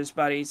rest of his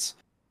buddies.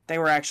 They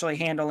were actually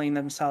handling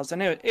themselves,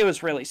 and it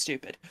was really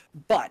stupid.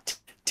 But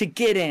to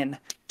get in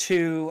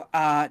to,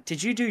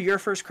 did you do your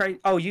first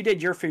you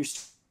did your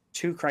first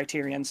 2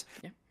 criterions.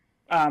 Yeah.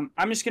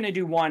 I'm just going to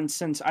do one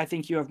since I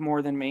think you have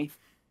more than me.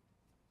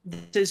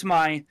 This is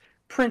my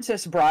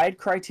Princess Bride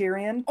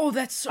criterion. Oh,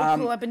 that's so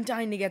cool. I've been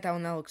dying to get that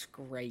one. That looks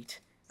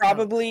great.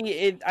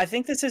 Probably, I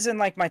think this is in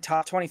like my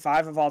top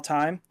 25 of all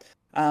time.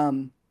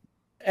 And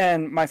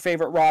my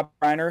favorite Rob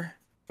Reiner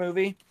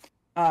movie.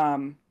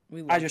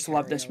 I just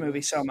love this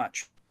movie so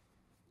much.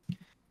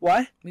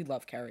 What? We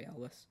love Carrie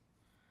Ellis.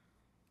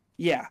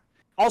 Yeah.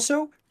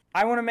 Also,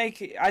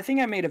 I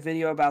think I made a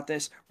video about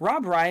this.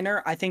 Rob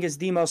Reiner, I think, is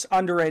the most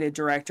underrated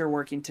director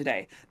working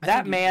today.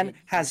 That man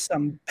has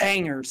some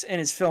bangers in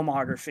his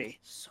filmography.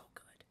 So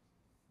good.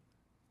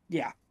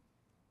 Yeah.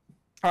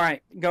 All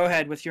right, go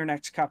ahead with your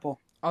next couple.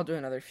 I'll do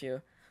another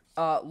few.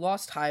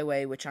 Lost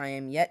Highway, which I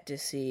am yet to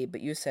see,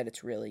 but you said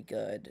it's really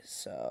good,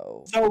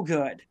 so... So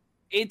good.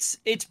 It's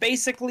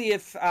basically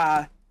if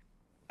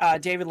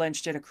David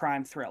Lynch did a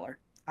crime thriller.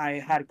 I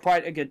had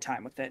quite a good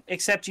time with it.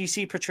 Except you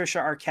see Patricia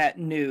Arquette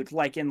nude,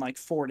 like in like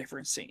 4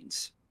 different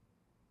scenes.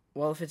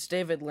 Well, if it's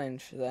David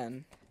Lynch,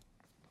 then...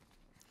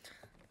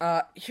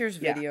 here's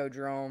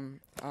Videodrome.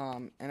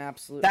 An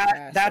absolute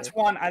classic. That's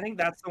one. I think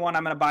that's the one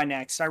I'm going to buy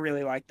next. I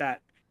really like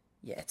that.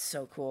 Yeah, it's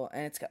so cool.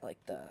 And it's got like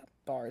the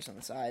bars on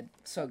the side.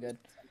 So good.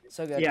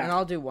 So good. Yeah. And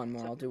I'll do one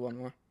more.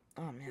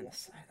 Oh, man, that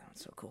one's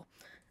so cool.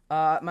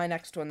 My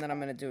next one that I'm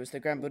going to do is the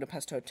Grand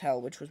Budapest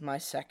Hotel, which was my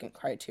second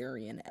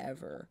criterion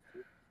ever.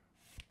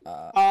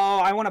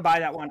 I want to buy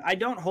that one. I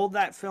don't hold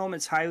that film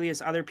as highly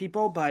as other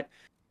people, but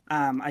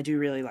I do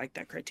really like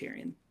that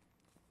criterion.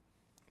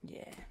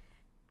 Yeah.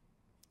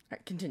 All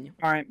right, continue.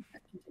 All right.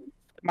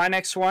 My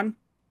next one,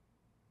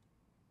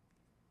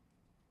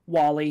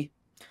 Wall-E.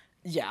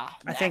 Yeah,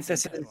 I think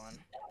this is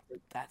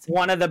That's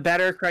one of the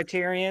better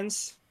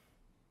criterions.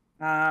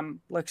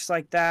 Looks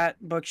like that.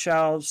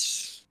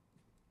 Bookshelves.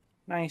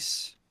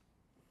 Nice.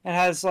 It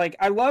has like,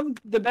 I love,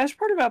 the best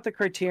part about the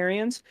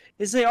criterions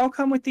is they all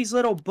come with these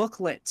little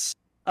booklets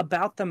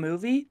about the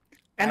movie.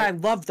 And I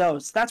love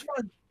those. That's one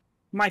of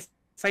my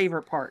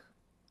favorite part.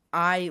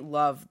 I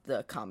love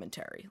the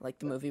commentary, like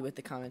the movie with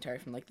the commentary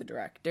from like the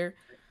director.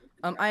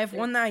 I have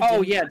one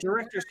that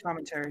director's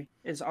commentary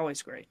is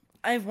always great.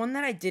 I have one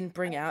that I didn't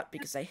bring out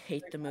because I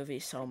hate the movie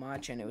so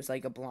much, and it was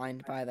like a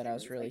blind buy that I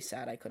was really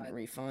sad I couldn't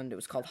refund. It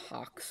was called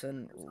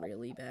Hoxton,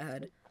 really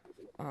bad.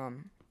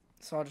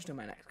 So I'll just do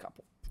my next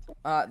couple.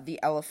 The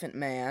Elephant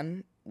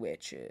Man,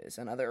 which is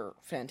another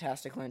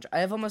fantastic Lynch. I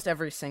have almost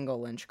every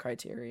single Lynch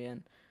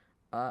criterion.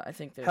 I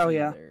think there's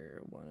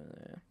another one of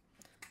the...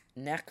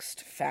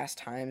 Next, Fast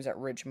Times at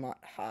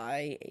Ridgemont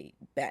High, a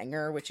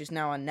banger, which is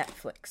now on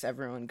Netflix.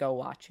 Everyone go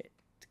watch it.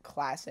 It's a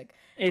classic.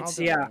 It's,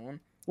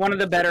 one of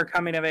the better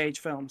coming-of-age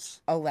films.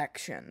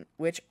 Election,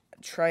 which,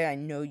 Trey, I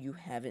know you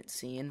haven't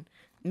seen.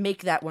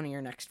 Make that one of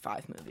your next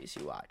 5 movies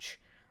you watch.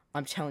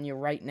 I'm telling you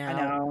right now. I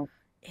know.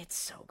 It's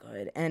so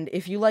good. And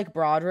if you like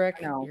Broderick,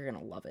 you're going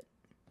to love it.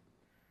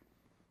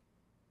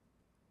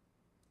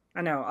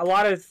 I know. A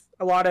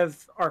lot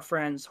of our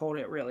friends hold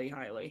it really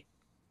highly.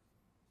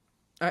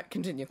 All right,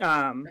 continue.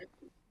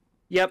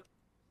 Yep.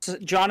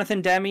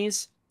 Jonathan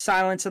Demme's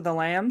Silence of the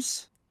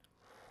Lambs.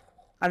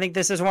 I think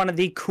this is one of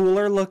the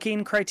cooler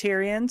looking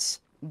criterions.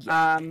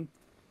 Yeah.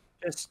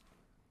 Just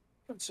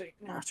let's see.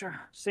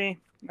 See,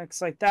 looks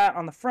like that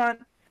on the front.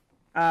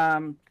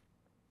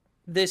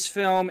 This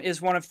film is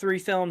one of 3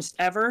 films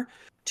ever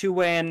to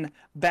win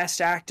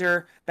Best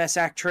Actor, Best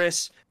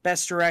Actress,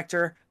 Best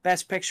Director,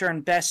 Best Picture,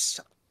 and Best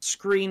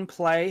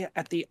Screenplay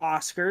at the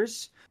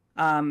Oscars,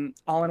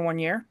 all in one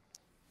year.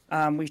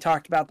 We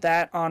talked about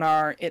that on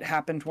our It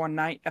Happened One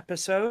Night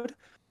episode.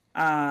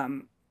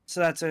 So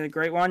that's a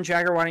great one.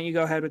 Jagger, why don't you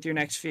go ahead with your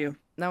next few?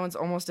 That one's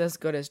almost as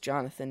good as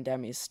Jonathan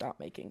Demme's Stop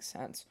Making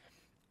Sense.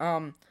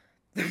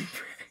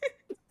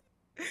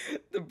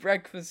 The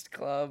Breakfast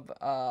Club,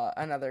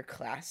 another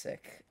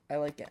classic. I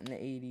like getting the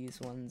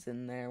 80s ones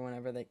in there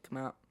whenever they come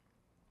out.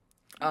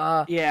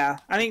 Yeah,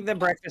 I think The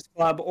Breakfast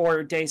Club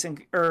or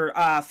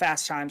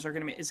Fast Times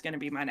is gonna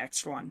be my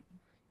next one.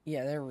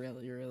 Yeah, they're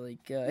really, really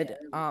good.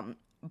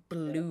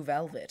 Blue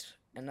Velvet,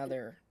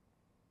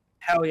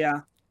 Hell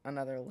yeah.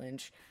 another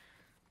Lynch.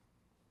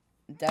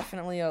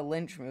 Definitely a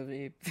Lynch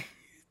movie.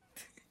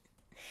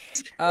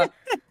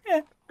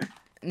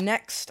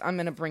 Next, I'm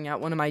gonna bring out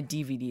one of my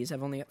DVDs.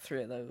 I've only got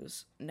 3 of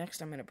those.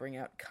 Next, I'm gonna bring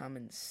out Come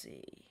and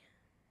See.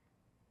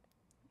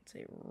 It's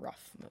a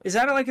rough movie. Is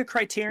that like a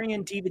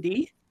Criterion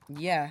DVD?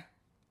 Yeah,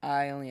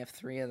 I only have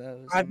 3 of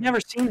those. I've never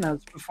seen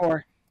those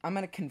before. I'm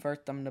gonna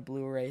convert them to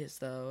Blu-rays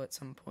though at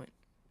some point.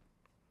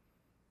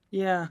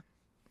 Yeah.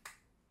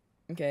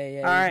 Okay,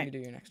 yeah. All You right. can do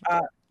your next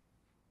one.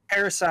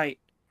 Parasite.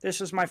 This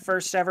was my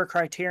first ever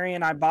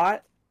Criterion I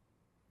bought.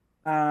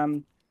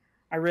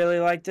 I really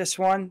like this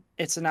one.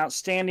 It's an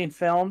outstanding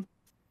film.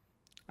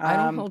 I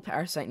don't hold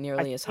Parasite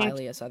nearly as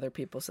highly as other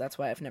people, so that's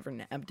why I've never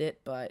nabbed it,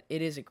 but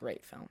it is a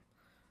great film.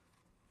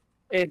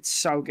 It's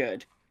so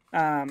good.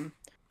 Bong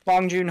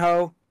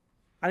Joon-ho.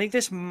 I think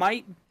this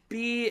might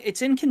be...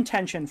 It's in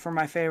contention for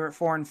my favorite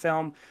foreign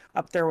film,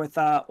 up there with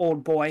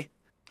Old Boy.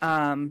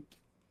 So,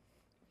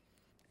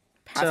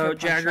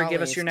 Jagger,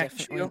 give us your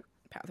next few.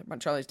 Pather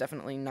Panchali is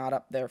definitely not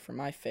up there for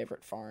my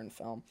favorite foreign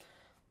film.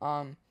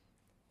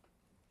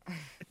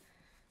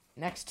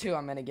 Next 2,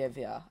 I'm going to give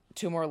you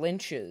 2 more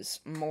Lynches.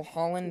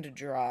 Mulholland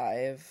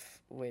Drive,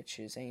 which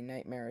is a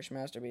nightmarish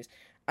masterpiece.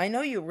 I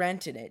know you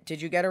rented it.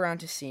 Did you get around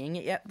to seeing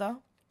it yet,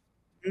 though?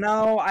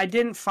 No, I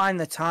didn't find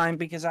the time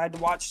because I had to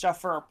watch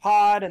stuff for a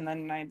pod, and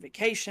then I had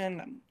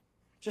vacation, and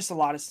just a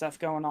lot of stuff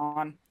going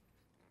on.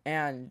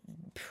 And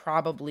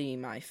probably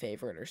my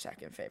favorite or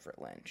second favorite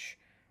Lynch,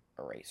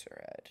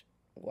 Eraserhead.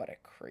 What a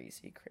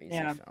crazy, crazy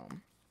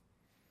film.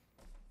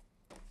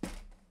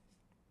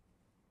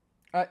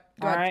 All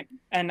right,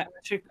 and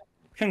to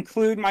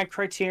conclude my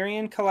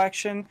Criterion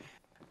collection,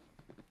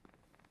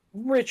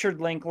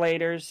 Richard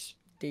Linklater's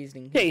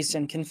Dazed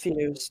and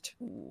Confused.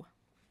 Ooh.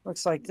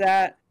 Looks like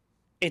that.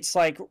 It's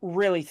like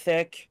really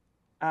thick.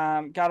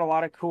 Got a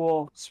lot of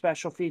cool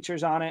special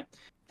features on it.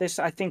 This,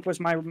 I think, was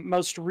my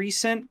most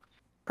recent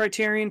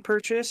Criterion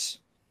purchase.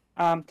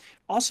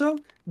 Also,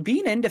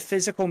 being into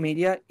physical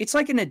media, it's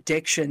like an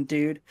addiction,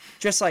 dude.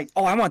 Just like,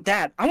 oh, I want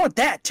that. I want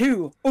that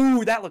too.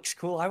 Ooh, that looks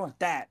cool. I want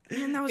that.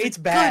 Man, that was it's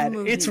a bad. Good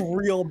movie. It's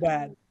real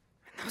bad.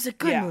 That was a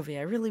good movie.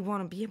 I really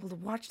want to be able to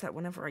watch that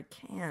whenever I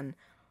can.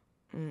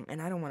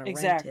 And I don't want to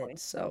rent it.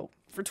 So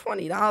for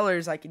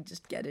 $20, I can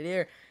just get it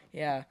here.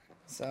 Yeah.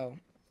 So,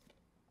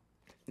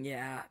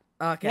 yeah.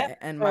 Okay. Yep.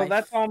 And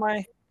that's all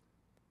my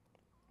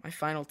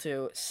final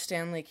 2.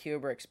 Stanley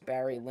Kubrick's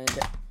Barry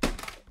Lyndon.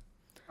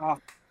 Oh,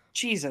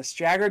 Jesus,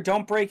 Jagger,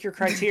 don't break your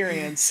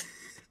Criterions.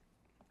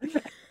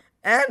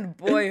 And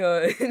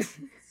Boyhood.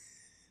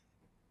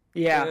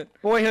 Yeah,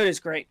 Boyhood is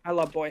great. I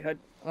love Boyhood.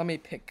 Let me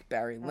pick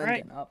Barry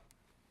Lyndon up.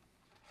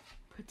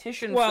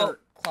 Petition for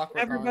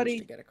Clockwork Orange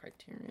to get a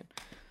Criterion.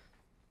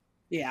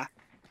 Yeah,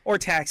 or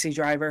Taxi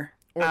Driver.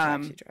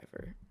 Taxi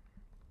Driver.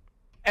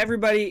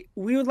 Everybody,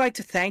 we would like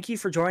to thank you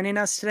for joining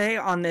us today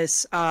on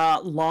this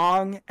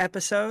long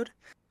episode.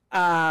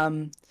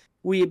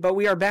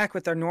 We are back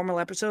with our normal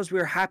episodes. We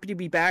are happy to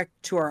be back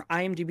to our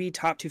IMDb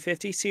Top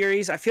 250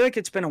 series. I feel like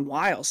it's been a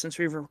while since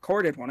we've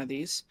recorded one of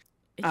these.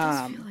 It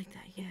does feel like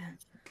that, yeah.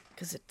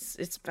 Because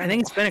it's been I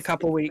think it's been a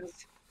couple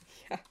weeks.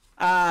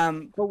 Yeah.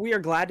 But we are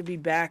glad to be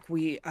back.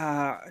 We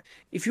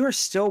if you are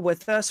still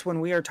with us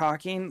when we are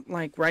talking,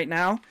 like right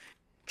now,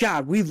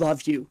 God, we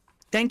love you.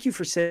 Thank you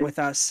for sitting with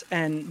us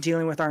and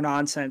dealing with our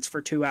nonsense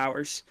for 2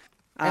 hours.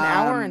 An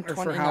hour and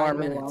 29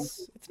 minutes. Long.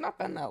 It's not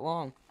been that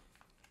long.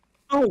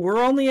 Oh,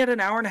 we're only at an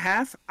hour and a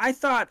half? I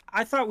thought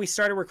we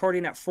started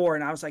recording at 4,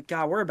 and I was like,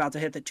 God, we're about to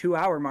hit the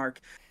 2-hour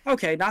mark.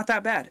 Okay, not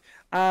that bad.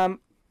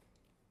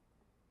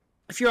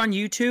 If you're on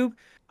YouTube,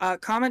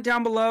 comment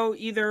down below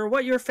either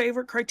what your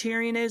favorite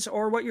Criterion is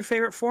or what your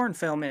favorite foreign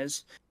film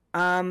is.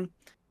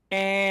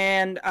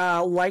 And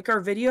like our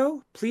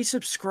video. Please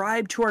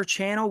subscribe to our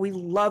channel. We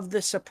love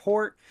the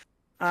support.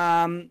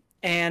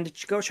 And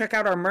go check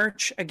out our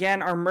merch.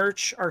 Again, our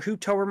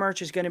Hooptober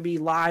merch is going to be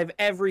live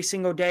every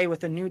single day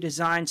with a new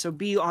design. So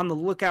be on the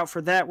lookout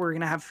for that. We're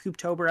going to have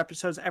Hooptober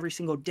episodes every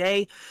single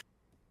day.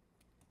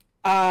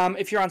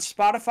 If you're on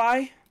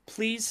Spotify,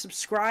 please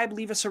subscribe.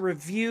 Leave us a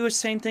review.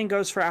 Same thing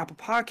goes for Apple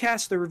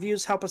Podcasts. The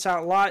reviews help us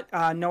out a lot,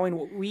 knowing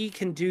what we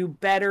can do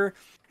better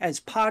as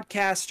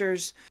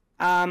podcasters.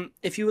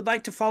 If you would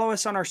like to follow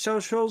us on our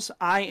socials,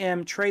 I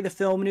am Trey the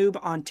Film Noob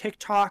on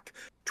TikTok,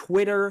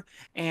 Twitter,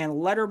 and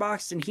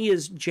Letterboxd, and he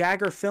is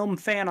Jagger Film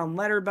Fan on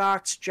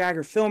Letterboxd,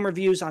 Jagger Film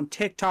Reviews on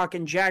TikTok,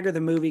 and Jagger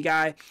the Movie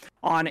Guy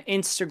on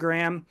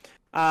Instagram,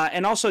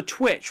 and also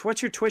Twitch.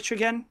 What's your Twitch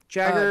again?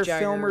 Jagger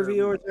Film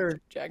Review or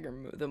Jagger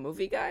the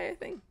Movie Guy, I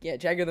think. Yeah,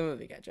 Jagger the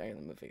Movie Guy. Jagger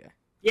the Movie Guy.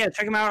 Yeah,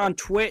 check him out on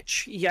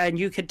Twitch. Yeah, and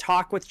you could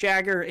talk with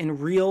Jagger in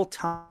real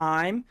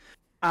time,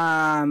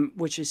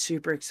 which is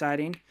super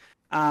exciting.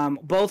 And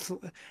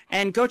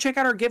go check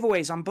out our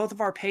giveaways on both of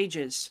our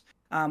pages.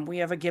 We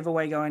have a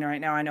giveaway going right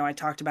now. I know I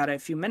talked about it a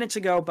few minutes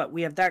ago, but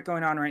we have that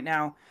going on right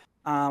now.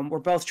 We're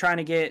both trying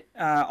to get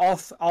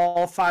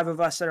all 5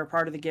 of us that are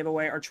part of the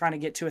giveaway are trying to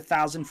get to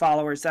 1,000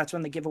 followers. That's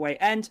when the giveaway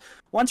ends.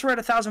 Once we're at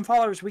 1,000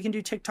 followers, we can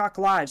do TikTok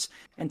lives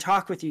and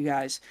talk with you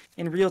guys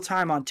in real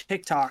time on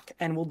TikTok,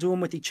 and we'll do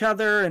them with each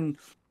other and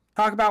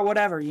talk about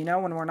whatever,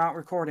 when we're not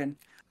recording.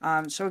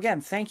 So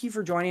again, thank you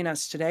for joining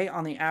us today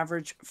on the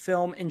Average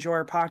Film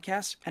Enjoyer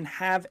podcast, and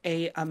have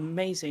a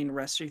amazing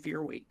rest of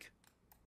your week.